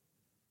of,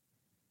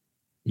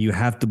 you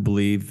have to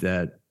believe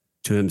that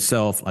to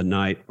himself at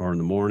night or in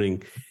the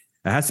morning,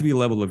 there has to be a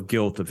level of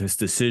guilt of his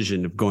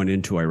decision of going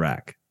into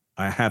Iraq.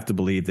 I have to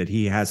believe that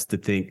he has to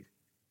think,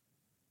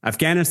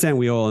 Afghanistan,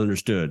 we all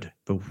understood,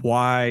 but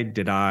why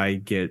did I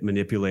get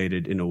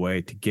manipulated in a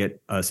way to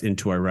get us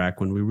into Iraq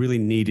when we really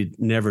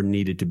never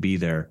needed to be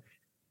there?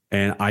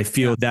 And I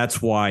feel that's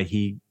why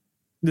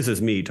this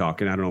is me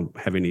talking. I don't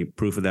have any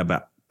proof of that,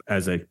 but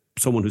as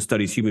someone who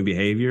studies human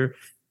behavior,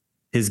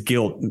 his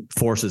guilt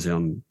forces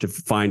him to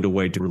find a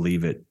way to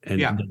relieve it. And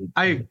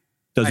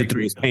does it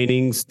through his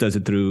paintings, does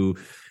it through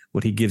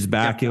what he gives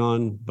back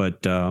on,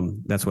 but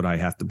that's what I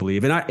have to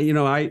believe. And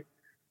I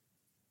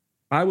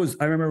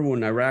remember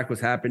when Iraq was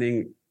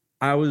happening,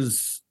 I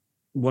was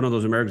one of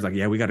those Americans like,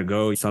 yeah, we got to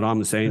go. Saddam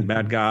Hussein,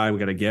 bad guy. We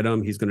got to get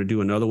him. He's going to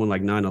do another one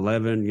like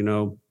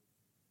 9/11,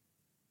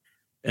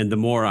 And the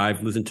more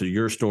I've listened to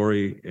your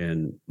story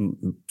and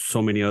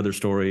so many other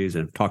stories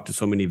and talked to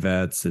so many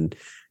vets and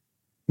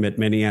met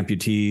many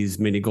amputees,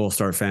 many Gold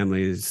Star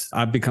families,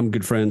 I've become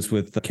good friends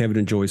with Kevin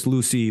and Joyce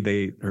Lucy.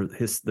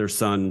 Their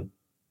son.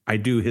 I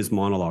do his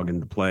monologue in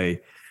the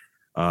play.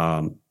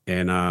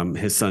 And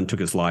his son took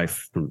his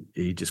life.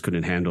 He just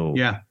couldn't handle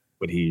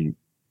what he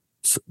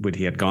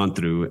had gone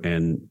through.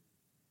 And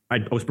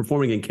I was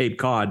performing in Cape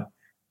Cod,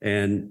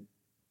 and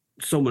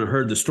someone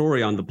heard the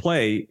story on the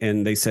play,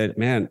 and they said,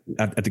 man,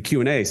 at the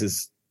Q&A,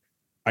 says,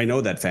 I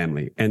know that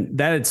family. And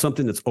that is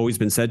something that's always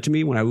been said to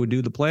me when I would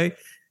do the play.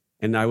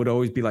 And I would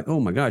always be like, oh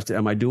my gosh,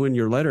 am I doing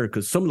your letter?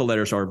 Because some of the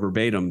letters are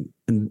verbatim.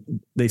 And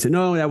they said,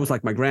 no, that was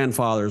like my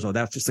grandfather's, or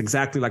that's just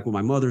exactly like what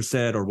my mother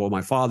said, or what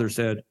my father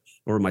said,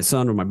 or my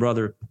son or my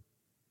brother.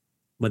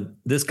 But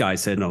this guy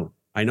said, no,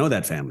 I know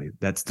that family.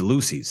 That's the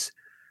Lucys.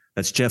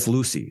 That's Jeff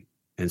Lucy.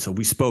 And so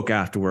we spoke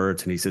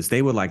afterwards, and he says,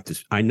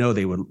 I know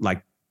they would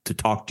like to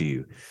talk to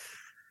you.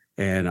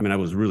 And I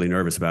was really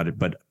nervous about it,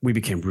 but we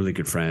became really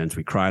good friends.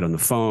 We cried on the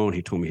phone.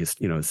 He told me his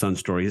son's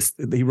story.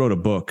 He wrote a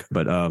book,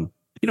 but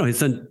his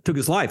son took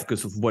his life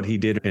because of what he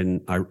did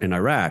in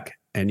Iraq.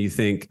 And you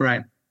think,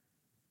 right,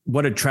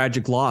 what a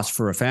tragic loss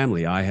for a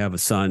family. I have a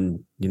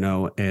son,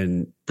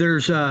 and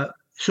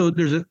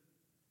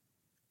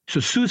so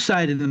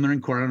suicide in the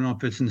Marine Corps, I don't know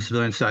if it's in the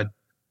civilian side,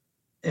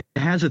 it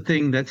has a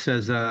thing that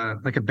says,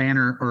 like a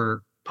banner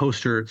or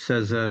poster, it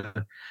says,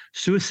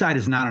 suicide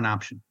is not an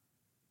option.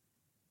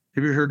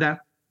 Have you heard that?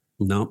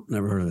 No,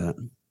 never heard of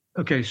that.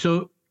 Okay,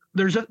 so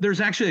there's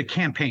actually a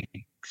campaign.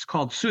 It's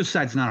called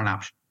Suicide's Not an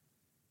Option.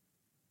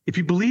 If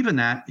you believe in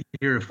that,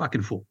 you're a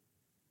fucking fool.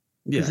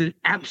 Because it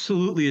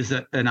absolutely is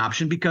an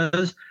option,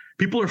 because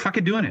people are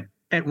fucking doing it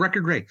at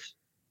record rates.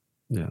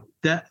 Yeah.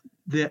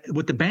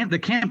 What the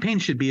campaign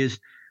should be is,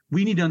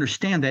 we need to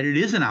understand that it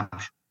is an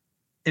option,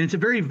 and it's a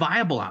very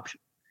viable option.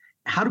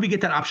 How do we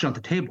get that option off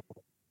the table?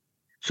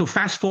 So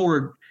fast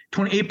forward,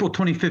 April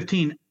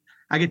 2015,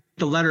 I get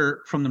the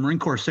letter from the Marine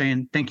Corps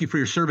saying, thank you for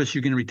your service.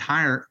 You're going to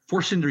retire,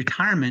 forced into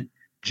retirement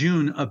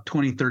June of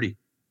 2030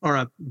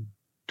 or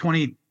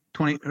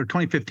 2020 or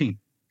 2015.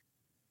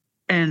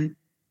 And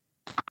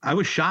I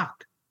was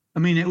shocked. I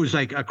mean, it was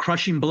like a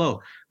crushing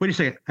blow. Wait a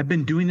second. I've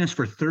been doing this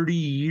for 30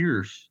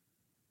 years.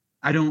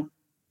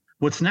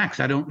 What's next?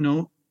 I don't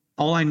know.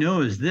 All I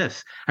know is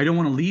this. I don't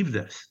want to leave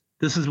this.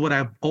 This is what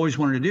I've always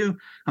wanted to do.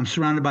 I'm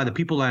surrounded by the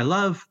people I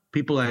love,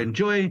 people I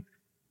enjoy.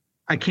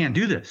 I can't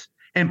do this.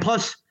 And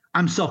plus,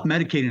 I'm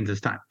self-medicating at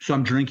this time. So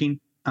I'm drinking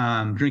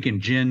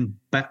gin,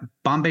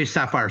 Bombay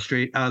Sapphire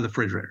straight out of the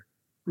refrigerator,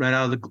 right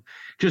out of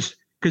just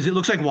because it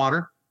looks like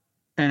water.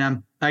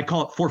 And I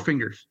call it 4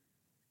 fingers.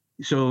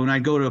 So when I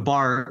go to a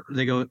bar,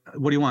 they go,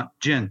 what do you want?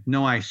 Gin,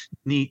 no ice,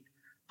 neat.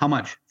 How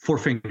much? 4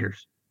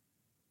 fingers.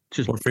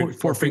 Just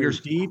four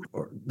fingers deep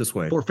or this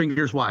way? 4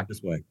 fingers wide.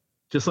 This way.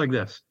 Just like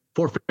this.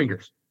 4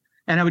 fingers.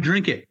 And I would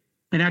drink it.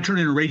 And I turned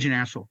into a raging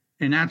asshole.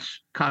 And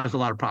that's caused a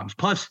lot of problems.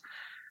 Plus,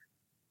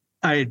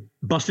 I had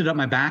busted up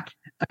my back.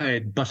 I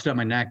had busted up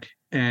my neck.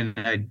 And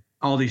I had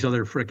all these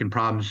other freaking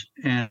problems.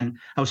 And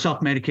I was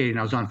self-medicating.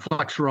 I was on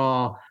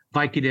Flexerol,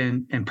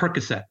 Vicodin, and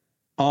Percocet,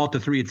 all to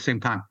 3 at the same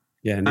time.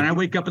 Yeah. And I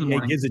wake up in the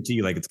morning. He gives it to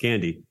you like it's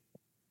candy.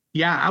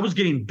 Yeah. I was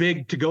getting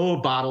big to-go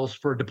bottles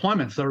for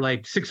deployments. They're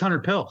like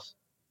 600 pills.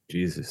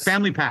 Jesus.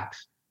 Family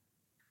packs.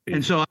 Jesus.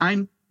 And so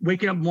I'm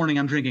waking up in the morning,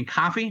 I'm drinking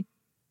coffee.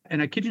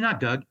 And I kid you not,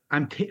 Doug,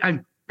 I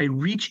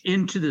reach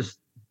into this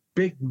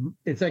big,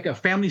 it's like a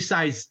family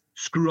size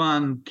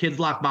screw-on kids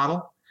lock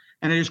bottle.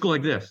 And I just go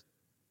like this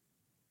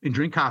and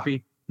drink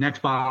coffee,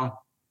 next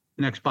bottle,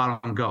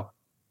 and go.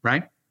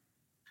 Right?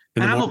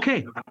 And I'm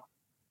okay.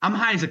 I'm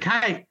high as a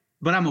kite,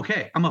 but I'm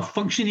okay. I'm a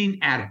functioning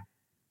addict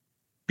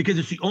because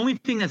it's the only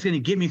thing that's going to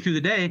get me through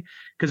the day.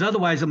 Because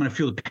otherwise I'm going to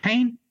feel the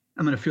pain.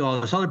 I'm going to feel all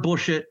this other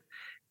bullshit,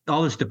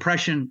 all this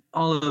depression,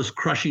 all of those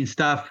crushing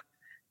stuff.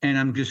 And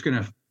I'm just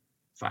going to,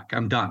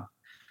 I'm done.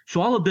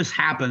 So all of this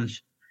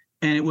happens.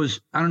 And it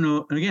was, I don't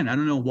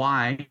know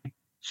why.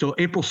 So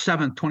April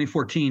 7th,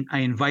 2014, I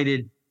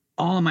invited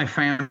all of my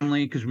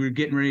family because we were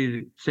getting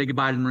ready to say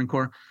goodbye to the Marine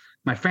Corps.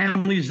 My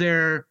family's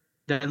there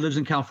that lives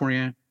in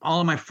California. All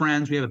of my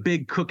friends, we have a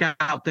big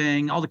cookout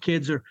thing. All the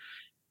kids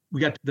we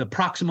got the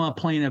Proxima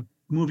playing a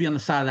movie on the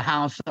side of the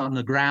house on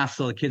the grass.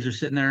 So the kids are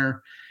sitting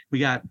there. We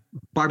got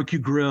barbecue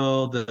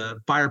grill, the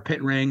fire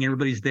pit ring,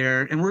 everybody's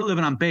there. And we're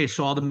living on base.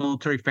 So all the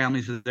military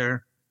families are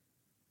there.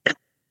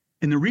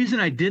 And the reason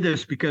I did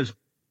this, because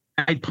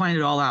I'd planned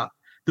it all out.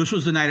 This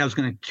was the night I was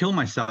going to kill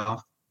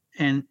myself.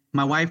 And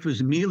my wife was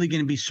immediately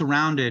going to be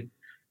surrounded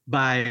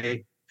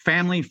by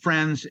family,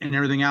 friends, and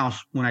everything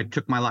else when I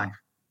took my life.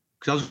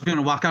 Because I was going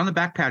to walk out on the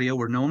back patio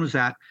where no one was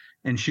at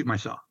and shoot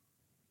myself.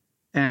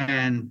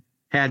 And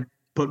had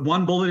put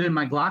one bullet in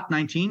my Glock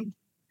 19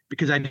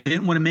 because I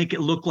didn't want to make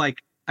it look like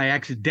I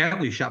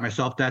accidentally shot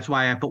myself. That's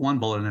why I put one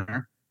bullet in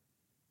there.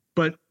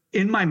 But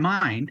in my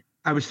mind,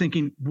 I was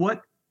thinking,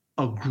 what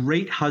a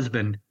great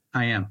husband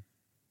I am.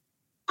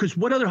 Because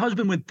what other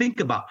husband would think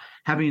about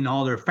having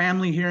all their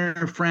family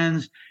here,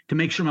 friends, to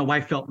make sure my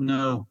wife felt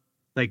no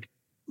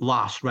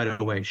loss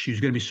right away. She was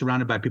going to be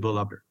surrounded by people who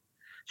loved her.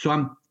 So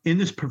I'm in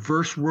this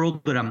perverse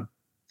world that I'm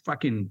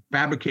fucking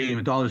fabricating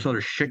with all this other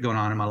shit going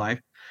on in my life.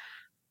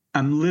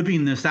 I'm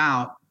living this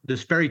out,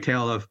 this fairy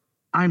tale of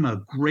I'm a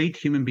great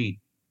human being.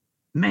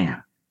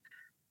 Man,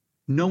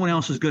 no one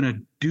else would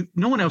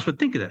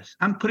think of this.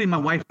 I'm putting my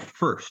wife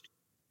first,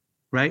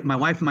 right? My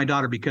wife and my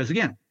daughter, because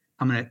again,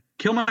 I'm going to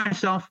kill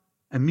myself.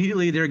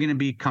 Immediately, they're going to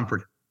be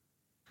comforted.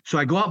 So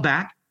I go out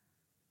back,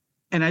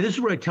 and this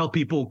is where I tell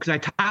people, because I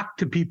talk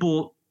to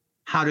people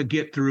how to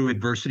get through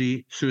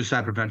adversity,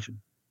 suicide prevention.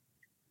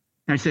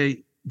 And I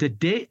say,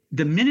 the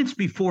minutes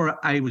before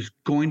I was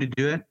going to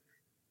do it,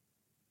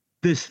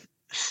 this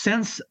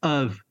sense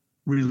of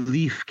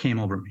relief came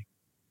over me.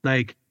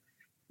 Like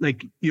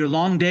your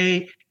long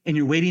day, and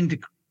you're waiting to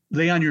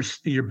lay on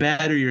your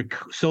bed or your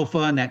sofa,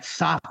 and that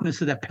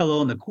softness of that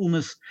pillow and the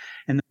coolness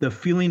and the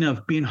feeling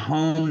of being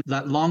home,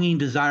 that longing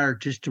desire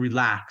just to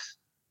relax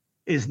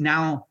is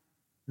now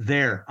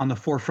there on the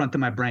forefront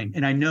of my brain.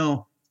 And I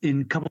know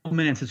in a couple of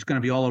minutes, it's going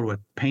to be all over with.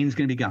 Pain's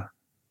going to be gone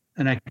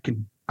and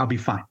I'll be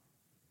fine.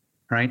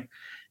 Right.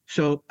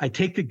 So I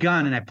take the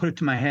gun and I put it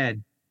to my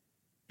head.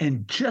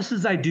 And just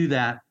as I do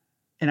that,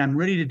 and I'm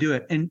ready to do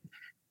it. And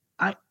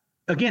I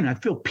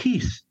feel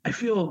peace. I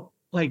feel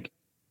like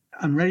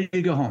I'm ready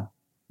to go home,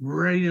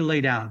 ready to lay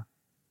down,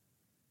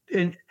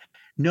 and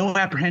no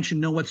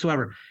apprehension, no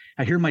whatsoever.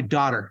 I hear my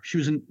daughter. She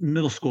was in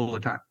middle school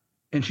at the time.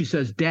 And she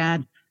says,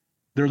 "Dad,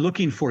 they're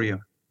looking for you."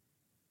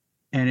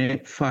 And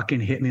it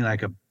fucking hit me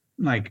like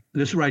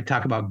this is where I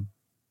talk about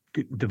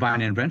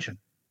divine intervention,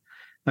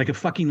 like a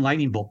fucking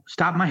lightning bolt.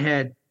 Stopped my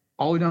head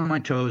all the way down to my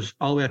toes,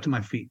 all the way up to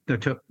my feet,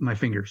 to my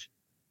fingers.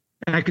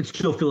 And I could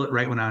still feel it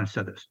right when I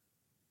said this.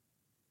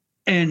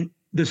 And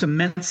this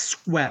immense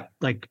sweat,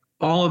 like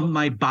all of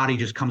my body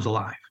just comes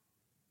alive.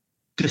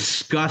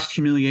 Disgust,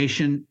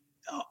 humiliation,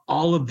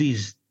 all of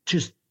these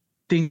just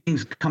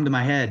things come to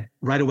my head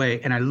right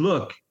away. And I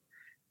look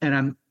and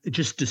I'm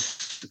just,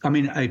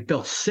 I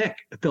felt sick.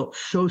 I felt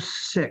so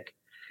sick.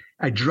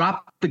 I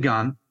dropped the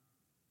gun.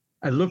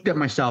 I looked at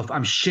myself.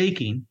 I'm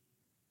shaking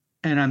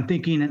and I'm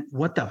thinking,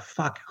 what the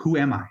fuck? Who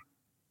am I?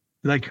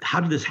 Like, how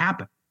did this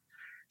happen?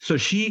 So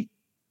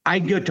I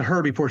get to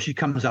her before she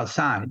comes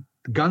outside.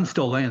 The gun's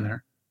still laying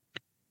there.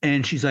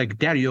 And she's like,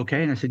 Dad, are you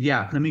okay? And I said,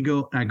 yeah, let me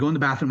go. And I go in the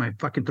bathroom. I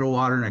fucking throw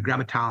water and I grab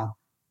a towel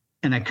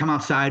and I come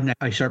outside and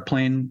I start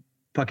playing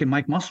fucking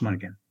Mike Musselman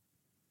again.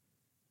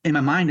 In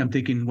my mind, I'm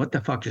thinking, what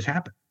the fuck just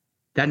happened?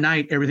 That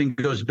night, everything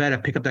goes to bed. I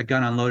pick up that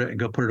gun, unload it, and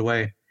go put it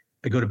away.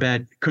 I go to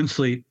bed, couldn't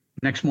sleep.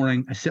 Next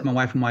morning, I sit my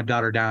wife and my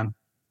daughter down,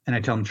 and I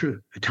tell them the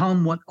truth. I tell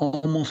them what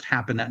almost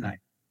happened that night.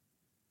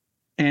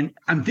 And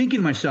I'm thinking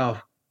to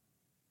myself,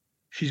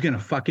 she's going to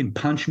fucking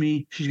punch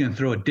me. She's going to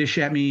throw a dish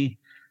at me.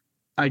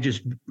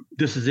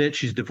 This is it.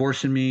 She's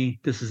divorcing me.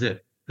 This is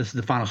it. This is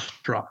the final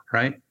straw,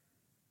 right?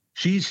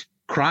 She's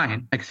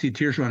crying. I can see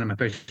tears running my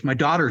face. My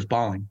daughter's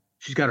bawling.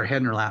 She's got her head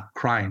in her lap,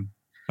 crying.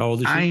 How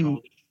old is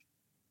she?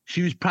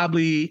 She was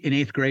probably in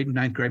 8th grade,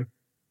 9th grade.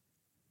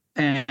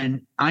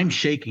 And I'm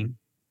shaking.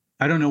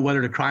 I don't know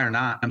whether to cry or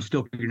not. I'm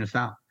still figuring this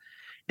out.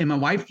 And my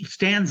wife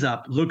stands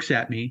up, looks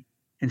at me,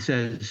 and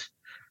says,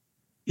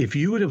 if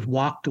you would have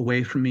walked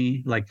away from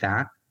me like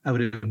that, I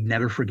would have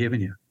never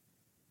forgiven you.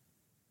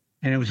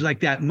 And it was like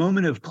that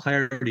moment of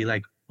clarity,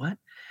 like, what?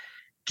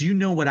 Do you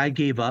know what I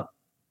gave up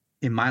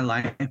in my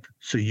life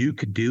so you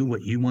could do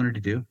what you wanted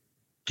to do?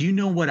 Do you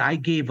know what I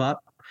gave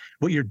up,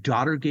 what your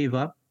daughter gave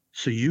up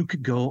so you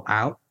could go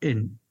out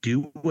and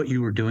do what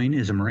you were doing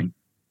as a Marine?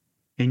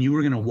 And you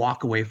were going to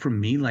walk away from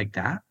me like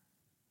that?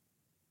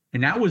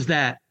 And that was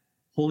that,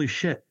 holy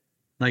shit,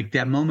 like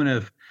that moment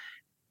of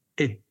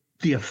it.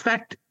 The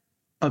effect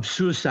of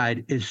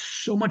suicide is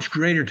so much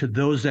greater to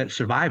those that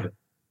survive it.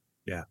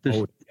 Yeah.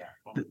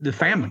 The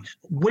families,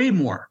 way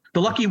more.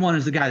 The lucky one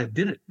is the guy that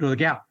did it, or the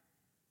gal.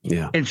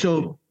 Yeah. And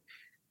so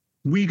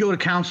we go to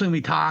counseling,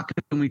 we talk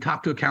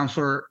to a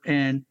counselor,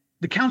 and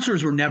the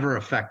counselors were never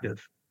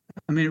effective.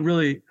 I mean,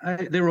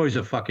 they were always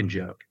a fucking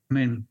joke. I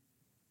mean,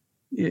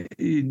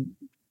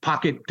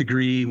 pocket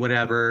degree,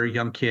 whatever,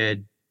 young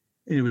kid.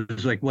 It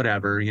was like,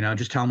 whatever,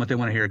 just tell them what they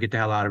want to hear, get the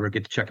hell out of her,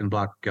 get the check in the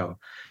block, go.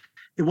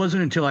 It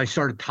wasn't until I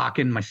started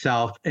talking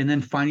myself and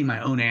then finding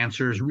my own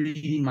answers,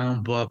 reading my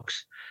own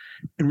books,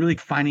 and really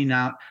finding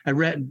out. I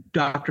read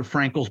Dr.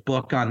 Frankl's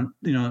book on,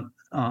 and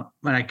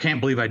I can't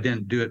believe I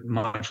didn't do it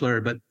much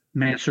later, but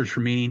Man's Search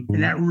for Meaning.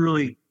 And that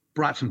really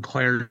brought some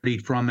clarity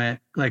from it.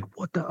 Like,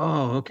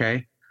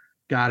 okay,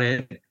 got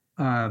it.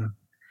 And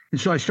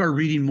so I started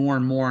reading more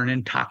and more and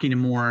then talking to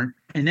more.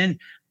 And then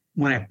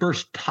when I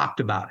first talked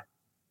about it,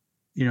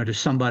 to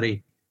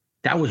somebody,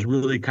 that was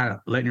really kind of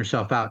letting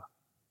yourself out.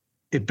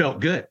 It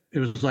felt good. It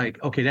was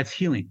like, okay, that's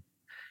healing.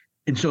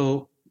 And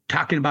so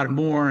talking about it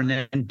more and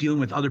then dealing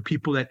with other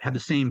people that have the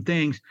same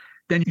things,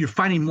 then you're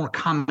finding more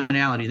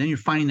commonality. Then you're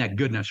finding that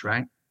goodness,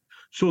 right?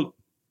 So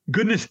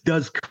goodness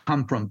does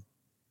come from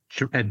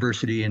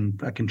adversity and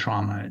fucking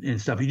trauma and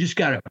stuff. You just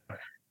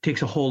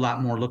takes a whole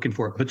lot more looking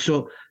for it. But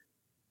so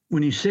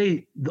when you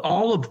say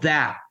all of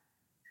that,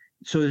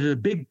 so there's a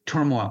big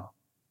turmoil,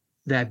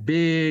 that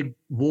big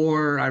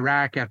war,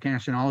 Iraq,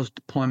 Afghanistan, all those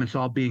deployments,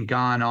 all being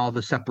gone, all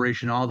the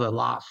separation, all the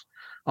loss,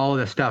 all of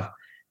that stuff,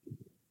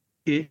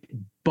 it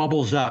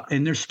bubbles up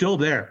and they're still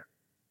there.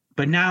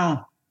 But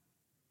now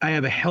I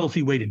have a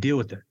healthy way to deal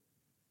with it.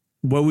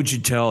 What would you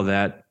tell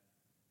that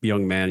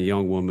young man,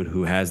 young woman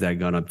who has that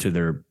gun up to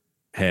their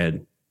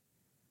head?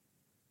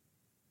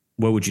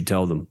 What would you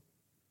tell them?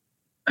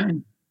 I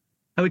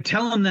would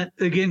tell them that,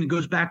 again, it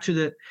goes back to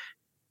the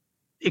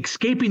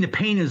escaping the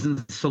pain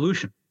isn't the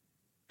solution,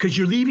 because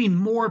you're leaving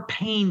more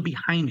pain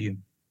behind you.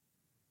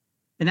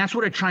 And that's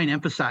what I try and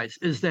emphasize,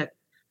 is that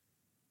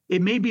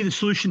it may be the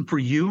solution for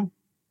you,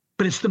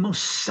 but it's the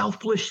most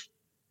selfless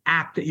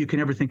act that you can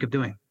ever think of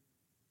doing.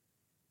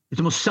 It's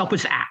the most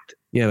selfish act.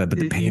 Yeah, but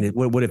the pain,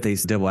 what if they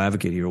devil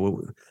advocate here?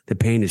 The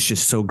pain is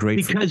just so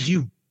great. Because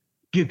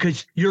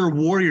because you're a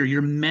warrior.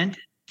 You're meant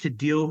to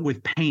deal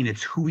with pain.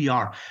 It's who we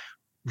are.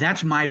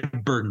 That's my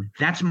burden.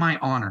 That's my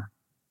honor.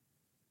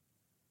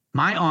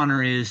 My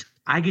honor is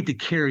I get to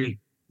carry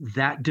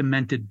that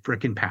demented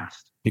frickin'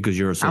 past. Because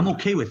you're a soldier. I'm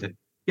okay with it.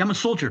 Yeah, I'm a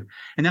soldier.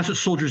 And that's what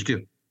soldiers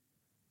do.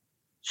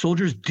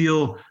 Soldiers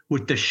deal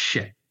with the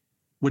shit,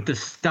 with the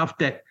stuff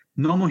that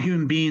normal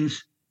human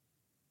beings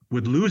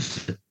would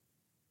lose it.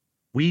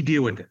 We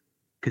deal with it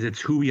because it's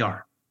who we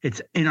are.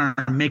 It's in our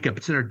makeup.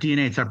 It's in our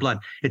DNA. It's our blood.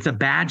 It's a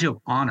badge of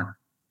honor.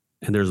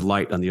 And there's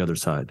light on the other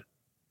side.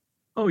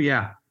 Oh,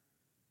 yeah.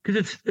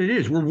 Because it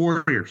is. We're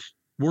warriors.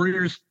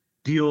 Warriors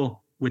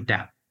deal with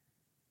that.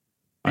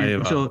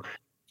 So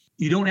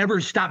you don't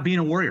ever stop being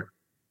a warrior,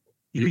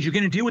 because you're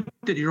going to deal with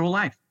it your whole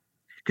life.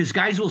 Because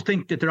guys will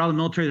think that they're out of the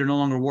military, they're no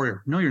longer a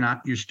warrior. No, you're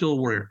not. You're still a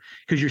warrior,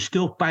 because you're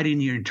still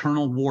fighting your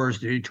internal wars,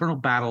 the internal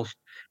battles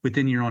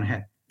within your own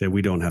head. That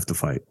we don't have to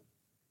fight.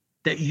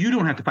 That you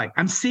don't have to fight.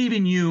 I'm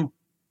saving you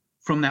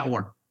from that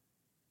war.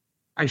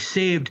 I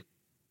saved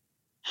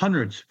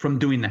hundreds from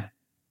doing that,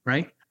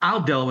 right?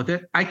 I'll deal with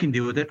it. I can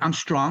deal with it. I'm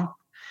strong.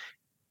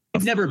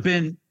 I've never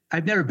been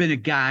a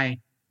guy.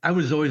 I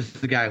was always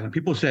the guy when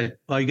people said,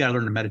 "Oh, you got to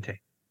learn to meditate."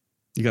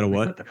 You got to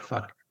what? What the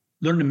fuck?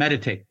 Learn to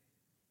meditate.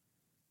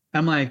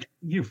 I'm like,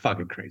 you're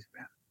fucking crazy,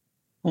 man.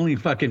 Only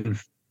fucking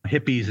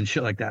hippies and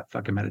shit like that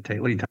fucking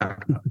meditate. What are you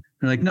talking about?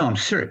 They're like, no, I'm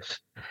serious.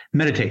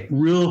 Meditate.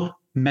 Real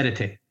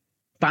meditate.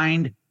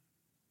 Find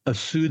a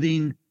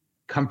soothing,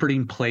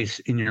 comforting place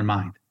in your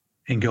mind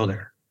and go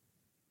there.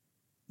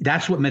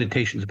 That's what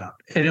meditation is about.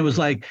 And it was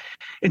like,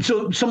 and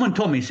so someone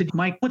told me, said,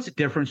 Mike, what's the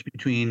difference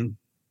between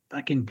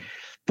fucking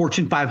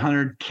Fortune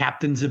 500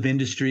 captains of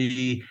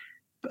industry,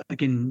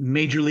 fucking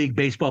Major League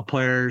Baseball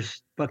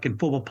players, fucking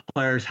football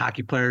players,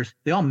 hockey players?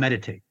 They all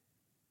meditate.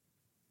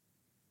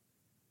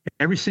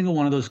 Every single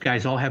one of those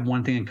guys all have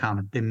one thing in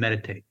common. They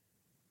meditate.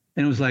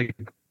 And it was like,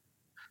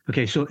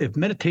 okay, so if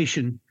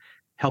meditation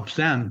helps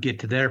them get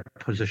to their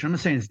position, I'm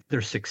not saying it's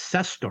their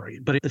success story,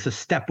 but it's a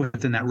step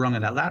within that rung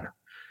of that ladder.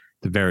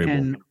 The variable.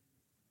 And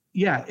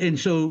yeah. And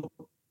so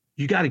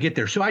you got to get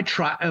there. So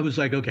I was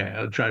like, okay,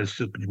 I'll try this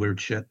stupid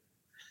weird shit.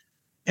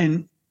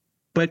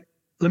 But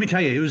let me tell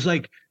you, it was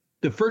like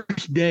the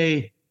first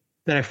day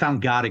that I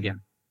found God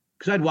again,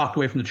 because I'd walked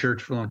away from the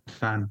church for a long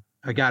time.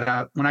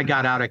 When I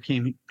got out, I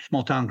came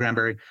small town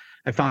Granbury.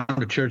 I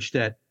found a church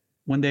that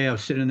one day I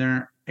was sitting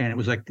there and it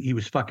was like he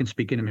was fucking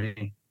speaking to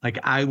me. Like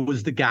I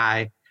was the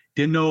guy,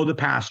 didn't know the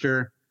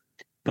pastor,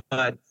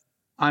 but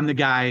I'm the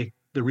guy,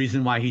 the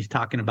reason why he's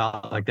talking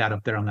about like that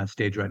up there on that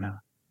stage right now.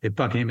 It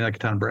fucking hit me like a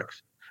ton of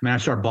bricks. I mean, I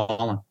started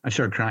bawling. I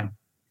started crying.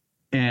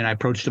 And I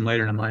approached him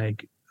later and I'm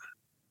like,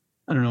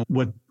 I don't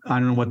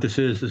know what this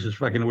is. This is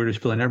fucking the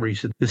weirdest feeling ever. He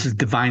said, this is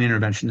divine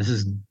intervention. This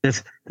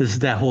is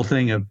that whole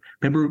thing of,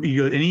 remember,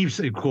 and he's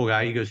a cool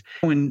guy. He goes,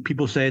 when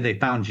people say they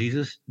found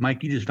Jesus,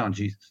 Mike, you just found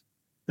Jesus.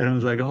 And I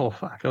was like, oh,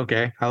 fuck.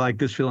 Okay. I like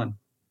this feeling.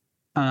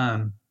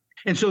 And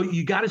so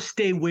you got to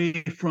stay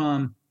away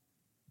from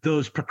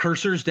those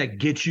precursors that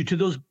get you to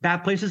those bad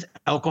places,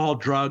 alcohol,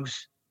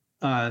 drugs,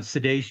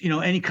 sedation,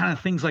 any kind of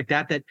things like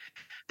that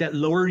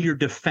lower your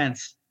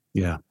defense.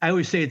 Yeah. I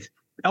always say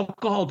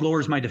alcohol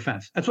lowers my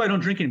defense. That's why I don't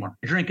drink anymore.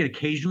 I drink it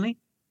occasionally,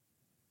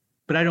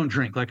 but I don't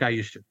drink like I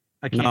used to.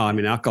 I can't. No, I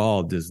mean,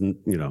 alcohol doesn't,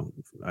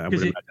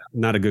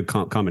 not a good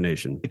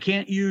combination. I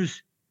can't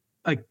use,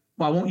 I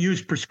won't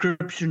use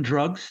prescription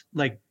drugs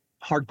like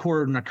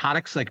hardcore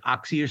narcotics like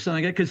Oxy or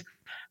something like that, because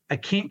I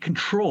can't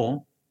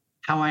control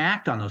how I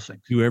act on those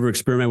things. You ever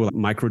experiment with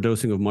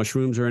microdosing of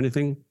mushrooms or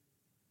anything?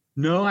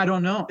 No, I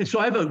don't know. And so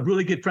I have a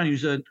really good friend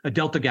who's a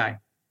Delta guy.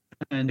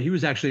 And he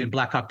was actually in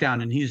Black Hawk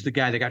Down, and he's the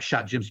guy that got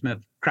shot. Jim Smith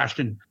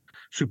crashed in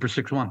Super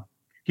 6-1.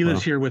 He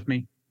lives here with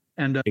me.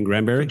 And in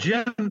Granbury?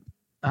 Jim,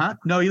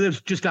 no, he lives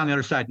just down the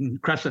other side in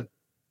Crescent.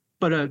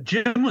 But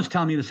Jim was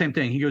telling me the same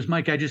thing. He goes,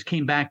 Mike, I just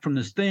came back from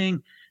this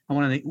thing. I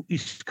went on the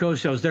East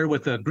Coast. I was there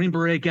with a Green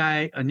Beret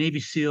guy, a Navy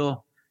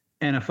SEAL,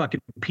 and a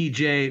fucking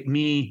PJ,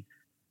 me,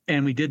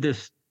 and we did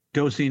this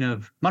dosing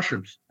of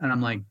mushrooms. And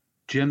I'm like,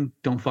 Jim,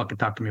 don't fucking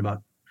talk to me about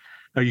it.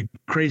 Are you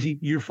crazy?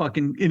 You're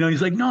fucking,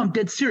 he's like, no, I'm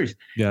dead serious.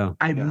 Yeah.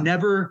 I've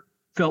never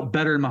felt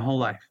better in my whole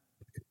life.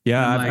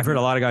 Yeah. I've heard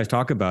a lot of guys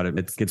talk about it.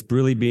 It's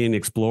really being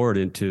explored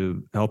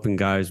into helping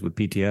guys with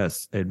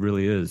PTS. It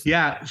really is.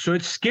 Yeah. So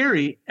it's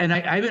scary. And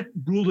I haven't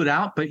ruled it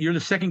out, but you're the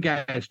second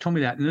guy that's told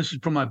me that. And this is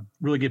from a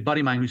really good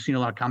buddy of mine who's seen a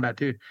lot of combat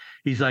too.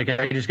 He's like,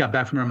 I just got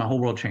back from there. My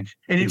whole world changed.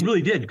 And it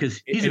really did,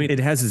 because it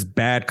has this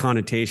bad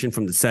connotation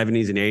from the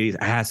 70s and 80s,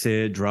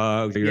 acid,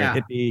 drugs, you're a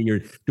hippie, you're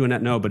doing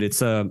that. No, but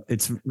it's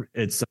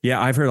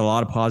I've heard a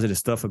lot of positive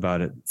stuff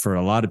about it for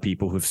a lot of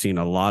people who've seen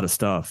a lot of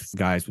stuff,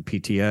 guys with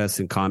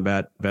PTS and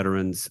combat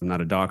veterans. I'm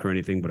not a doc or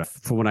anything, but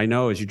from what I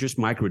know is you're just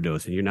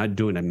microdosing. You're not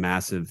doing a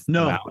massive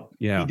amount.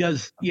 Yeah. He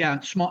does. Yeah.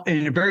 Small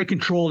and a very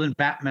controlled and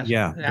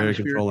very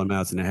controlled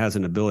amounts. And it has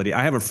an ability.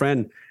 I have a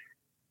friend,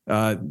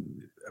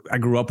 I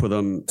grew up with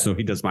him, so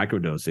he does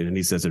microdosing, and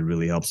he says it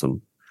really helps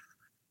him.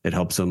 It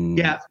helps him.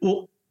 Yeah,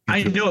 well,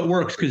 I know it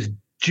works because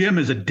Jim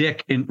is a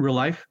dick in real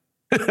life.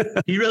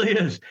 He really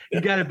is.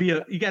 You got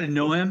to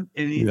know him,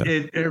 and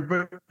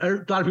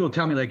a lot of people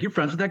tell me like, "You're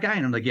friends with that guy,"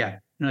 and I'm like, "Yeah."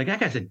 And like, that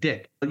guy's a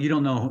dick. You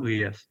don't know who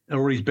he is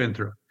or what he's been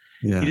through.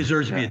 Yeah. He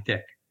deserves to be a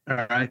dick.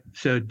 All right,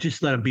 so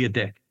just let him be a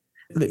dick.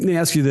 Let me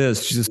ask you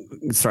this. Just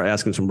start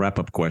asking some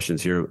wrap-up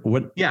questions here.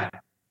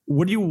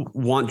 What do you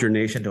want your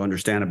nation to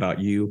understand about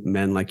you,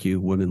 men like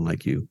you, women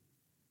like you?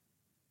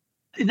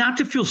 Not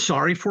to feel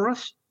sorry for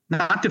us.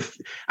 I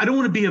don't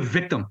want to be a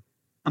victim.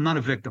 I'm not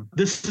a victim.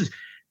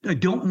 I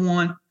don't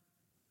want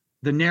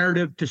the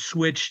narrative to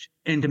switch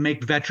and to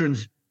make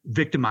veterans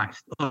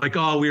victimized. Like,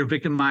 oh, we were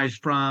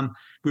victimized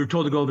we were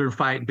told to go there and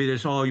fight and be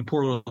this, oh, you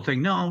poor little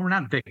thing. No, we're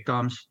not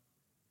victims.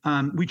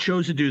 We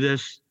chose to do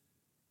this.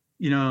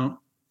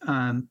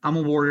 I'm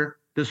a warrior.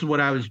 This is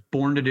what I was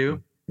born to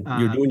do.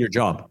 You're doing your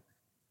job.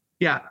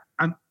 Yeah,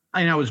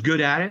 I was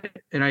good at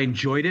it, and I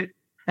enjoyed it,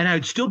 and I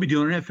would still be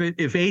doing it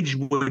if age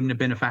wouldn't have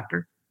been a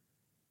factor.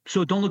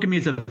 So don't look at me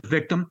as a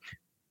victim.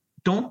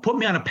 Don't put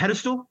me on a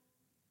pedestal.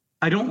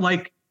 I don't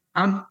like.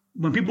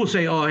 When people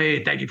say, "Oh,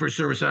 hey, thank you for your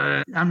service,"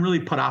 I'm really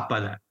put off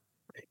by that.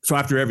 So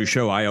after every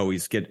show, I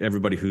always get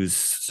everybody who's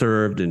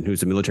served and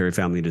who's a military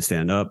family to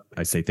stand up.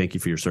 I say, thank you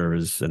for your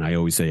service. And I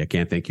always say, I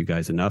can't thank you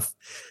guys enough.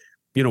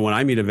 When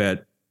I meet a vet,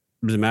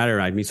 it doesn't matter.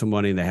 I meet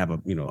somebody and they have a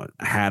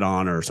hat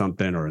on or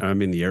something, or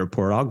I'm in the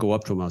airport. I'll go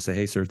up to them. I'll say,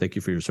 hey, sir, thank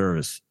you for your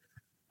service.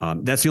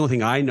 That's the only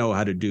thing I know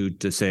how to do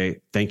to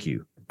say thank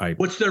you.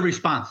 What's their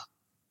response?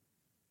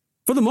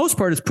 For the most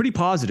part, it's pretty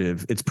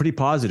positive. It's pretty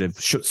positive.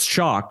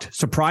 Shocked,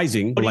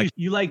 surprising. But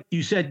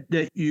you said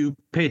that you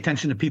pay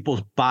attention to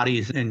people's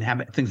bodies and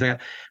habit, things like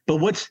that. But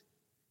what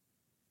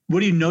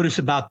do you notice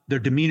about their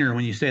demeanor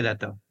when you say that,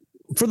 though?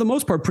 For the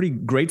most part, pretty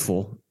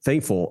grateful,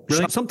 thankful.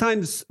 Really?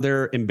 Sometimes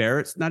they're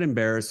embarrassed. Not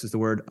embarrassed is the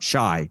word.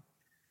 Shy,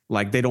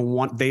 like they don't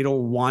want to. They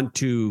don't want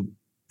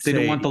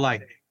the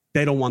light.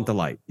 They don't want the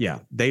light. Yeah,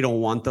 they don't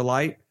want the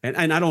light.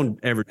 And I don't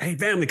ever. Hey,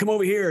 family, come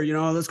over here.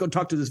 Let's go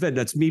talk to this vet.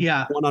 That's me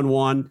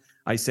one-on-one.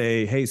 I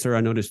say, hey, sir,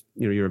 I noticed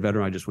you're a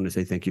veteran. I just want to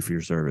say thank you for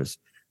your service.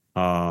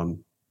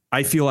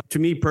 I feel, to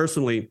me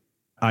personally,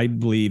 I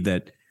believe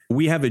that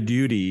we have a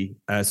duty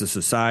as a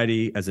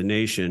society, as a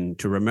nation,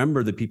 to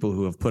remember the people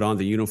who have put on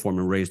the uniform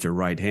and raised their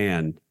right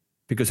hand.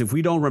 Because if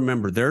we don't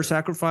remember their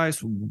sacrifice,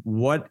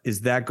 what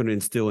is that going to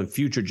instill in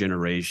future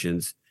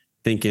generations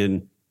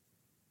thinking,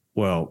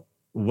 well,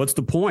 what's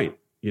the point?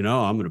 I'm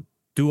going to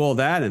do all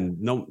that and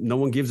no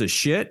one gives a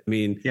shit. I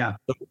mean, yeah.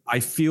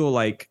 I feel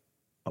like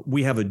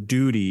we have a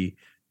duty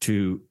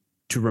to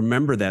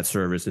remember that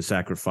service and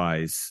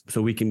sacrifice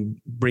so we can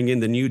bring in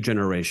the new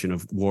generation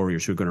of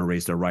warriors who are going to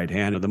raise their right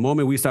hand. The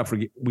moment we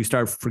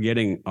start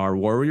forgetting our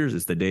warriors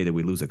is the day that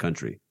we lose a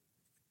country.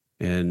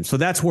 And so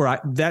that's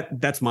where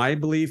that's my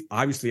belief.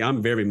 Obviously,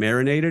 I'm very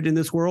marinated in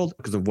this world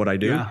because of what I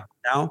do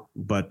now.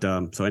 But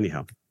so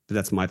anyhow,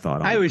 that's my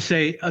thought. I always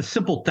say a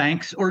simple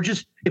thanks, or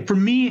just for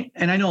me,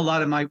 and I know a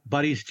lot of my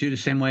buddies too, the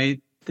same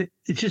way. I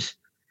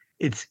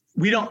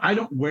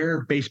don't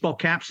wear baseball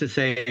caps that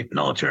say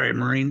military,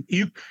 Marine.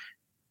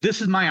 This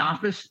is my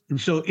office.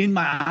 And so in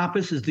my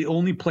office is the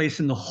only place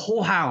in the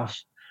whole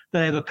house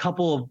that I have a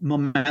couple of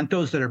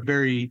mementos that are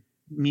very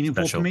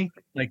meaningful to me.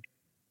 Like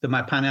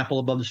my pineapple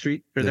above the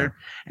street. They're there.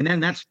 And then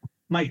that's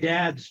my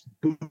dad's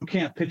boot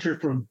camp picture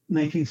from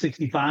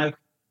 1965.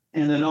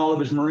 And then all of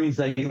his Marines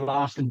that he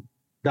lost. And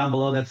down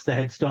below, that's the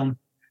headstone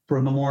for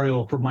a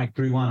memorial for Mike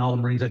 3-1, all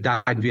the Marines that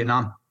died in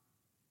Vietnam.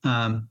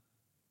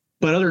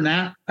 But other than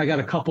that, I got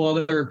a couple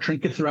other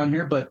trinkets around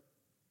here, but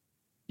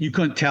you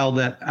couldn't tell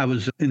that I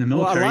was in the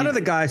military. Well, a lot of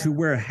the guys who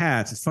wear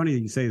hats, it's funny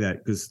that you say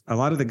that, because a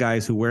lot of the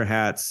guys who wear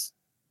hats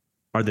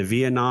are the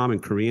Vietnam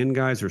and Korean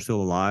guys who are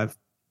still alive.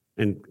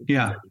 And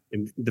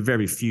the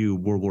very few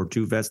World War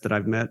II vets that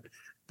I've met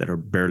that are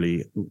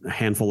barely, a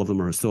handful of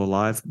them are still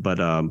alive. But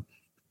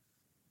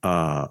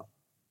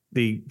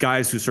the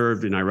guys who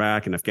served in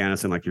Iraq and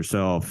Afghanistan like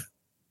yourself,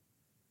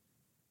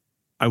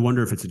 I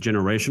wonder if it's a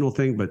generational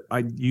thing, but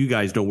you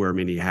guys don't wear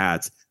many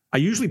hats. I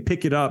usually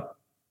pick it up.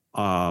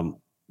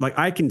 Like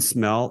I can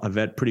smell a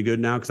vet pretty good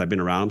now because I've been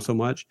around them so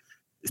much,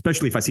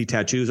 especially if I see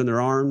tattoos on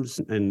their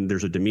arms and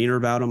there's a demeanor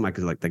about them. I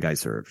could like, the guy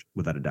served,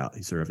 without a doubt.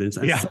 He served. And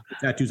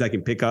tattoos I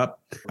can pick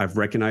up. I've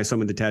recognized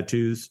some of the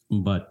tattoos,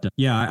 but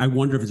I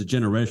wonder if it's a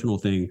generational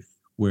thing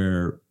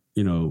where,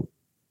 because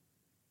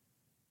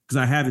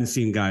I haven't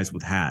seen guys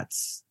with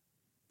hats,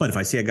 but if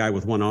I see a guy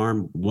with one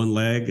arm, one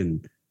leg,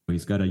 and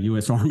he's got a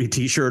U.S. Army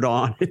T-shirt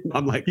on,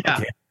 I'm like,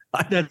 okay.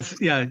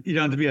 You don't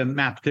have to be a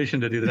mathematician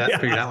to do that.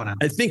 Figure that one out.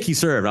 I think he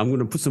served. I'm going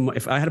to put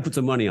if I had to put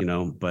some money,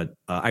 but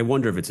I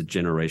wonder if it's a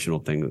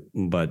generational thing.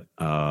 But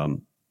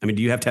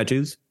do you have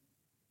tattoos?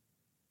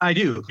 I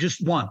do,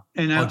 just one,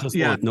 and one.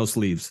 No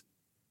sleeves.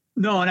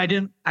 No, and I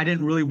didn't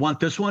really want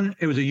this one.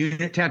 It was a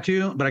unit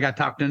tattoo, but I got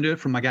talked into it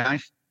from my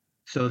guys.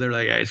 So they're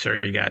like, "Hey, sir,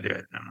 you got to do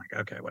it." And I'm like,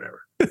 "Okay,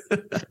 whatever."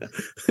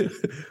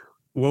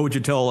 What would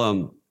you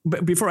tell?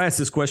 But before I ask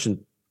this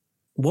question,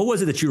 what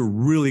was it that you were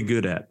really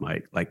good at,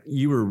 Mike? Like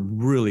you were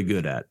really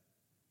good at?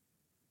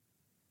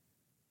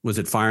 Was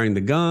it firing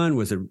the gun?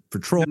 Was it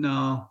patrol?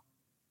 No,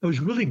 I was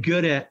really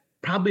good at,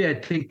 probably I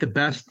think the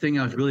best thing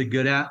I was really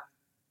good at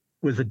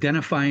was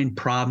identifying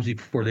problems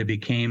before they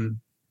became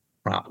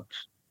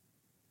problems.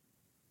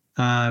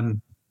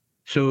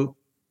 So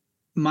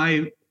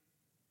my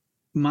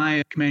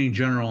commanding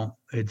general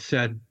had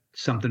said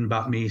something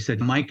about me. He said,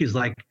 Mike is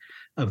like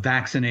a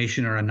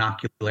vaccination or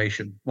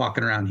inoculation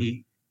walking around.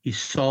 He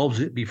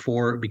solves it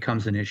before it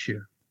becomes an issue.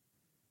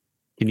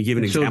 Can you give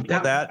an example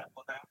of that?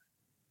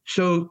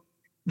 So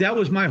that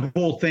was my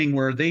whole thing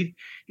where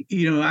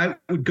I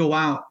would go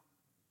out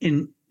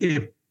in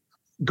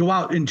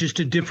just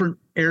to different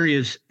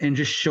areas and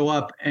just show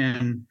up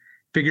and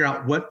figure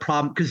out what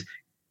problem, because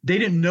they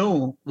didn't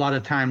know a lot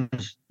of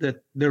times that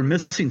they're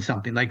missing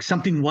something, like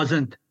something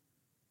wasn't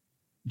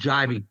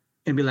jiving,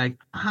 and be like,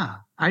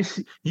 I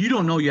see, you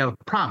don't know you have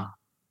a problem.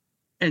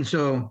 And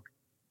so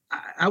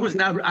I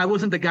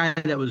wasn't the guy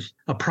that was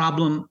a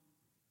problem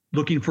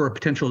looking for a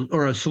potential,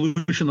 or a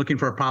solution looking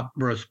for a problem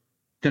or a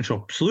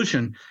potential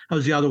solution. I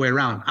was the other way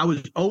around. I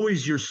was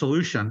always your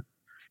solution.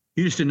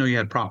 You just didn't know you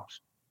had problems.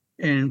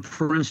 And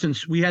for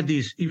instance, we had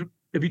these,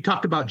 have you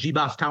talked about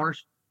GBOS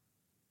towers?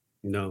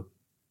 No.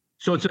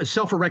 So it's a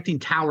self-erecting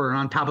tower, and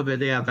on top of it,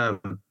 they have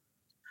and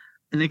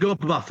they go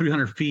up about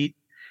 300 feet.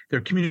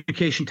 They're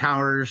communication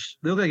towers.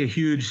 They look like a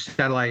huge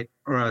satellite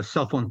or a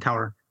cell phone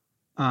tower.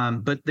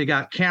 But they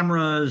got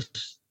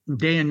cameras,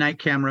 day and night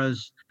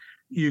cameras.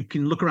 You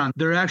can look around.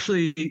 They're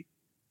actually,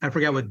 I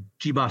forgot what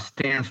GBOSS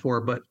stands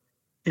for, but,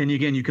 and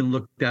again, you can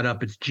look that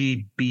up. It's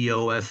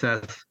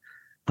GBOSS.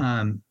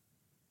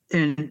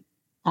 And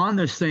on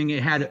this thing,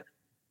 it had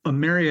a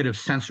myriad of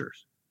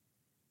sensors.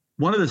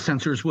 One of the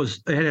sensors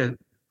was, it had a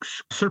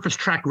surface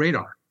track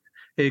radar.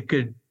 It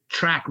could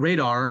track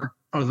radar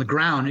on the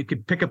ground. It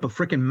could pick up a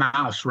freaking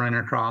mouse running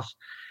across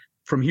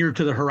from here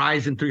to the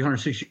horizon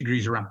 360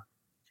 degrees around.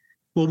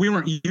 Well, we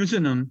weren't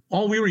using them.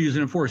 All we were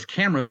using them for is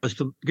cameras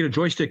to get a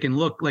joystick and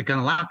look like on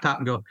a laptop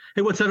and go,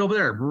 hey, what's that over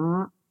there?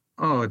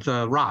 Oh, it's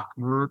a rock.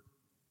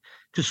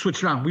 Just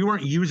switch around. We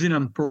weren't using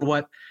them for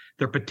what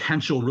their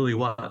potential really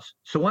was.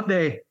 So one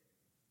day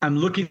I'm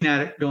looking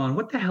at it going,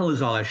 what the hell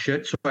is all that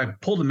shit? So I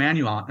pulled the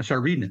manual out and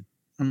started reading it.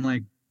 I'm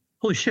like,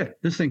 holy shit,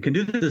 this thing can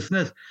do this and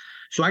this.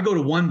 So I go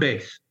to one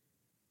base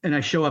and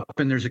I show up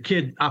and there's a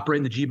kid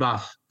operating the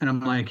GBOSS. And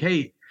I'm like,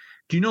 hey,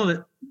 do you know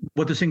that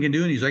what this thing can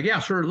do? And he's like, yeah,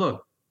 sure,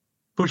 look.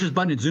 Push this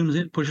button, it zooms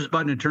in, push this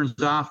button, it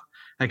turns off.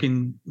 I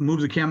can move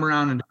the camera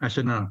around. And I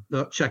said, no,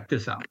 check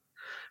this out.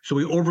 So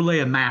we overlay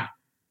a map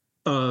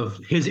of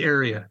his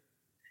area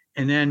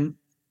and then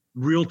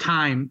real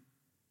time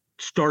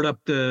start up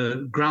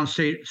the ground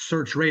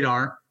search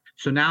radar.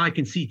 So now I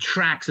can see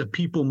tracks of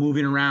people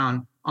moving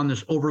around on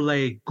this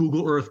overlay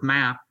Google Earth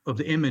map of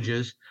the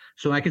images.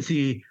 So I can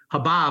see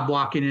Habab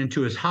walking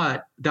into his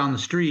hut down the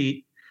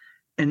street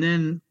and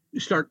then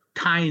start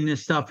tying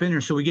this stuff in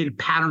there. So we get a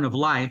pattern of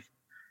life.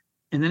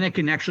 And then I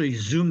can actually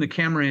zoom the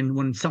camera in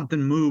when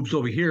something moves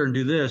over here and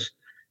do this.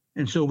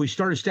 And so we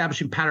start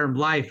establishing pattern of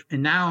life.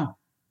 And now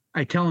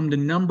I tell him to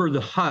number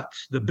the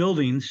huts, the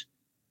buildings,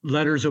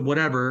 letters of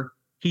whatever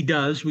he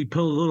does. We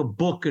put a little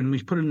book and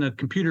we put it in the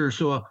computer.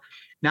 So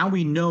now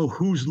we know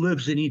who's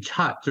lives in each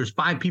hut. There's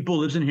 5 people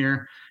lives in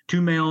here, 2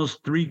 males,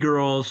 3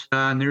 girls,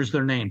 and there's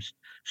their names.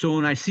 So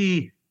when I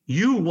see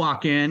you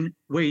walk in,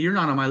 wait, you're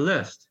not on my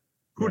list.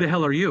 Who the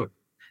hell are you?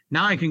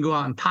 Now I can go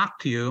out and talk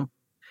to you.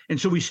 And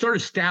so we start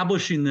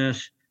establishing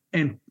this,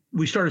 and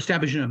we start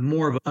establishing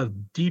more of a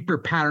deeper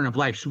pattern of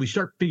life. So we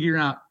start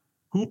figuring out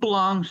who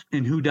belongs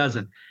and who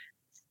doesn't.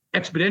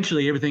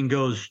 Exponentially, everything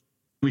goes.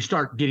 We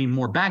start getting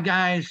more bad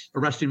guys,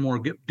 arresting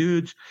more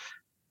dudes.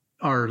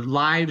 Our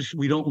lives,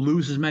 we don't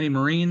lose as many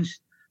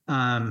Marines.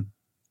 And,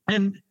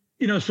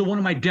 you know, so one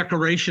of my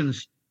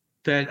decorations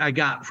that I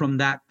got from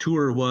that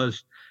tour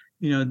was,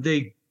 you know,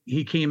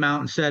 he came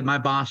out and said, my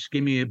boss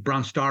gave me a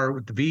Bronze Star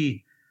with the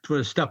V for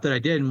the stuff that I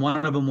did. And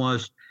one of them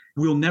was,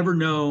 we'll never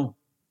know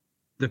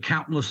the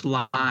countless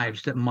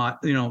lives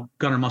that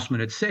Gunner Musselman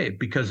had saved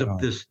because of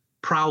this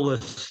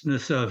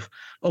prowessness of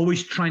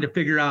always trying to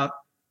figure out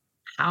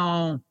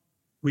how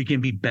we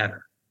can be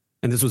better.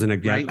 And this was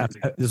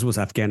this was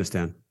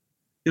Afghanistan.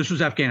 This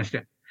was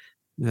Afghanistan.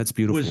 That's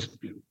beautiful.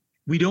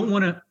 We don't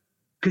want to,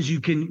 because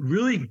you can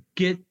really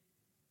get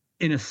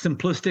in a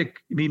simplistic,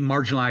 be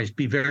marginalized,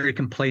 be very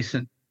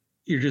complacent.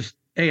 You're just,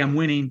 hey, I'm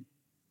winning.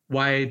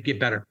 Why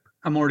get better?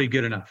 I'm already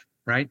good enough,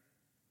 right?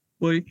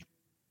 Well,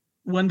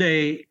 one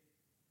day,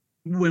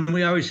 when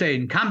we always say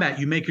in combat,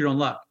 you make your own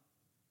luck.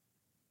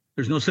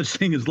 There's no such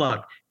thing as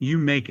luck. You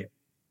make it.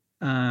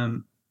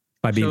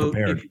 By being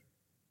prepared.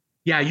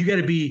 You got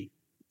to be,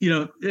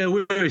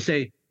 we always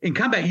say in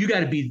combat, you got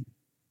to be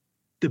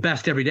the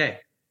best every day.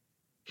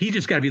 He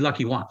just got to be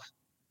lucky once.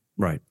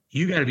 Right.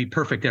 You got to be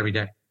perfect every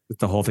day. It's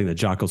the whole thing that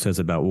Jocko says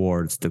about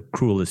war. It's the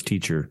cruelest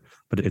teacher,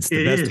 but it's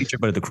the best teacher,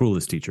 but the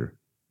cruelest teacher.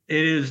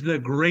 It is the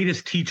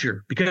greatest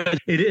teacher because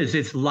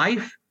it's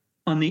life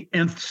on the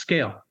nth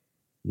scale.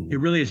 Mm-hmm. It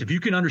really is. If you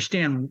can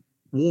understand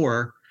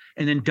war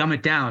and then dumb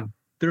it down,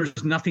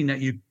 there's nothing that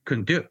you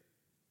couldn't do.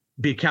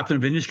 Be a captain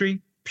of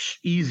industry,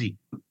 easy.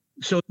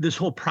 So this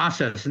whole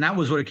process, and that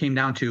was what it came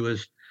down to,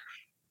 is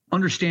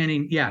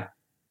understanding,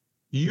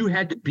 you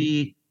had to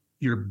be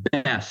your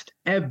best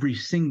every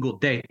single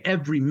day,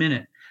 every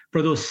minute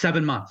for those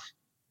 7 months.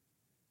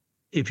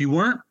 If you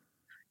weren't,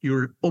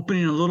 you're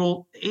opening a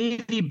little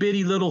itty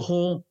bitty little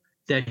hole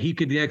that he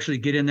could actually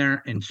get in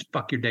there and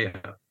fuck your day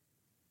up.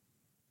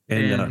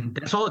 And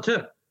that's all it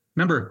took.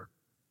 Remember,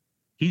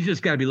 he's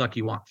just got to be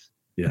lucky once.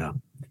 Yeah.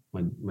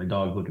 My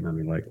dog's looking at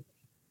me like,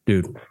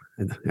 dude,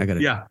 I got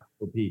to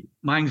go pee.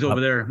 Mine's over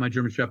there, my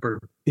German Shepherd.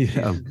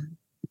 Yeah.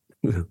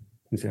 You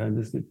see how I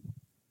missed it?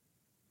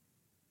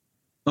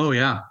 Oh,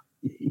 yeah.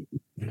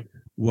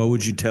 What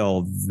would you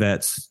tell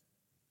vets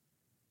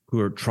who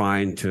are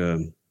trying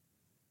to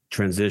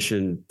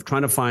transition,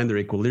 trying to find their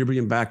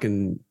equilibrium back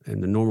in the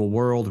normal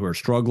world, who are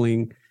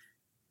struggling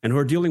and who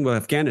are dealing with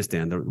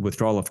Afghanistan, the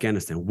withdrawal of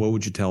Afghanistan? What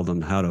would you tell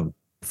them how to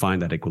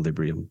find that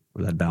equilibrium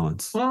or that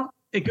balance? Well,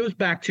 it goes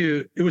back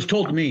to, it was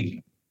told to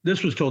me,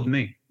 this was told to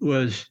me,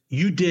 was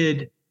you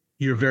did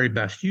your very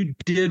best. You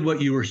did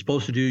what you were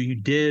supposed to do. You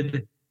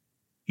did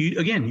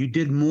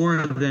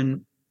more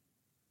than,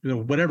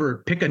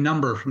 whatever, pick a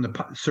number from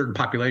the certain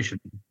population.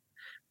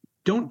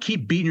 don't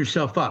keep beating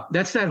yourself up.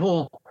 That's that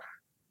whole,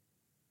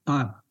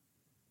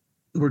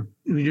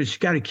 we just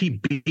got to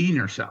keep beating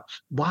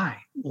ourselves. Why?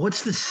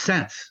 What's the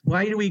sense?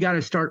 Why do we got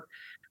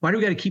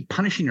to keep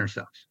punishing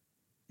ourselves?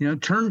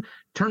 Turn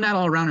that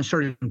all around and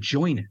start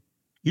enjoying it.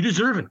 You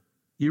deserve it.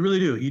 You really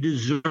do. You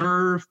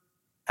deserve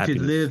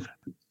happiness. To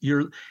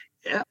live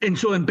and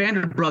so in Band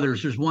of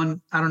Brothers, there's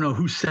one, I don't know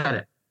who said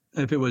it,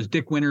 if it was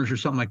Dick Winters or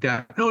something like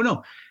that.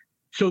 No.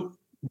 So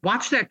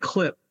watch that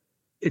clip.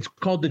 It's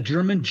called The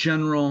German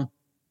General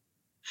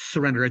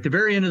Surrender. At the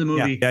very end of the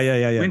movie,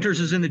 yeah. Winters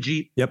is in the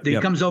Jeep. He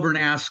comes over and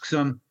asks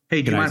him,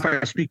 hey, do you mind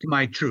if I speak to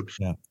my troops?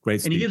 Yeah,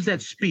 great speech. And he gives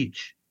that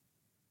speech.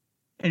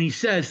 And he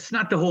says, it's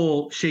not the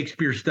whole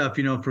Shakespeare stuff,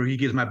 for he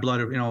gives my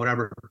blood,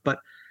 whatever. But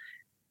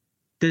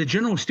the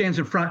general stands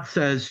in front and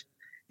says,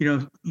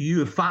 you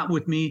have fought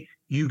with me.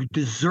 You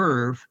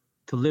deserve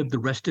to live the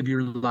rest of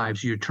your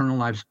lives, your eternal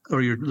lives,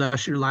 or your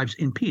lives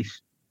in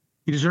peace.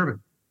 You deserve it.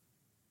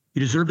 You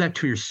deserve that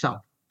to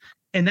yourself.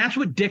 And that's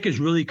what Dick is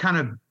really kind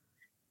of,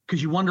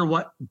 because you wonder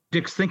what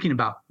Dick's thinking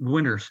about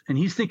Winters. And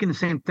he's thinking the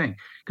same thing.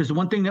 Because the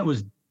one thing that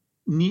was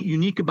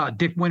unique about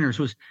Dick Winters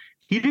was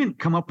he didn't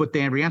come up with the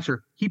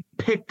answer. He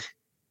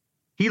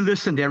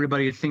listened to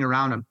everybody sing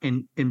around him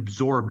and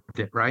absorbed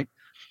it, right?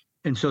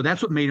 And so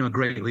that's what made him a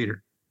great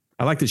leader.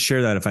 I like to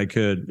share that if I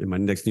could in my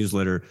next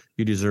newsletter.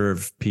 You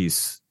deserve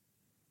peace.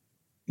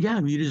 Yeah,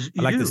 I'd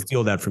like to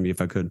steal that from you if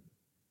I could.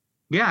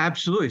 Yeah,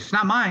 absolutely. It's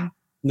not mine.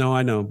 No,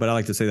 I know, but I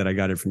like to say that I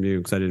got it from you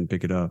because I didn't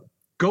pick it up.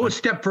 Go a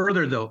step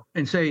further though,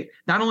 and say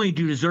not only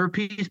do you deserve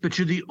peace, but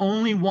you're the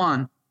only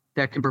one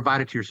that can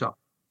provide it to yourself.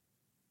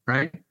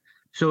 Right?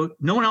 So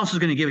no one else is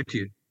going to give it to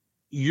you.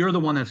 You're the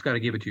one that's got to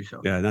give it to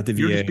yourself. Yeah, not the VA.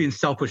 You're just being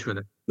selfish with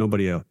it.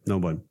 Nobody else. No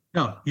one.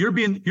 No, you're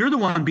the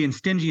one being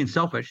stingy and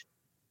selfish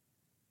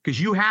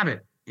because you have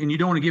it and you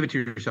don't want to give it to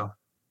yourself.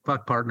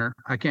 Fuck, partner.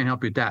 I can't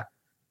help you with that.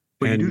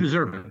 But you do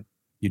deserve it.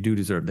 You do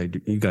deserve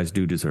it. You guys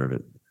do deserve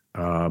it.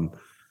 And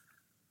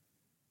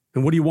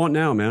what do you want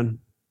now, man?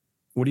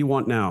 What do you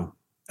want now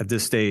at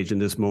this stage, in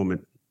this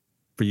moment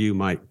for you,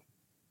 Mike?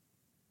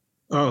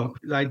 Oh,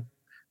 I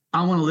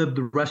want to live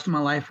the rest of my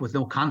life with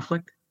no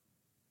conflict,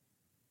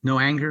 no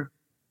anger,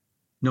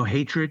 no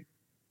hatred.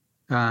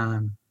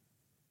 The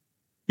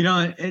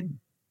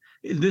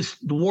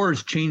war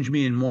has changed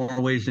me in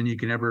more ways than you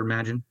can ever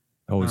imagine.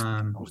 There's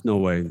no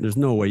way. There's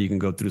no way you can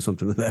go through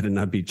something like that and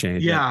not be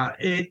changed. Yeah.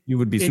 You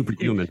would be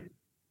superhuman.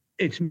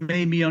 It's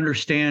made me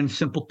understand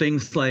simple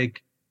things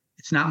like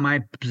it's not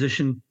my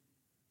position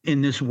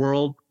in this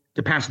world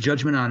to pass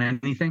judgment on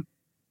anything.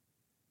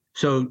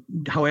 So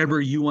however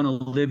you want to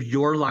live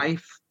your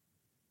life,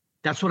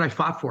 that's what I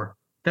fought for.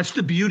 That's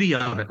the beauty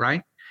of it,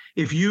 right?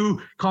 If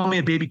you call me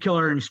a baby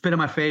killer and you spit in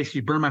my face,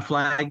 you burn my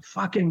flag,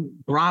 fucking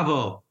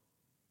bravo.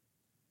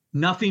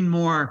 Nothing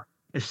more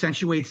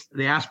accentuates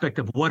the aspect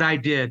of what I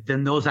did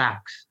than those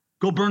acts.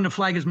 Go burn the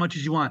flag as much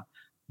as you want.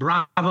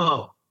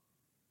 Bravo.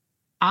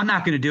 I'm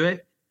not going to do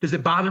it. Does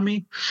it bother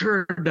me?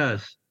 Sure it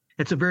does.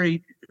 It's a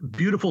very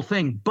beautiful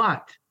thing.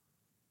 But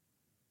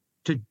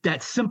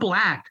that simple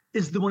act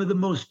is one of the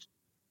most,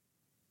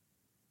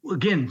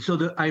 again, so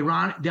the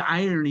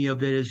irony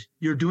of it is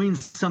you're doing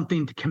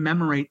something to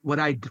commemorate what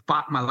I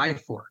fought my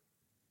life for.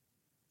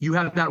 You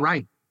have that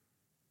right.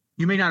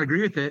 You may not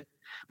agree with it,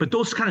 but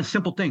those kind of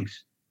simple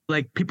things,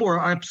 like people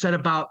are upset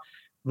about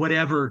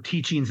whatever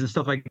teachings and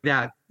stuff like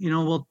that.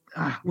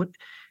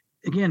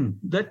 Again,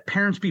 let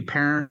parents be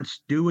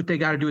parents, do what they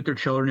got to do with their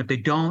children. If they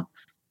don't,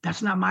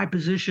 that's not my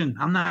position.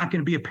 I'm not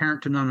going to be a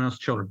parent to none else's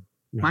children.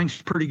 Yeah.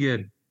 Mine's pretty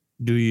good.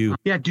 Do you?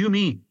 Yeah, do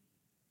me.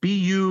 Be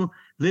you,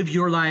 live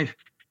your life,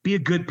 be a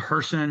good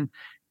person.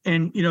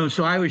 And,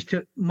 so I always,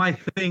 my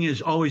thing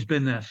has always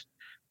been this.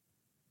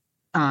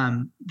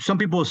 Some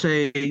people will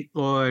say,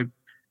 oh,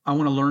 I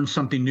want to learn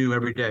something new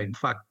every day.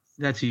 Fuck,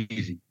 that's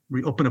easy.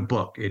 Open a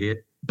book,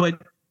 idiot.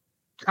 But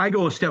I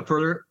go a step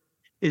further.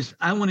 Is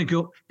I want to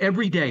go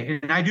every day,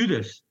 and I do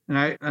this,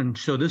 and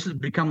so this has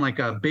become like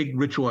a big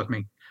ritual with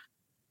me.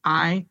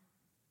 I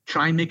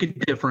try and make a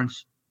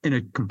difference in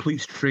a complete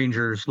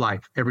stranger's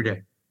life every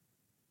day.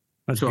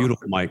 That's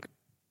beautiful, Mike.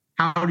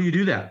 How do you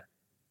do that?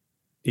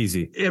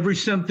 Easy.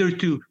 There's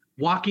to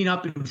walking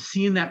up and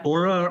seeing that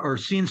aura, or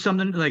seeing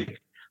something like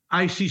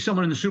I see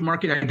someone in the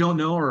supermarket I don't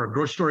know, or a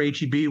grocery store,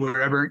 H-E-B,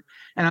 wherever,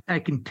 and I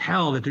can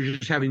tell that they're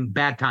just having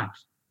bad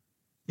times.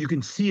 You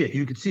can see it.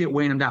 You can see it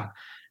weighing them down.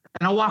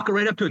 And I'll walk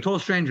right up to a total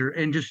stranger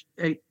and just,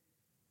 hey,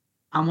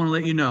 I want to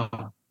let you know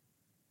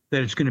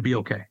that it's going to be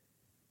okay.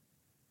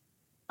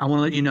 I want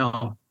to let you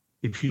know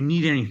if you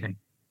need anything,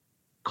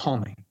 call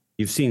me.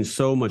 You've seen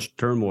so much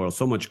turmoil,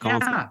 so much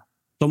conflict,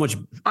 so much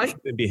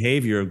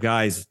behavior of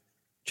guys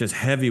just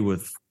heavy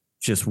with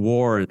just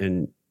war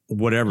and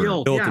whatever,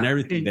 guilt and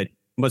everything that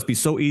must be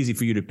so easy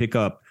for you to pick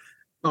up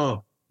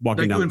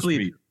walking down the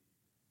street.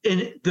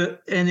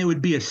 And it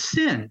would be a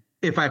sin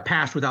if I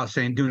passed without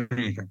doing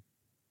anything.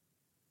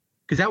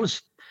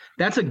 Because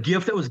that's a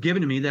gift that was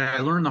given to me that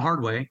I learned the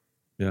hard way.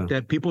 Yeah.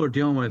 That people are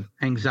dealing with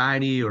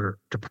anxiety or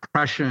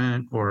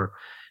depression or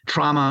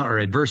trauma or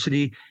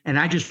adversity, and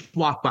I just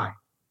walk by.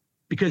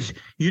 because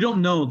you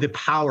don't know the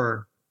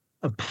power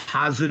of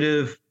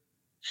positive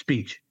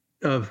speech,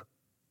 of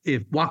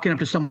if walking up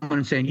to someone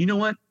and saying, you know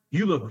what,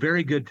 you look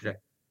very good today.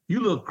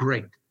 You look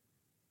great.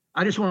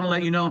 I just want to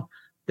let you know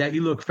that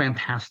you look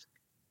fantastic.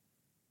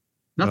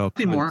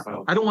 Nothing more.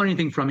 I don't want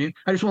anything from you.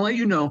 I just want to let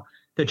you know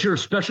that you're a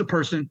special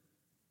person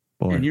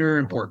and you're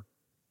important.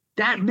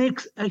 That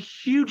makes a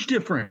huge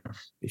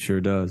difference. It sure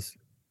does.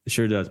 It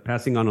sure does.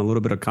 Passing on a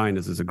little bit of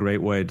kindness is a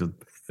great way to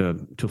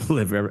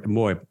live.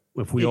 Boy,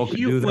 if we all could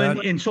do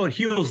that. And so it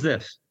heals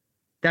this.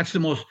 That's the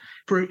most,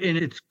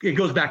 it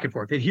goes back and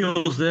forth. It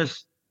heals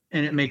this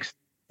and it makes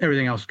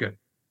everything else good.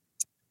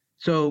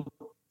 So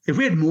if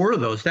we had more of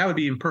those, that would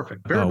be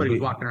imperfect. If everybody was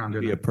walking around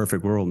doing that. It'd be a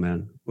perfect world,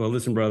 man. Well,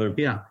 listen, brother.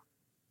 Yeah.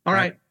 All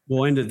right.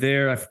 We'll end it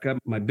there. I forgot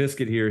my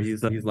biscuit here.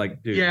 He's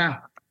like, dude. Yeah.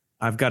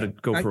 I've got to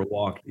go for a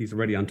walk. He's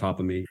already on top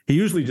of me. He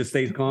usually just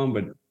stays calm,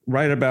 but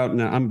right about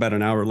now, I'm about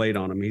an hour late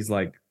on him. He's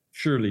like,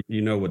 surely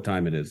you know what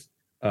time it is.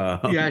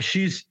 Yeah,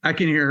 I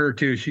can hear her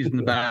too. She's in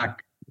the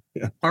back.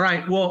 Yeah. All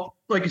right. Well,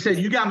 like you said,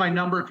 you got my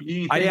number. If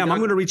you need anything, I'm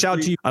going to reach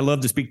out to you. I'd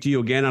love to speak to you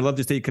again. I'd love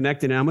to stay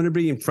connected. And I'm going to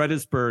be in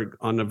Fredericksburg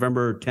on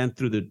November 10th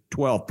through the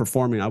 12th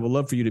performing. I would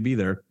love for you to be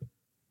there.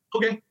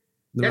 Okay.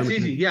 That's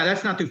easy. Yeah,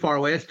 that's not too far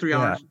away. That's 3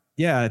 hours.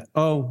 Yeah.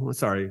 Oh,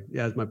 sorry.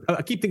 Yeah,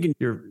 I keep thinking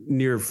you're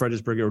near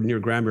Fredericksburg or near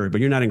Granbury, but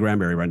you're not in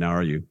Granbury right now,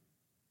 are you?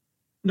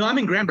 No, I'm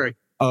in Granbury.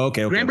 Oh,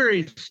 okay.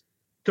 Granbury's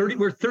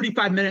we're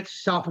 35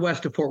 minutes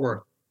southwest of Fort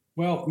Worth.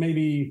 Well,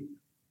 maybe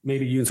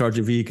you and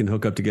Sergeant V can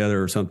hook up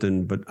together or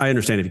something, but I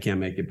understand if you can't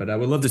make it. But I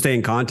would love to stay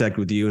in contact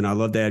with you, and I'd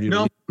love to have you.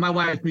 No, my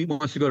wife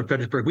wants to go to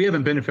Fredericksburg. We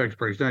haven't been to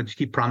Fredericksburg, so I just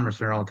keep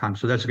promising her all the time.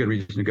 So that's a good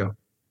reason to go.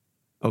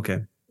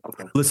 Okay.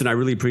 Listen, I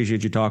really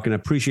appreciate you talking. I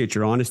appreciate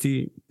your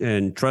honesty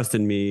and trust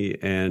in me.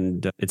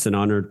 And it's an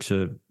honor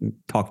to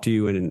talk to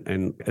you.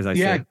 And as I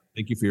said,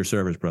 thank you for your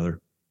service, brother.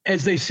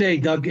 As they say,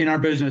 Doug, in our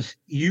business,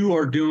 you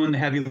are doing the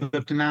heavy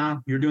lifting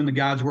now. You're doing the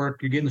God's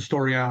work. You're getting the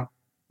story out.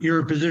 You're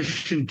in a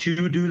position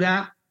to do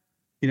that.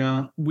 You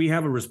know, we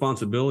have a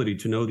responsibility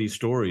to know these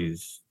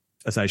stories.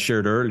 As I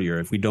shared earlier,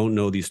 if we don't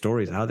know these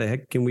stories, how the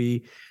heck can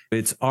we?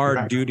 It's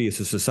our duty as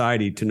a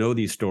society to know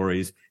these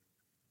stories.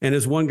 And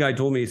as one guy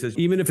told me, he says,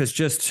 even if it's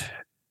just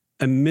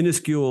a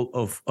minuscule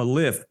of a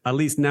lift, at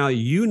least now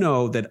you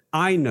know that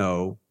I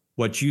know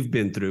what you've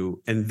been through.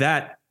 And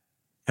that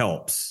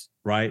helps,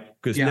 right?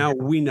 Because now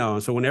we know.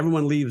 So when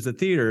everyone leaves the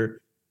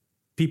theater,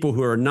 people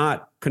who are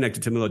not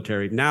connected to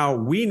military, now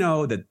we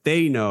know that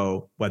they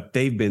know what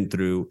they've been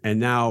through. And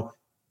now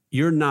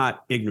you're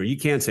not ignorant. You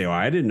can't say, oh,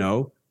 I didn't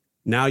know.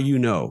 Now you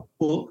know.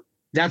 Well,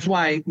 that's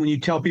why when you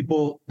tell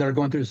people that are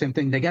going through the same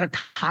thing, they got to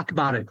talk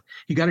about it.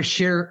 You got to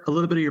share a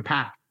little bit of your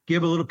pack.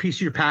 Give a little piece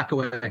of your pack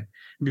away. And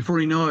before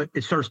you know it,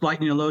 it starts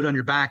lightening a load on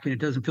your back and it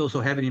doesn't feel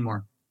so heavy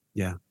anymore.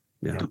 Yeah.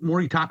 The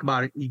more you talk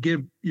about it,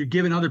 you're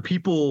giving other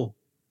people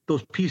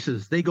those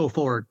pieces. They go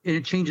forward and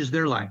it changes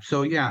their life.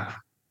 So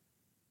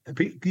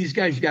these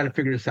guys, you got to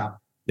figure this out.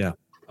 Yeah.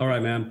 All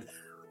right, man.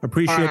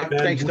 Appreciate it, man.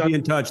 Thanks, we'll be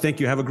in touch. Thank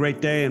you. Have a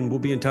great day and we'll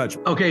be in touch.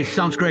 Okay.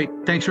 Sounds great.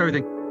 Thanks for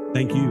everything.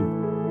 Thank you.